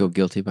 Do you feel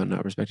guilty about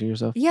not respecting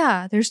yourself?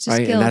 Yeah, there's just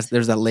guilt. And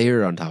there's that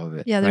layer on top of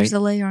it. Yeah, there's a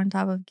layer on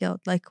top of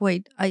guilt. Like,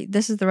 wait,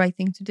 this is the right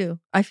thing to do.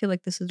 I feel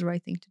like this is the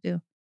right thing to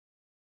do.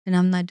 And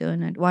I'm not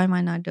doing it. Why am I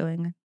not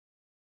doing it?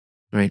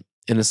 Right.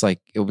 And it's like,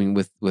 I mean,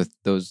 with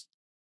those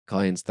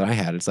clients that I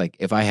had, it's like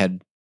if I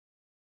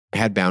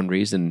had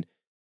boundaries and,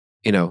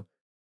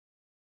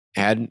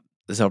 had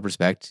the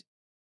self-respect,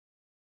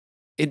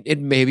 it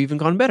may have even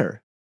gone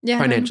better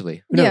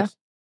financially. Who knows?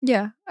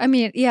 Yeah. I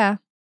mean,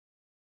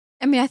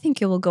 I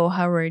think it will go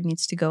however it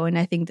needs to go. And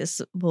I think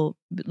this will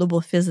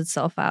fizz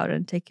itself out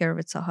and take care of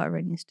itself however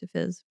it needs to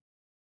fizz.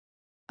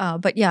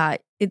 But yeah,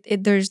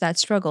 there's that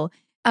struggle.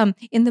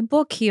 In the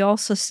book, he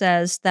also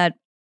says that,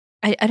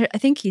 I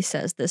think he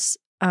says this,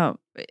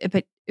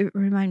 but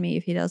remind me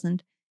if he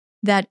doesn't,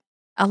 that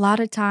a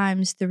lot of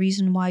times the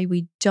reason why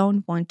we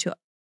don't want to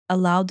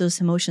allow those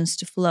emotions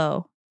to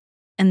flow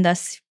and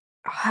thus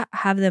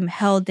have them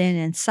held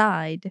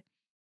inside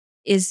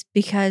is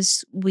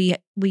because we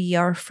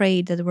are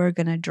afraid that we're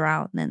going to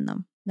drown in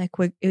them. Like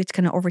it's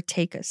going to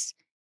overtake us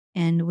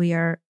and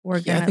we're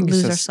going to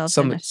lose ourselves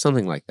in it.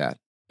 Something like that.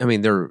 I mean,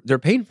 they're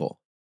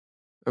painful.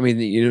 I mean,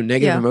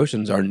 negative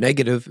emotions are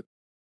negative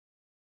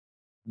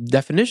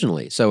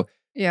definitionally. So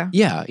yeah,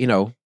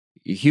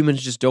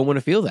 humans just don't want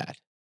to feel that.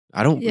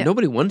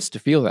 Nobody wants to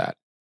feel that.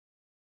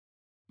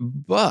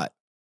 But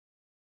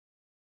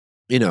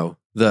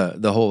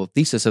the whole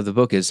thesis of the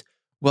book is,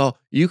 well,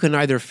 you can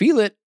either feel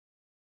it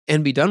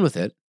and be done with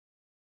it.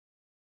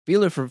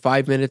 Feel it for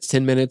 5 minutes,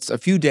 10 minutes, a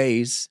few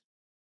days,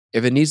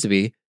 if it needs to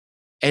be,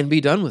 and be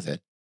done with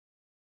it.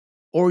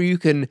 Or you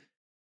can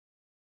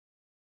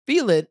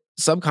feel it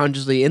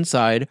subconsciously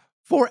inside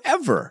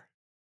forever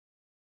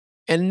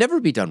and never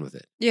be done with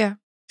it. Yeah.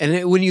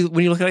 And when you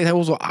look at it,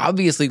 well,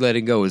 obviously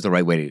letting go is the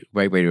right way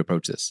to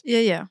approach this.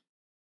 Yeah.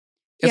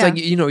 It's like,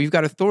 you've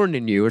got a thorn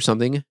in you or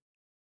something, or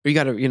you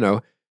got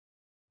to,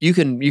 you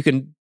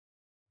can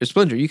a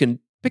splinter, you can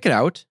pick it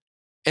out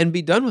and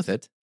be done with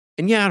it.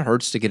 And yeah, it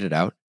hurts to get it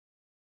out,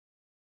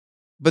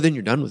 but then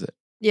you're done with it.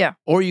 Yeah.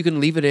 Or you can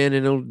leave it in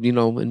and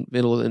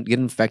it'll get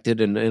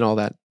infected and all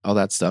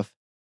that stuff.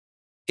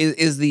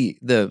 Is the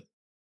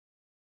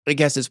I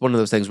guess it's one of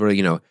those things where,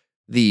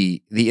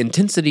 the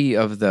intensity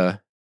of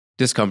the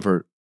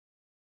discomfort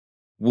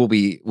will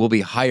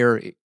be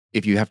higher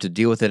if you have to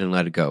deal with it and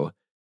let it go,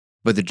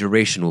 but the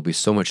duration will be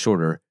so much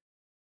shorter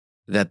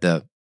that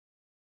the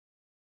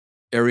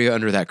area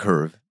under that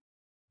curve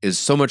is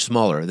so much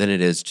smaller than it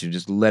is to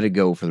just let it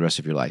go for the rest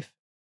of your life.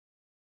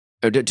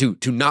 Or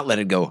to not let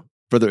it go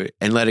further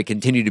and let it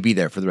continue to be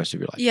there for the rest of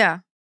your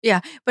life. Yeah.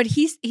 But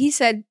he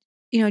said,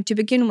 to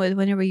begin with,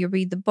 whenever you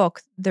read the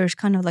book, there's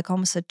kind of like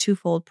almost a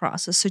twofold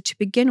process. So to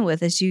begin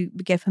with, as you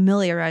get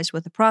familiarized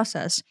with the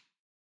process,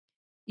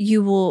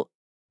 you will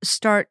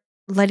start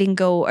letting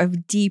go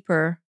of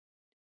deeper,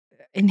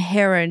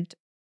 inherent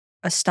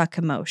stuck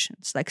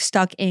emotions, like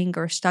stuck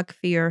anger, stuck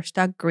fear,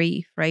 stuck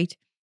grief, right?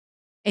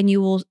 And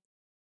you will,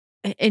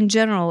 in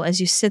general, as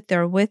you sit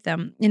there with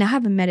them, and I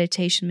have a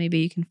meditation, maybe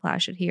you can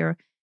flash it here,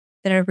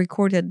 that I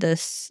recorded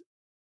this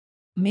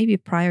maybe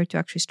prior to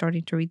actually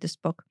starting to read this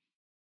book,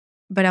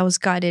 but I was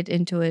guided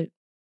into it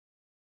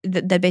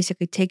that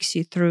basically takes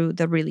you through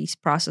the release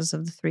process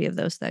of the three of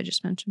those that I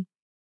just mentioned.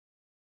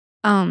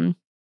 And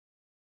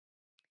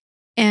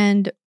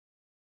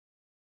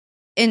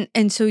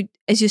so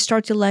as you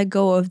start to let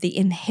go of the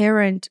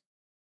inherent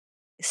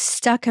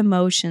stuck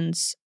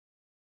emotions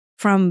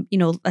from,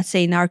 let's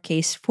say in our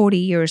case, 40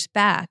 years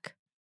back,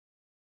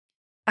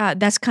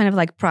 that's kind of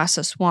like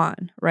process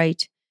one,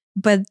 right?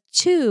 But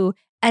two,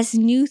 as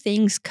new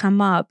things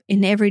come up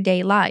in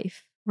everyday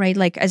life, right?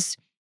 Like as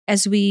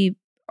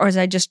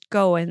I just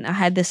go, and I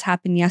had this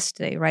happen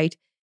yesterday, right?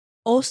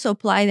 Also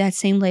apply that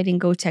same letting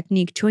go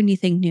technique to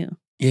anything new.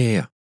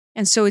 Yeah.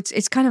 And so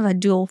it's kind of a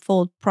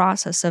dual-fold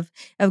process of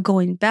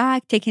going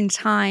back, taking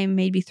time,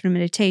 maybe through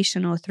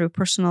meditation or through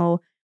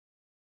personal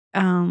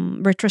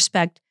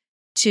retrospect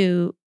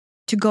to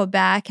go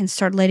back and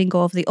start letting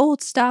go of the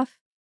old stuff.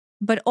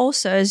 But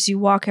also as you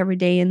walk every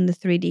day in the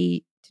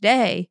 3D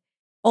today,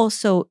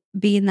 also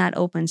be in that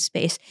open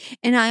space.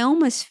 And I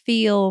almost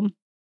feel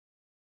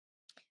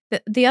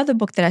that the other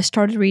book that I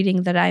started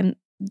reading that I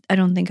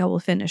don't think I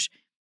will finish.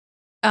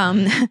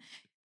 Maybe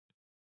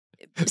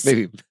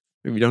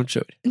don't show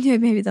it. Yeah,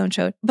 maybe don't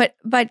show it.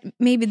 But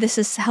maybe this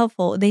is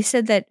helpful. They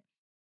said that,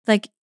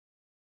 like,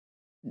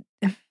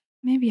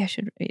 maybe I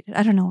should read it.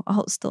 I don't know.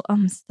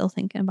 I'm still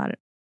thinking about it.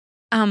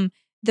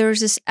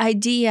 There's this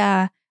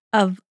idea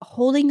of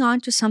holding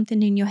on to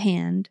something in your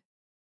hand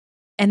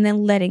and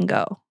then letting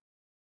go.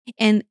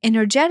 And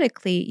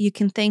energetically, you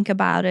can think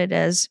about it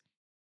as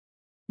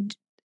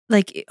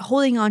like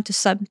holding on to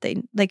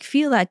something, like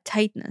feel that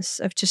tightness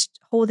of just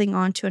holding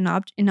on to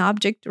an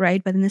object,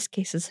 right? But in this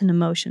case, it's an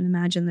emotion.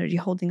 Imagine that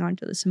you're holding on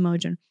to this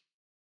emotion,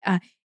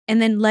 and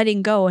then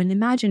letting go, and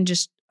imagine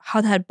just how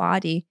that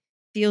body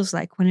feels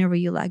like whenever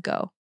you let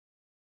go.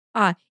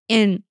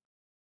 And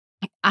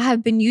I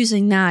have been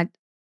using that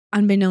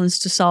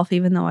unbeknownst to self,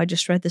 even though I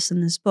just read this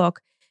in this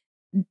book,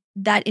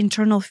 that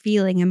internal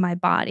feeling in my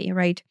body,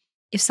 right?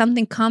 If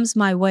something comes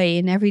my way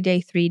in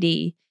everyday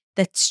 3D,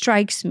 that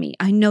strikes me,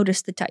 I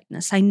notice the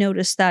tightness. I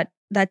notice that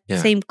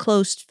same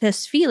closed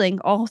fist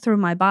feeling all through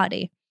my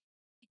body.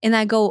 And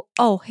I go,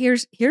 oh,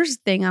 here's the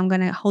thing I'm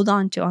going to hold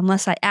on to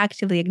unless I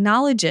actively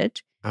acknowledge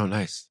it. Oh,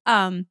 nice.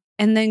 And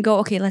then go,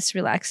 okay, let's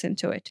relax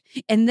into it.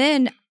 And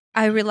then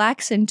I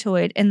relax into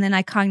it. And then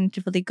I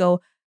cognitively go,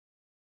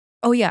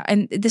 oh yeah.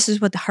 And this is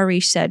what the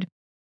Harish said.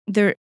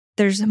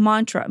 There's a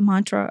mantra.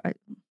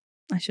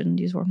 I shouldn't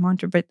use the word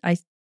mantra, but I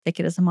take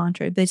it as a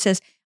mantra. But it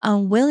says,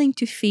 I'm willing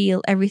to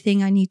feel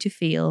everything I need to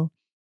feel.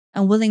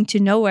 I'm willing to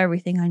know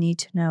everything I need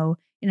to know.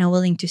 And I'm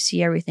willing to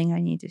see everything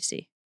I need to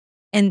see.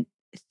 And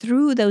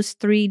through those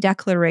three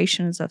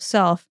declarations of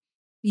self,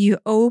 you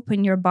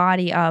open your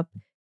body up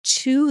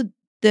to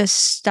this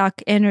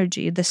stuck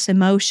energy, this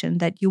emotion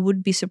that you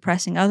would be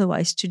suppressing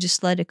otherwise, to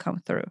just let it come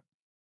through.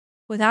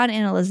 Without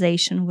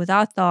analyzation,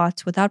 without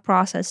thoughts, without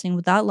processing,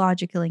 without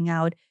logicking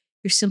out,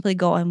 you simply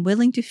go, I'm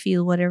willing to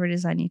feel whatever it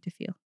is I need to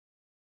feel.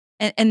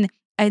 And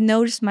I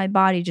noticed my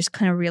body just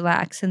kind of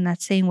relax in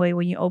that same way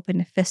when you open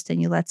a fist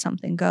and you let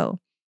something go.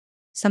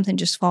 Something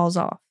just falls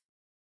off.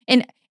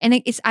 And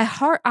I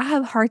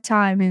have a hard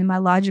time in my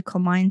logical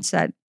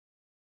mindset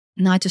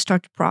not to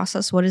start to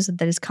process what is it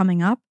that is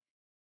coming up,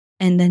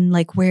 and then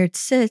like where it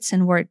sits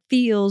and where it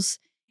feels.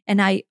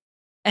 And I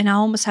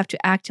almost have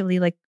to actively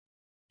like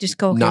just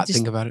go, okay, not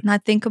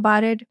think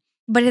about it.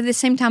 But at the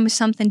same time, if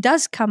something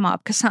does come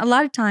up, because a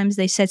lot of times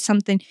they said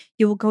something,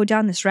 you will go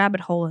down this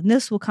rabbit hole and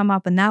this will come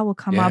up and that will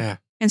come up.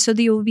 And so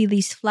there will be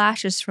these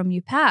flashes from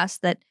your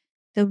past that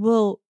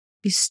will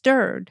be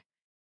stirred.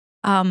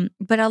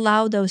 But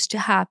allow those to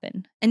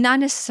happen and not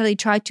necessarily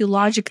try to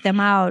logic them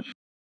out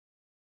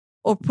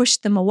or push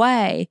them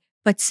away,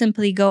 but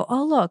simply go,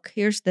 oh, look,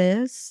 here's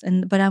this,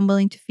 but I'm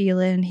willing to feel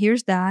it. And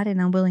here's that,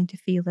 and I'm willing to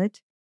feel it.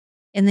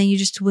 And then you're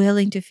just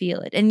willing to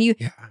feel it. And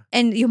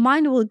and your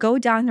mind will go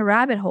down the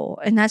rabbit hole,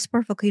 and that's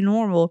perfectly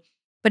normal,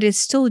 but it's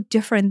still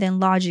different than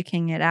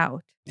logicking it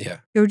out. Yeah.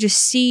 You're just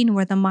seeing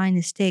where the mind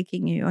is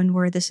taking you and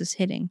where this is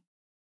hitting.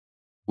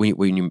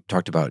 When you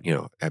talked about,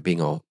 being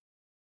all,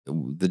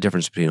 the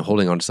difference between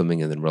holding on to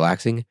something and then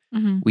relaxing,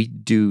 we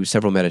do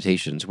several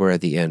meditations where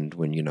at the end,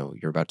 when,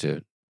 you're about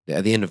to,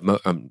 at the end of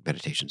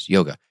meditations,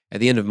 yoga, at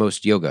the end of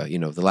most yoga,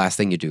 the last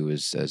thing you do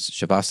is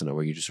Shavasana,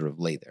 where you just sort of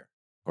lay there,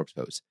 corpse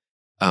pose.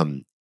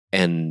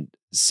 And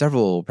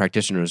several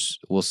practitioners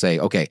will say,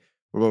 okay,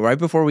 well, right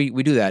before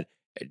we do that,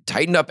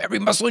 tighten up every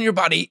muscle in your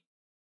body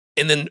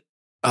and then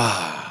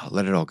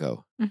let it all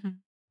go.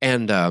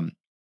 And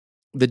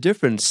the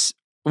difference,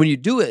 when you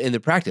do it in the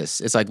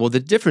practice, it's like, well, the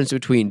difference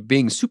between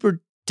being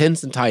super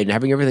tense and tight and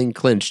having everything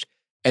clenched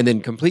and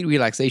then complete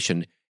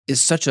relaxation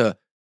is such a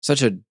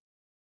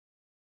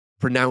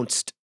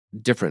pronounced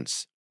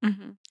difference.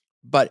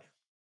 But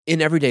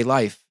in everyday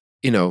life,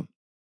 I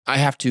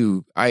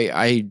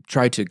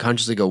try to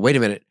consciously go, wait a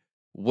minute,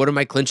 what am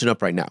I clenching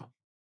up right now?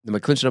 Am I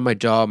clenching up my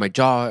jaw? My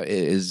jaw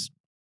is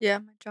my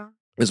jaw.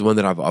 one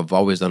that I've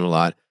always done a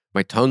lot.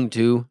 My tongue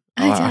too.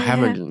 I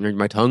haven't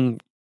my tongue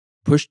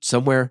pushed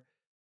somewhere.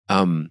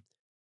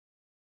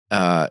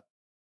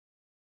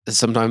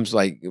 Sometimes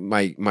like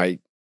my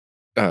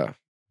what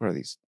are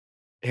these,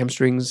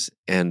 hamstrings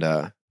and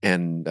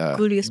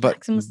Gluteus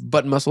maximus.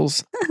 butt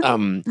muscles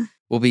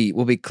will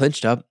be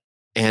clenched up,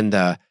 and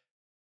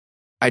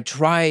I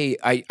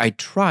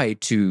try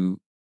to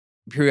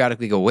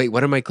periodically go, wait,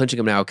 what am I clenching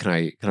up now?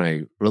 Can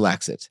I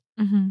relax it?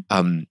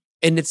 Mm-hmm.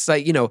 And it's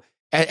like,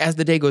 as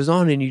the day goes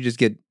on and you just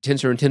get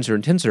tenser and tenser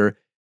and tenser,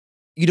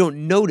 you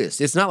don't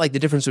notice. It's not like the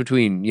difference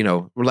between,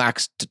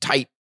 relaxed to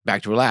tight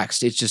back to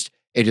relaxed. It just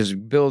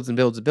builds and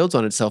builds and builds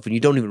on itself, and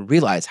you don't even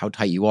realize how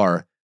tight you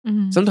are.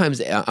 Mm-hmm.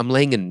 Sometimes I'm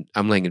laying in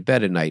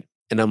bed at night,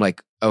 and I'm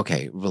like,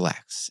 okay,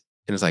 relax.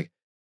 And it's like,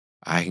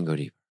 I can go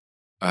deeper.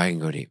 I can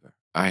go deeper.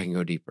 I can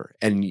go deeper.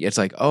 And it's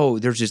like, oh,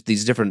 there's just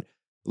these different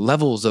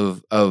levels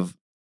of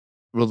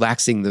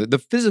relaxing the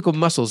physical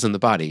muscles in the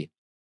body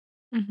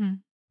Mm-hmm.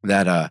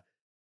 that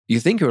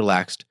you think you're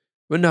relaxed,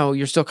 but no,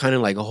 you're still kind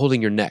of like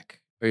holding your neck,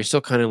 or you're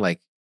still kind of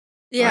like,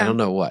 I don't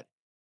know what.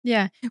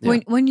 Yeah.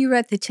 When you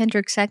read the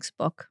tantric sex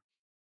book,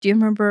 do you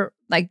remember,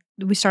 like,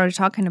 we started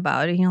talking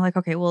about it, and you're like,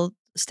 okay, well,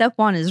 step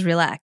 1 is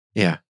relax.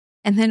 Yeah.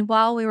 And then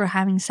while we were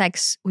having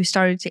sex, we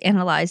started to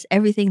analyze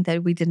everything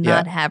that we did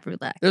not have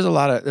relaxed. There's a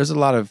lot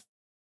of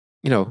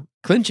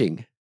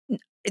clenching.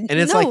 And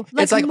it's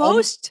like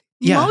most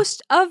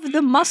of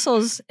the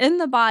muscles in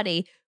the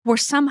body were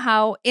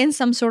somehow in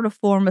some sort of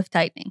form of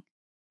tightening.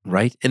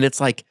 Right. And it's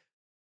like,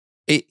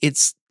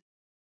 it's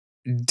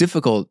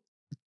difficult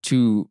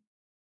to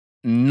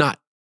not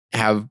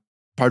have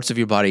parts of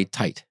your body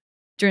tight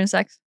during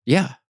sex.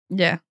 Yeah.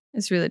 Yeah.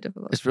 It's really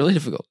difficult. It's really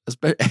difficult,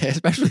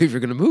 especially if you're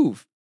going to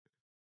move.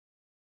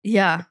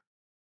 Yeah.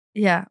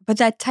 Yeah. But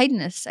that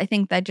tightness, I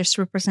think that just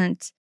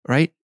represents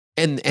right.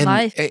 And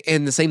life.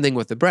 And the same thing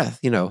with the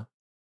breath,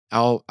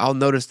 I'll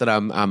notice that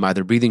I'm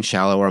either breathing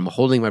shallow or I'm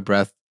holding my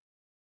breath.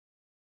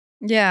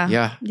 Yeah.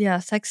 Yeah. Yeah.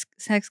 Sex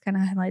kind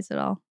of highlights it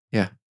all.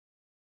 Yeah.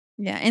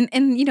 Yeah. And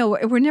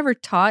we're never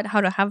taught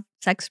how to have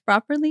sex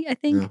properly, I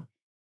think. No.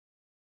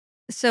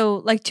 So,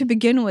 like, to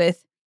begin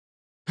with,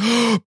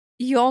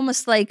 you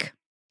almost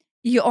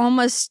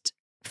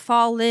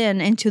fall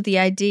into the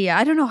idea.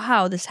 I don't know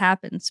how this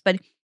happens, but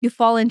you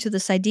fall into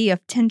this idea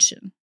of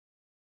tension.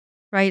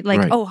 Right?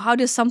 Like, oh, how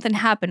does something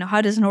happen?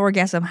 How does an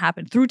orgasm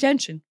happen? Through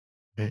tension.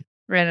 Right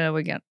now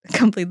we get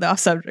completely off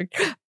subject.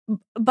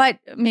 But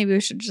maybe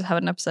we should just have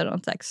an episode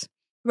on sex.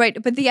 Right.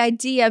 But the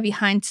idea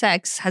behind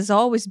sex has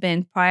always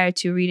been, prior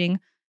to reading,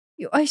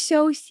 you are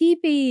so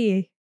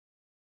sleepy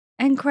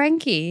and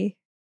cranky.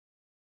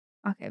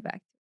 Okay,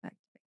 back.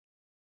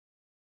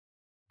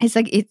 It's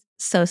like, it's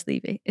so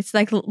sleepy. It's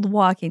like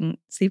sleepwalking,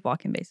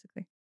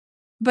 basically.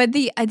 But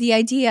the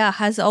idea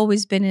has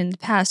always been in the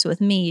past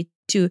with me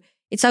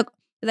it's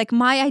like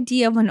my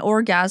idea of an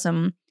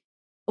orgasm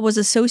was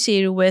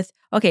associated with,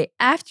 okay,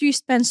 after you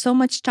spend so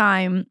much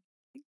time,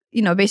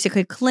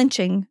 basically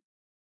clenching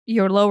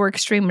your lower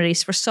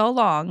extremities for so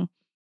long,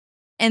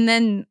 and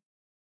then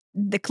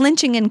the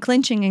clenching and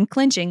clenching and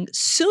clenching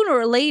sooner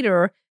or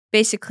later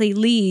basically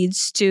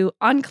leads to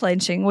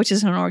unclenching, which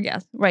is an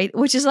orgasm, right?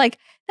 Which is like,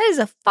 that is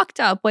a fucked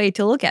up way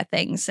to look at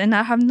things, and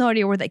I have no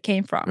idea where that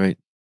came from. Right.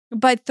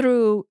 But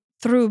through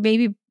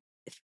maybe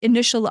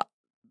initial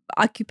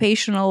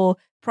occupational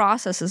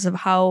processes of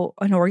how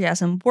an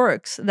orgasm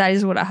works, that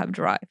is what I have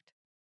derived.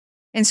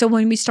 And so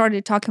when we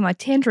started talking about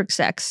tantric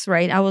sex,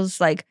 right, I was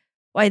like,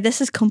 why,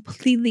 this is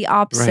completely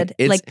opposite.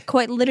 Right. Like,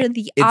 quite literally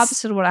the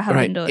opposite of what I have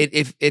been doing.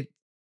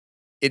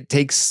 It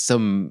takes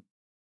some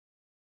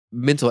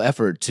mental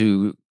effort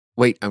to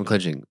wait, I'm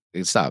clenching,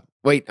 stop.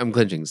 Wait, I'm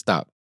clenching,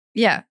 stop.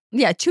 Yeah.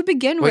 Yeah. To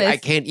begin with, I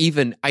can't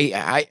even.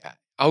 I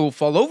will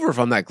fall over if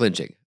I'm not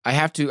clenching. I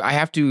have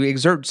to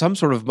exert some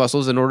sort of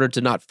muscles in order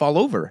to not fall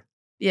over.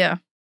 Yeah.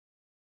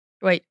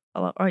 Wait.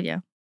 Oh, yeah.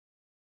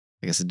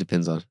 I guess it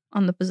depends on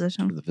the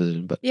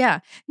position. But yeah.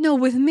 No,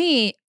 with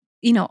me,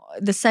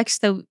 the sex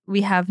that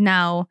we have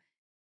now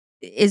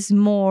is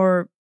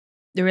more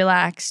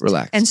relaxed.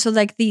 And so,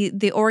 like,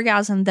 the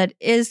orgasm that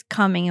is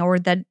coming or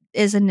that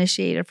is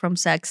initiated from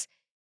sex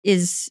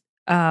is,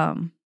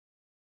 I'm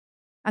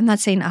not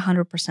saying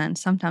 100%.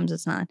 Sometimes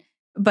it's not,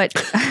 but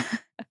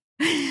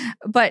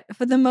but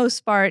for the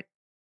most part,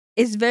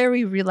 it's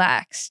very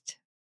relaxed,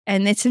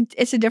 and it's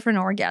a different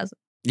orgasm.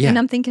 Yeah. And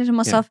I'm thinking to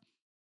myself,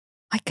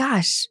 my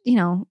gosh,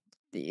 in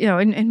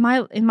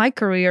my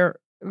career,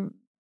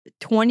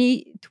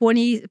 20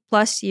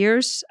 plus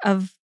years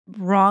of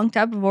wrong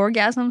type of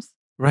orgasms.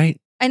 Right.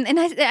 And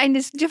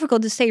it's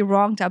difficult to say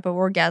wrong type of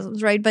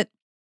orgasms, right? But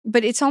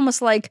it's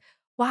almost like,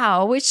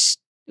 wow, I wish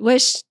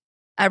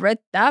I read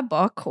that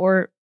book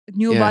or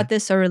knew about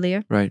this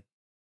earlier. Right.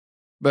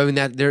 But I mean,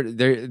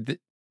 that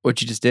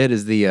what you just did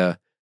is the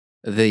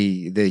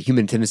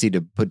human tendency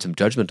to put some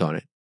judgment on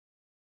it.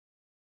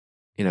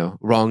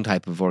 Wrong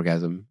type of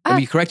orgasm. I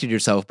mean, you corrected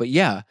yourself, but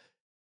yeah.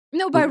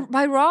 No,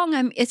 by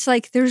wrong, it's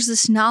like there's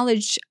this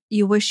knowledge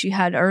you wish you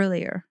had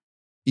earlier.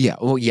 Yeah.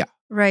 Well, yeah.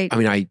 Right. I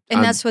mean,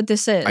 that's what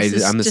this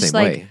is. I'm the just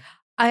same like, way.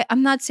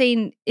 I'm not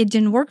saying it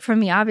didn't work for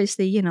me.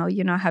 Obviously,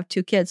 I have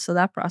 2 kids, so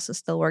that process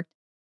still worked.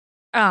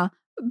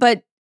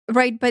 But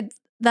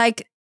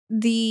like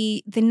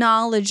the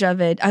knowledge of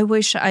it, I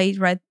wish I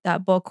read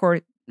that book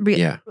or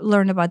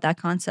learned about that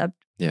concept.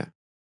 Yeah.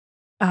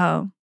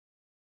 When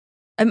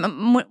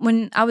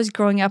I was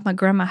growing up, my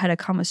grandma had a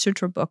Kama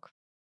Sutra book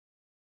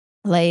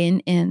laying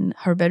in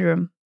her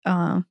bedroom,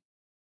 and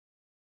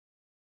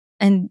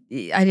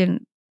I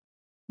didn't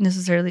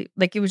necessarily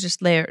like. It was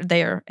just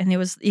there, and it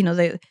was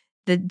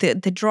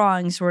the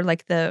drawings were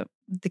like the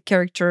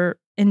character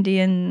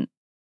Indian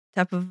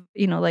type of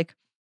like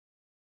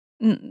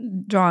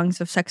drawings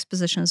of sex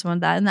positions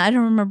and that, and I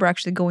don't remember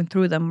actually going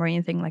through them or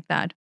anything like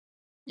that.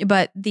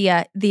 But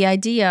the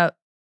idea,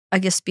 I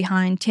guess,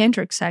 behind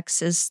tantric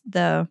sex is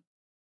the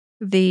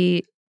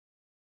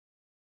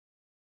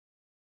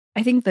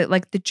I think that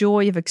like the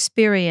joy of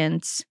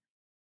experience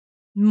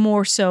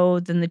more so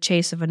than the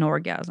chase of an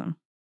orgasm.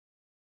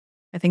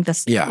 I think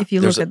that's if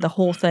you look at the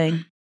whole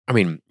thing. I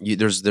mean,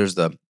 there's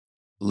the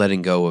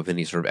letting go of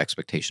any sort of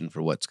expectation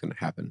for what's going to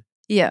happen.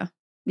 Yeah,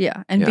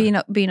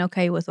 and being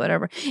okay with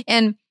whatever,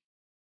 and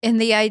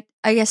I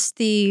guess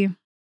it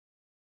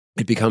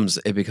becomes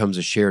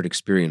a shared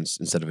experience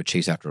instead of a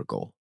chase after a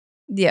goal.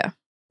 Yeah,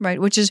 right.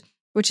 Which is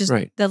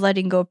right. The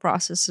letting go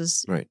process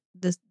is right.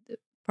 This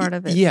part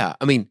of it. Yeah,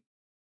 I mean,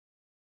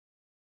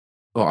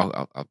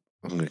 well, I'm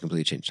going to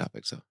completely change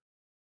topic. So,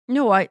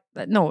 no,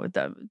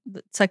 the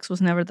sex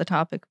was never the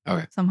topic.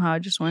 Okay. Somehow I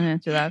just went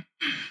into that.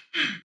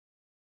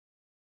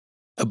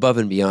 Above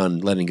and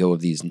beyond letting go of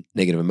these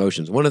negative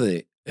emotions, one of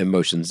the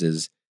emotions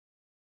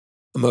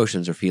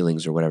or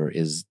feelings or whatever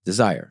is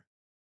desire,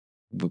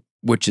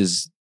 which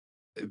is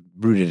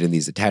rooted in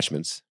these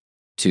attachments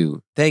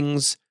to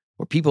things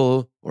or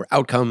people or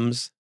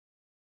outcomes,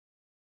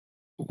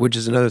 which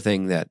is another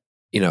thing that,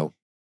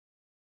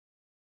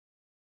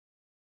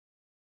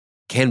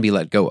 can be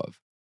let go of.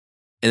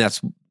 And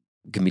that's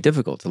can be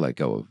difficult to let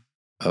go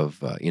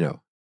of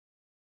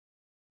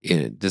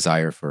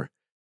desire for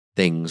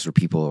things or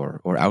people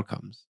or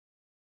outcomes.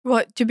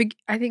 Well,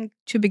 I think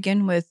to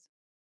begin with,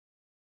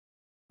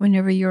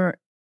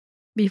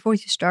 before you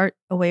start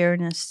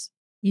awareness,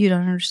 you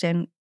don't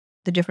understand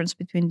the difference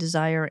between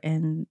desire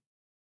and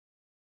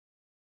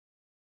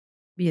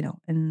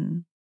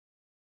and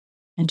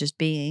just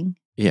being.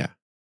 Yeah.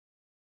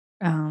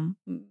 Or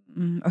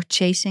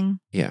chasing.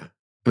 Yeah.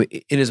 I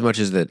mean, in as much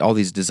as that all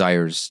these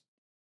desires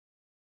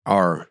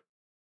are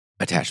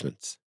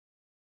attachments.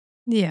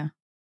 Yeah.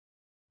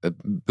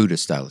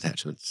 Buddhist style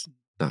attachments,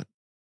 not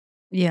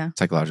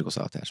psychological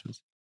style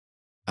attachments.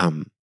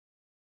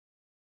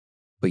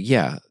 But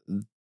yeah,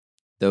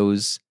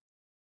 those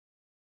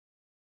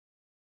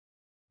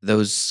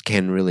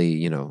can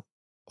really,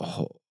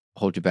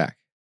 hold you back,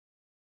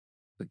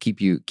 but keep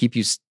you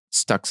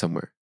stuck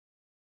somewhere.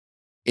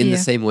 In the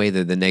same way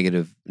that the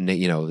negative,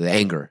 the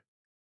anger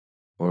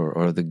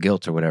or the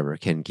guilt or whatever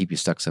can keep you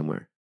stuck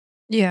somewhere.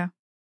 Yeah.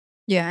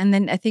 Yeah. And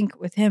then I think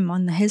with him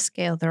on his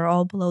scale, they're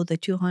all below the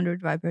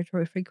 200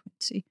 vibratory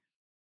frequency.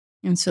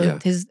 And so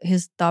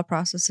his thought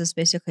process is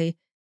basically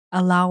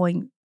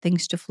allowing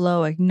things to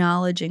flow,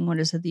 acknowledging what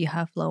is it that you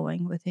have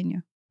flowing within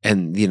you.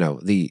 And,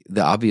 the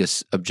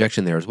obvious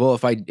objection there is, well,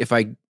 if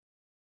I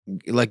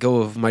let go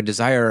of my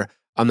desire,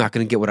 I'm not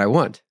going to get what I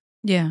want.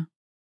 Yeah.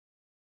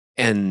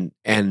 And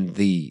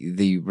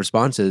the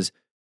response is,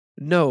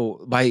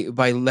 no,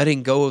 by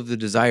letting go of the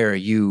desire,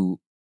 you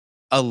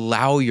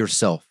allow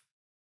yourself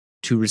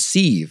to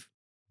receive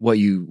what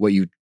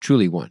you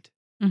truly want,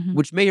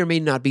 which may or may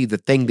not be the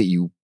thing that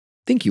you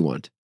think you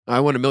want. I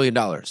want $1 million.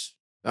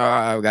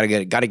 I gotta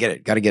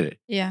get it.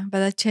 Yeah, but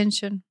that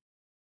tension.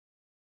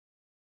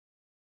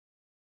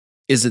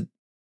 Is it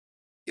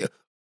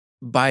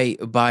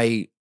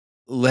by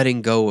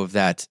letting go of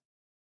that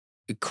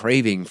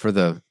craving for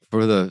the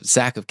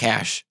sack of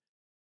cash?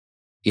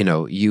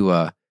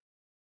 You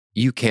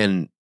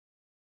can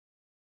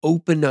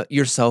open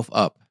yourself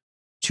up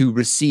to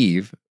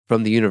receive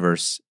from the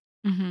universe.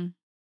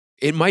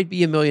 It might be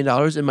 $1 million.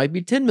 It might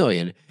be 10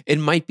 million. It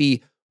might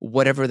be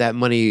whatever that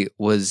money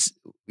was.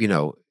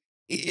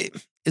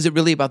 Is it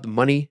really about the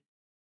money,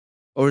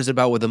 or is it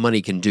about what the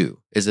money can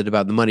do? Is it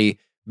about the money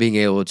being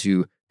able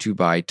to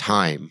buy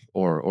time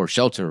or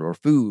shelter or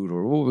food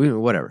or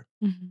whatever?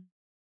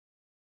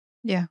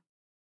 Yeah.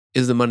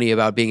 Is the money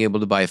about being able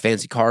to buy a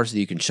fancy car so that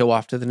you can show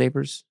off to the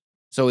neighbors?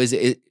 So is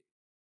it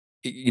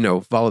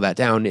follow that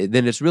down?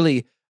 Then it's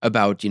really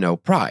about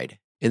pride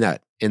in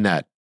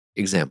that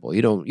example.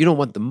 You don't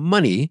want the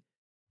money.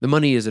 The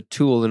money is a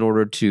tool in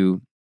order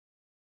to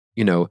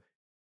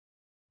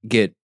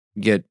get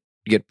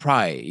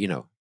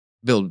pride.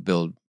 Build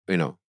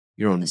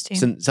your own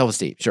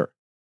self-esteem. Sure.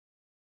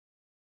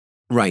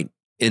 Right.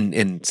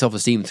 And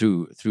self-esteem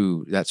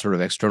through that sort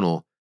of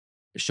external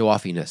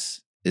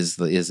show-offiness is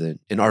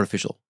an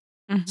artificial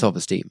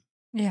self-esteem.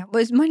 Yeah.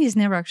 Well, money is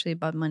never actually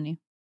about money.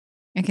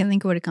 I can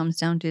think what it comes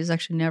down to is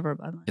actually never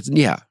about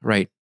money.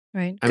 Right.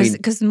 Right. I mean-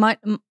 Because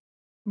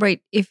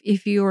right.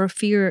 If you're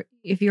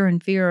in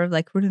fear of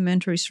like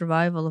rudimentary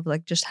survival of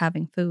like just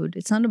having food,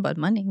 it's not about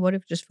money. What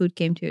if just food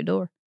came to your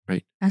door?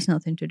 Right. Has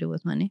nothing to do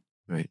with money.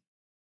 Right.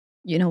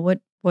 You know,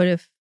 what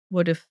if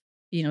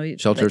you know,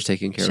 Shelter is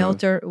taken care of.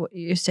 shelter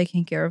is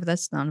taken care of.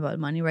 That's not about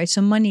money, right?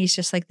 So money is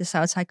just like this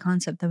outside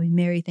concept that we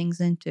marry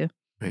things into.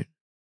 Right.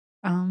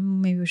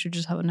 Maybe we should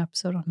just have an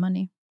episode on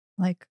money,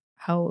 like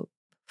how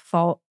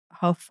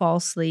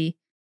falsely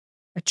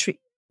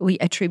we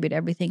attribute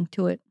everything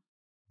to it.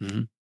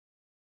 Mhm.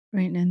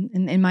 Right. And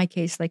in my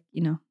case, like,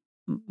 you know,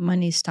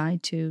 money is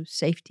tied to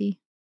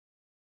safety.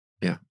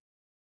 Yeah.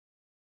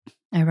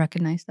 I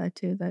recognize that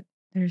too, that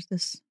there's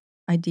this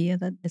idea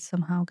that it's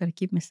somehow got to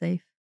keep me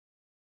safe.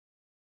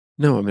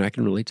 No, I mean, I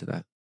can relate to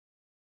that.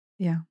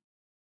 Yeah.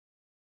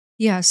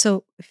 Yeah.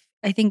 So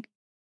I think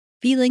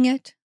feeling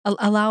it,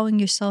 allowing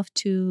yourself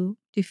to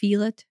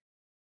feel it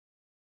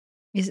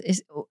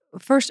is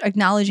first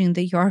acknowledging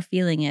that you are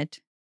feeling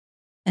it.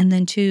 And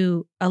then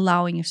two,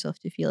 allowing yourself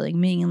to feel it,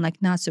 meaning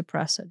like not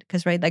suppress it.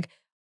 Because, right, like,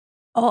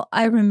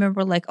 I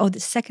remember like, the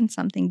second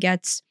something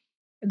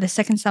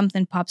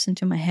pops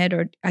into my head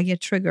or I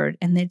get triggered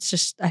and it's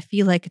just, I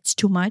feel like it's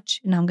too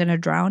much and I'm going to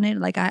drown it.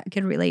 Like I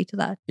can relate to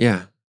that.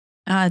 Yeah.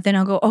 Then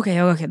I'll go, okay,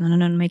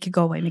 no, make it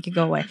go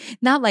away.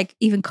 Not like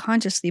even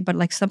consciously, but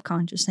like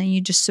subconscious, and you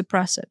just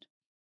suppress it.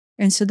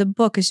 And so the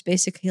book is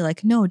basically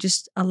like, no,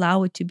 just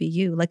allow it to be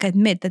you. Like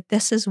admit that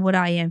this is what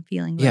I am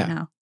feeling right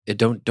now.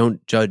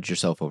 Don't judge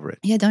yourself over it.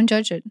 Yeah, don't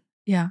judge it.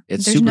 Yeah.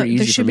 It's There's super easy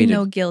there for should me be to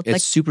no guilt. It's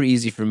Like super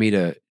easy for me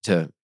to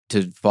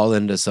fall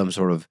into some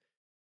sort of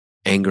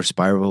anger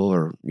spiral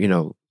or, you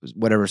know,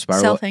 whatever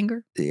spiral.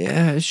 self-anger.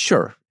 Yeah,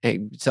 sure.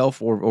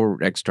 Self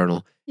or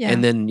external. Yeah.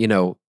 And then, you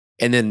know,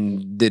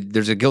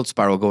 there's a guilt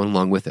spiral going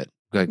along with it.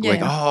 Like,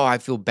 oh, I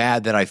feel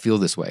bad that I feel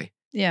this way.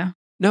 Yeah.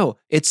 No,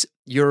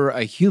 you're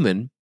a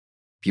human.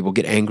 People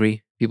get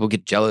angry. People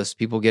get jealous.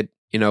 People get,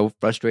 you know,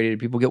 frustrated.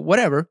 People get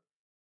whatever.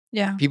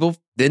 Yeah. People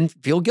then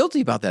feel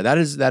guilty about that.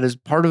 That is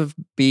part of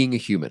being a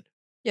human.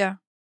 Yeah.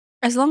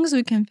 As long as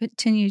we can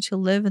continue to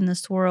live in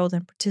this world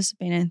and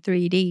participate in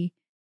 3D,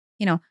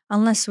 you know,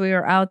 unless we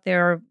are out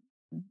there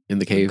in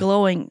the cave,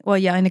 glowing. Well,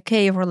 yeah, in a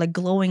cave or like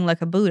glowing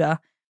like a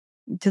Buddha,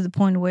 to the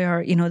point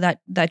where, you know,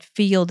 that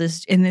field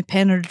is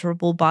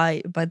impenetrable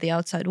by the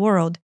outside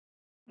world.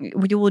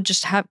 We will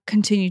just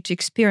continue to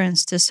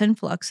experience this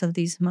influx of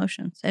these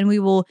emotions, and we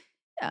will.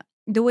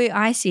 The way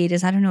I see it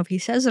is, I don't know if he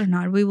says it or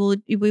not. We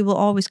will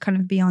always kind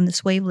of be on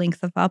this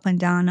wavelength of up and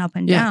down, up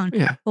and down.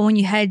 Yeah. But when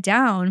you head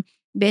down,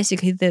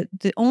 basically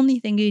the only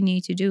thing you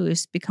need to do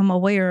is become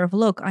aware of,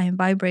 look, I am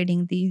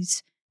vibrating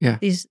these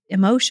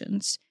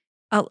emotions.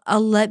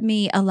 Let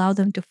me allow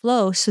them to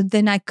flow, so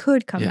then I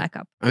could come back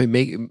up. I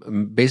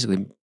mean,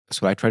 basically,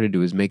 that's what I try to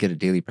do is make it a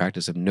daily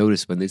practice of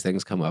notice when these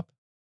things come up,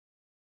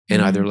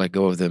 and either let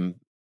go of them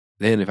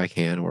then if I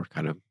can, or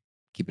kind of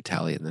keep a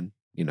tally, and then,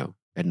 you know,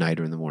 at night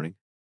or in the morning.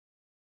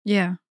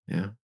 Yeah.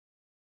 Yeah.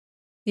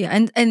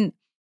 Yeah. And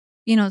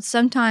you know,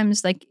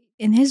 sometimes like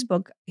in his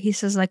book, he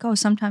says like, oh,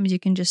 sometimes you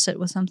can just sit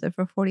with something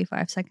for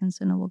 45 seconds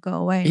and it will go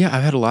away. Yeah.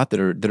 I've had a lot that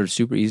are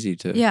super easy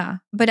to. Yeah.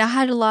 But I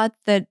had a lot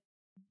that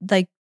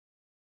like,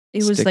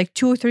 it was like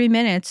 2 or 3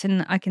 minutes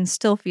and I can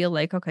still feel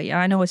like, okay, yeah,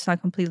 I know it's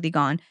not completely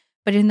gone.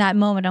 But in that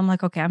moment, I'm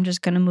like, okay, I'm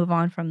just going to move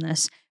on from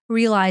this,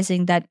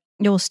 realizing that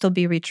it will still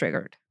be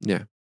re-triggered.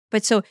 Yeah.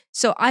 But so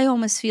I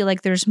almost feel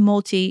like there's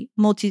multi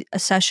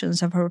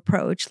sessions of her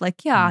approach.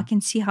 Like, yeah, I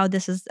can see how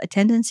this is a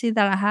tendency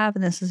that I have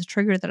and this is a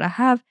trigger that I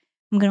have.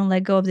 I'm going to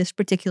let go of this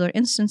particular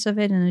instance of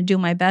it and I do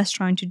my best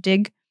trying to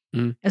dig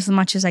as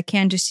much as I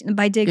can. Just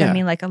by dig, I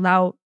mean like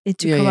allow it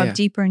to come up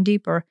deeper and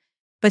deeper,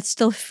 but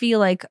still feel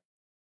like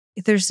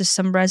there's just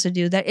some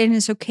residue that, and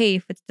it's okay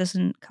if it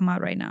doesn't come out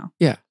right now.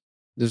 Yeah.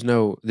 There's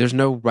no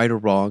right or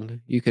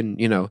wrong. You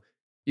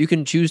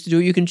can choose to do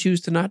it. You can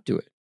choose to not do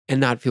it and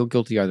not feel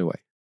guilty either way.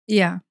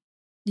 Yeah.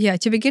 Yeah.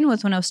 To begin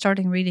with, when I was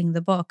starting reading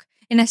the book,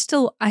 and I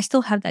still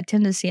have that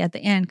tendency at the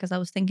end, because I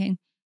was thinking,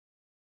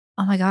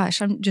 oh my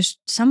gosh, I'm just,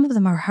 some of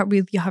them are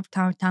really have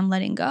time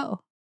letting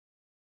go.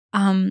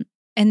 And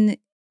in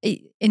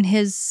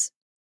his,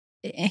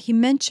 he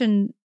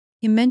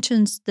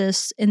mentions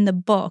this in the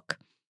book,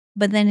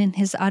 but then in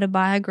his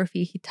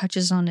autobiography, he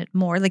touches on it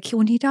more. Like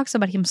when he talks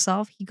about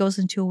himself, he goes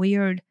into a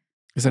weird.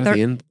 Is that at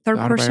the end? Third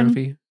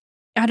autobiography? person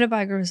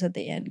autobiography is at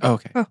the end. Oh,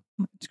 okay. Oh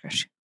my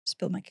gosh,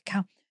 spilled my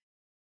cacao.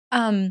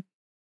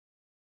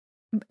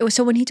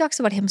 So when he talks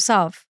about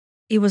himself,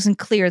 it wasn't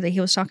clear that he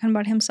was talking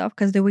about himself,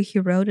 because the way he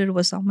wrote it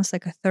was almost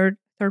like a third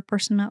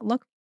person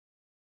outlook.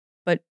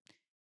 But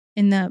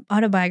in the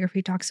autobiography,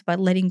 he talks about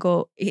letting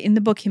go. In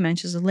the book, he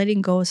mentions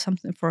letting go of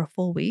something for a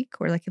full week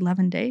or like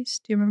 11 days.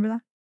 Do you remember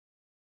that?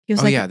 He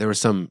was there was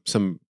some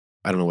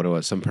I don't know what it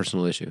was, some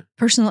personal issue.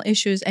 Personal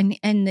issues, and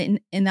in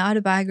the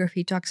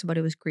autobiography, he talks about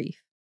it was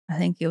grief. I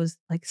think it was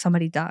like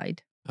somebody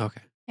died.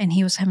 Okay. And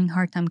he was having a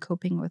hard time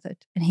coping with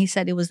it. And he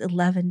said it was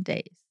 11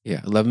 days. Yeah,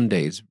 11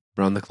 days,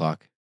 round the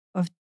clock.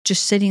 Of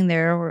just sitting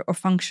there or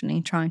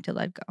functioning, trying to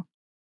let go.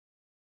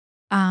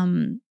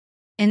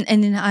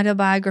 And in the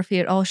autobiography,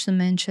 it also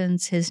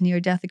mentions his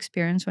near-death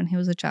experience when he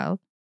was a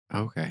child.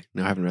 Okay.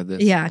 No, I haven't read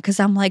this. Yeah, because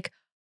I'm like,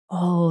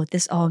 oh,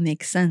 this all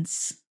makes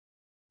sense,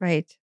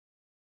 right?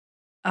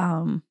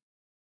 And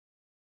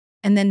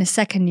then the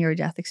second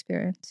near-death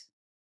experience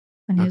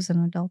when he was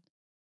an adult,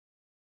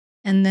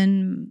 and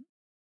then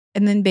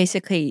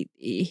basically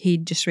he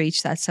just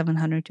reached that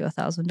 $700 to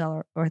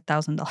 $1,000 or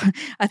 $1,000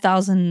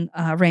 1,000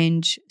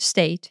 range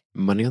state.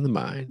 Money on the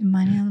mind.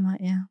 Money on the mind,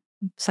 yeah,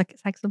 sex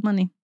of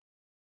money.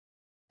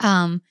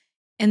 And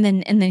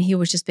then he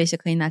was just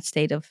basically in that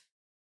state of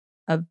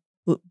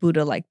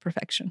Buddha-like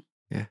perfection.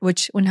 Yeah.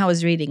 Which when I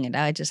was reading it,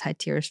 I just had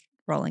tears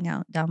rolling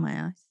out down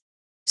my eyes.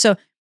 So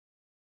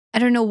I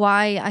don't know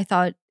why I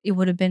thought it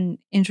would have been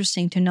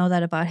interesting to know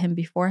that about him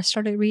before I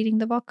started reading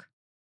the book.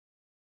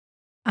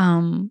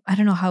 I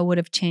don't know how it would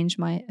have changed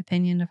my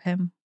opinion of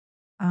him.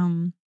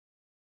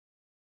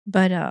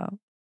 But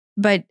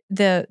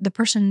the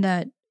person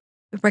that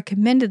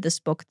recommended this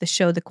book, the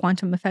show, the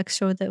Quantum Effects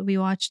show that we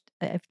watched,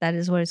 if that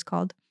is what it's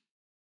called,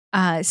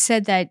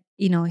 said that,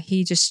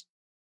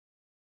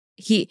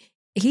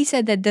 he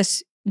said that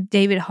this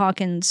David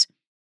Hawkins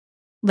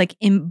like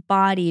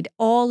embodied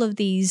all of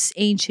these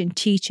ancient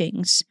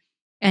teachings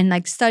and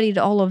like studied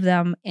all of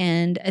them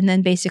and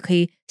then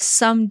basically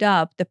summed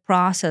up the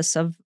process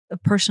of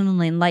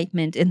personal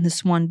enlightenment in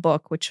this one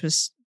book, which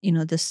was,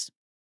 this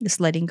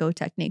letting go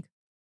technique.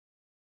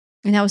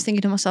 And I was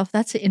thinking to myself,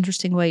 that's an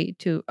interesting way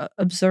to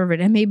observe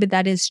it. And maybe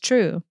that is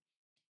true.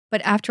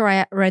 But after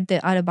I read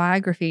the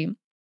autobiography,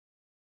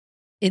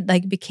 it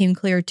like became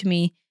clear to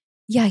me,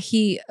 yeah,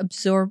 he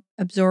absorbed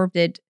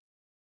it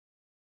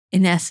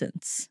in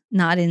essence,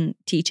 not in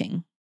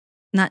teaching,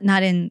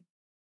 not in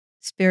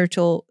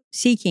spiritual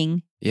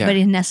seeking, but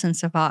in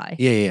essence of I.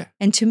 Yeah.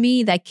 And to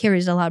me, that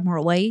carries a lot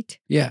more weight.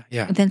 Yeah.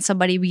 Than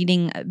somebody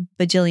reading a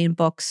bajillion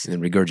books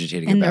and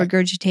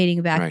regurgitating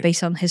it back. Right.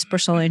 Based on his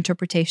personal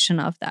interpretation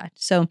of that.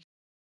 So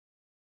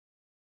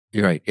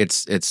you're right.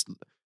 It's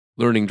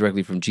learning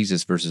directly from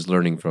Jesus versus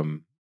learning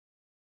from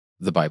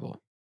the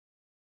Bible.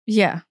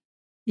 Yeah.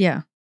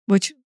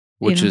 Which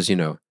is,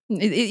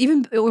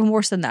 even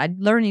worse than that,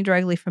 learning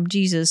directly from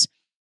Jesus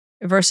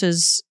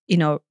versus,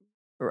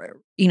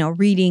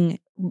 reading,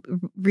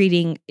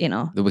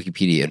 the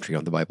Wikipedia entry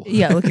on the Bible.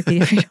 Yeah,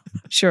 Wikipedia.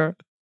 Sure.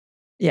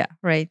 Yeah,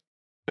 right.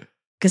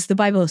 Because the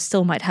Bible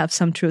still might have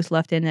some truth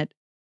left in it,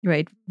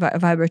 right?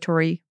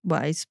 Vibratory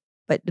wise,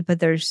 but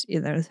there's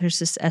there's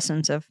this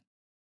essence of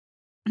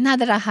not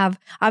that I have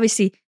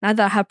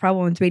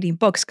problem with reading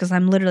books because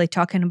I'm literally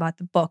talking about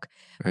the book,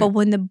 right. But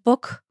when the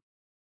book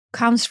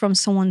comes from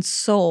someone's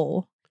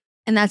soul,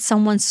 and that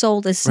someone's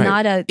soul is right.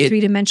 Not a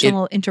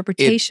three-dimensional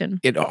interpretation.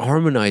 It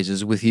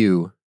harmonizes with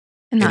you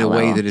in a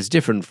way that is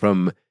different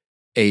from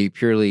a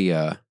purely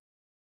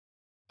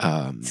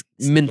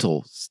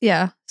mental.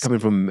 Yeah, coming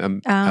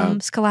from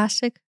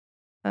scholastic.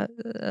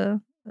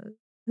 The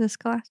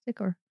scholastic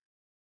or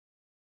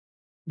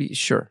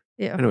sure.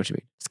 Yeah, I know what you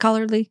mean.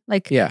 Scholarly,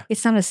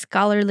 it's not a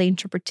scholarly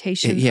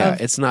interpretation.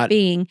 It's not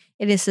being.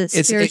 It is a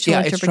spiritual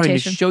interpretation. It's trying to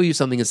show you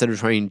something instead of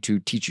trying to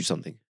teach you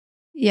something.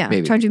 Yeah,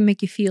 maybe. Trying to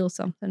make you feel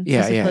something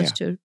as opposed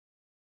to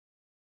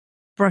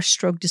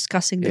brushstroke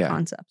discussing the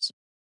concepts.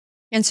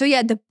 And so,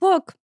 the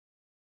book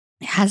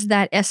has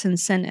that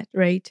essence in it,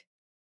 right?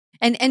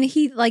 And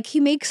he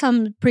makes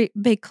some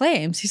big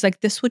claims. He's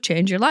like, this would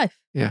change your life.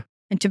 Yeah.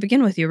 And to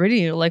begin with,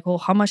 you're like, well,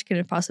 how much can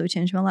it possibly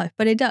change my life?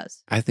 But it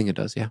does. I think it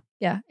does. Yeah.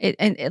 Yeah.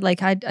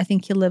 I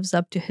think he lives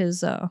up to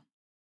his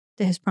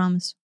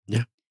promise.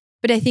 Yeah.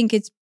 But I think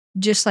it's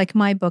just like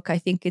my book. I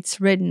think it's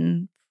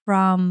written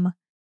from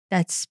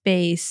that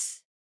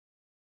space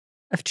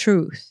of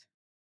truth.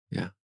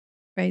 Yeah.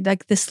 Right.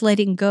 Like this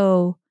letting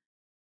go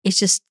is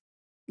just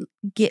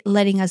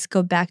letting us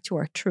go back to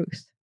our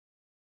truth.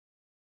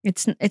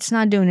 It's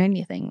not doing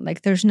anything.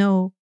 Like there's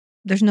no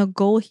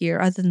goal here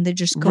other than they're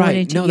just going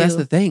into you. That's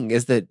the thing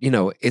is that,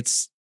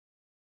 it's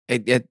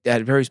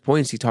at various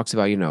points he talks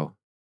about,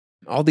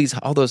 all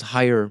those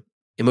higher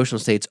emotional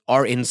states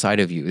are inside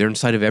of you. They're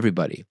inside of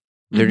everybody.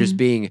 They're just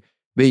being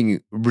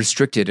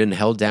restricted and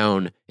held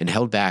down and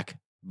held back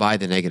by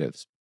the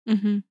negatives.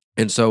 Mm-hmm.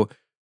 And so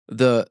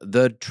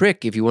the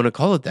trick, if you want to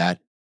call it that,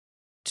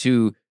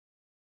 to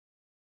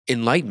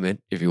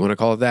enlightenment, if you want to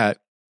call it that,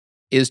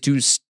 is to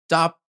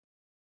stop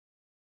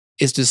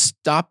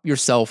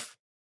yourself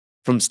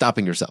from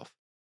stopping yourself.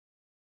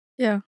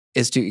 Yeah.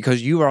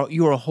 Because you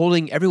are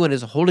holding, everyone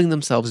is holding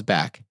themselves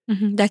back.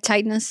 Mm-hmm. That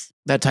tightness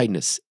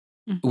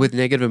mm-hmm. with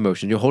negative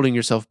emotion. You're holding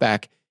yourself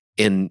back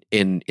in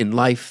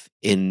life,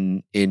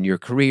 in your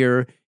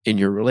career, in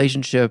your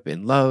relationship,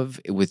 in love,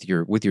 with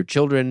your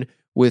children,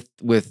 with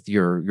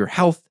your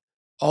health.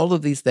 All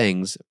of these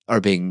things are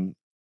being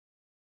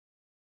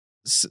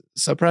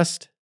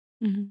suppressed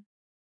mm-hmm.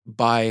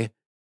 by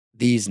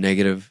these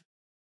negative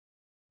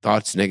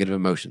thoughts, negative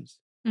emotions.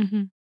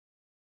 Mm-hmm.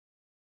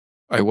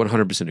 I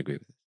 100% agree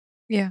with it.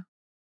 Yeah.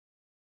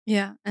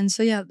 Yeah. And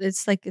so,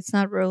 it's like, it's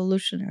not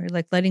revolutionary.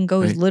 Like letting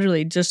go is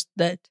literally just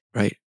that.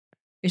 Right.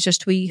 It's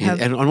just we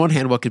have. And on one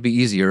hand, what could be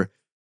easier?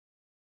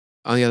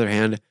 On the other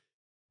hand,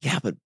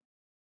 but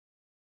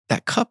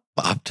that cup,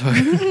 Bob.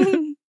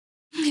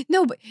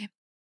 No, but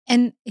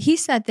and he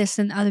said this,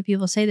 and other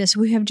people say this.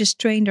 We have just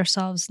trained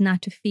ourselves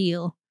not to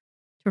feel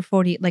for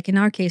 40, like in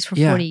our case, for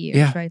 40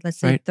 years, right? Let's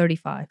say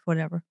 35,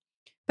 whatever.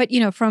 But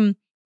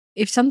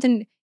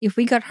if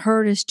we got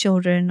hurt as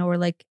children, or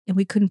like, and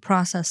we couldn't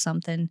process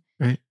something,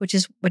 right, which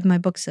is what my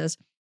book says.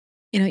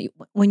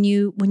 When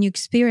you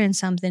experience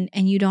something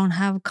and you don't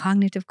have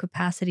cognitive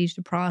capacity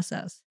to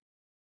process,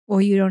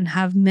 or you don't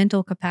have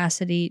mental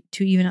capacity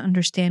to even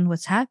understand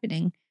what's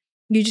happening,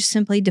 you just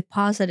simply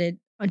deposit it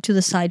to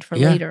the side for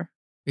later.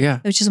 Yeah.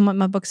 Which is what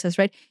my book says,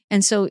 right?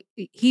 And so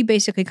he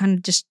basically kind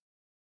of just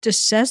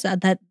says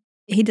that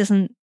he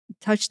doesn't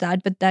touch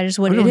that, but that is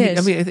what it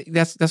is. I think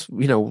that's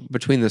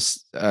between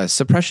this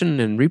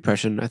suppression and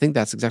repression, I think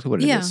that's exactly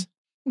what it is.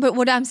 But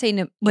what I'm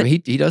saying,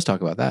 he does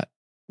talk about that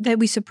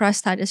we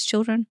suppress that as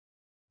children.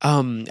 I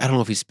don't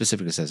know if he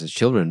specifically says as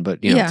children, but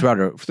throughout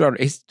our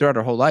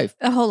whole life,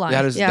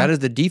 that is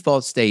the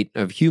default state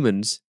of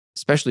humans,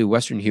 especially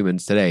Western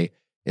humans today.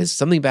 Is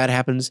something bad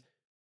happens,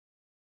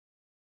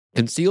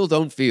 conceal,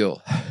 don't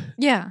feel.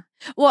 Yeah.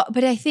 Well,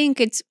 but I think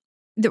it's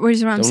the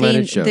reason I'm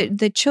saying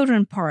the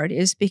children part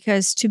is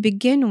because, to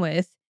begin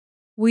with,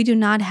 we do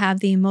not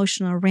have the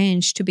emotional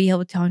range to be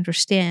able to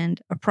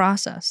understand a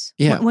process.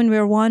 Yeah. When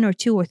we're 1 or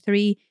 2 or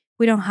 3,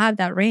 we don't have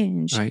that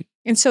range. Right.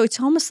 And so it's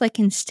almost like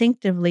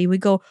instinctively we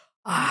go,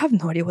 I have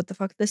no idea what the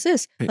fuck this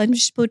is. Let me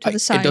just put it to the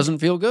side. It doesn't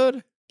feel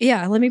good.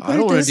 Yeah, let me put it to the side. I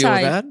don't want to deal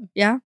with that.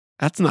 Yeah.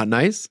 That's not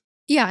nice.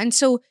 Yeah, and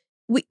so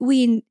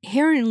we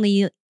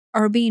inherently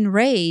are being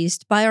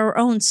raised by our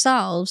own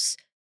selves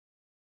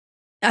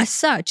as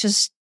such,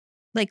 as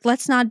like,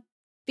 let's not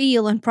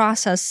feel and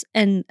process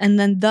and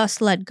then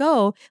thus let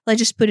go. Let's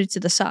just put it to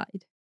the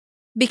side.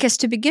 Because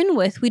to begin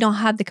with, we don't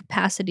have the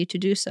capacity to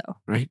do so.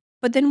 Right.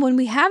 But then when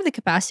we have the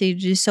capacity to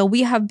do so,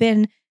 we have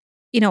been,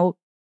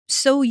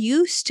 so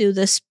used to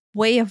this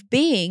way of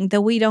being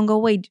that we don't go,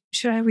 wait,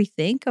 should I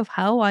rethink of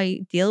how I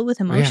deal with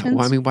emotions? Yeah.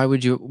 Well, I mean,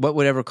 what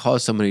would ever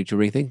cause somebody to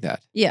rethink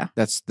that? Yeah.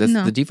 That's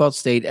the default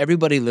state.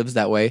 Everybody lives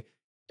that way.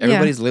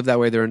 Everybody's lived that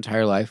way their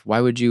entire life. Why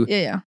would you?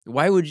 Yeah.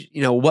 Why would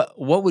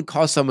what would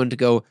cause someone to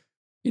go,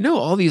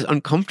 all these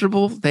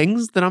uncomfortable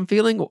things that I'm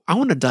feeling? I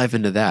want to dive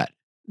into that.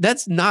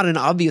 That's not an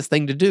obvious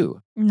thing to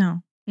do.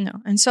 No.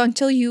 And so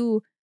until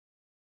you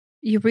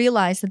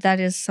realize that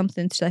is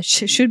something that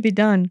should be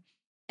done,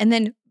 and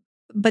then,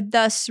 but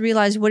thus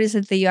realize what is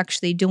it that you're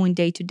actually doing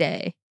day to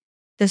day.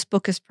 This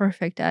book is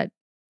perfect at.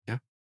 Yeah.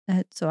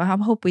 So I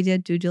hope we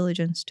did due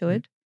diligence to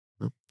it.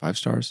 Well, 5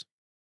 stars.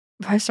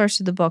 5 stars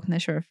to the book,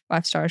 not sure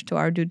 5 stars to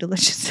our due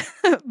diligence,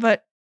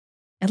 but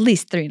at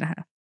least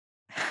 3.5.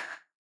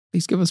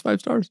 Please give us 5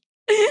 stars.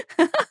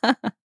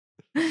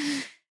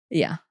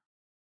 Yeah.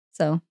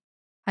 So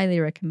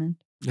highly recommend.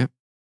 Yep.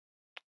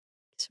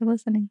 Thanks for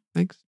listening.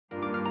 Thanks.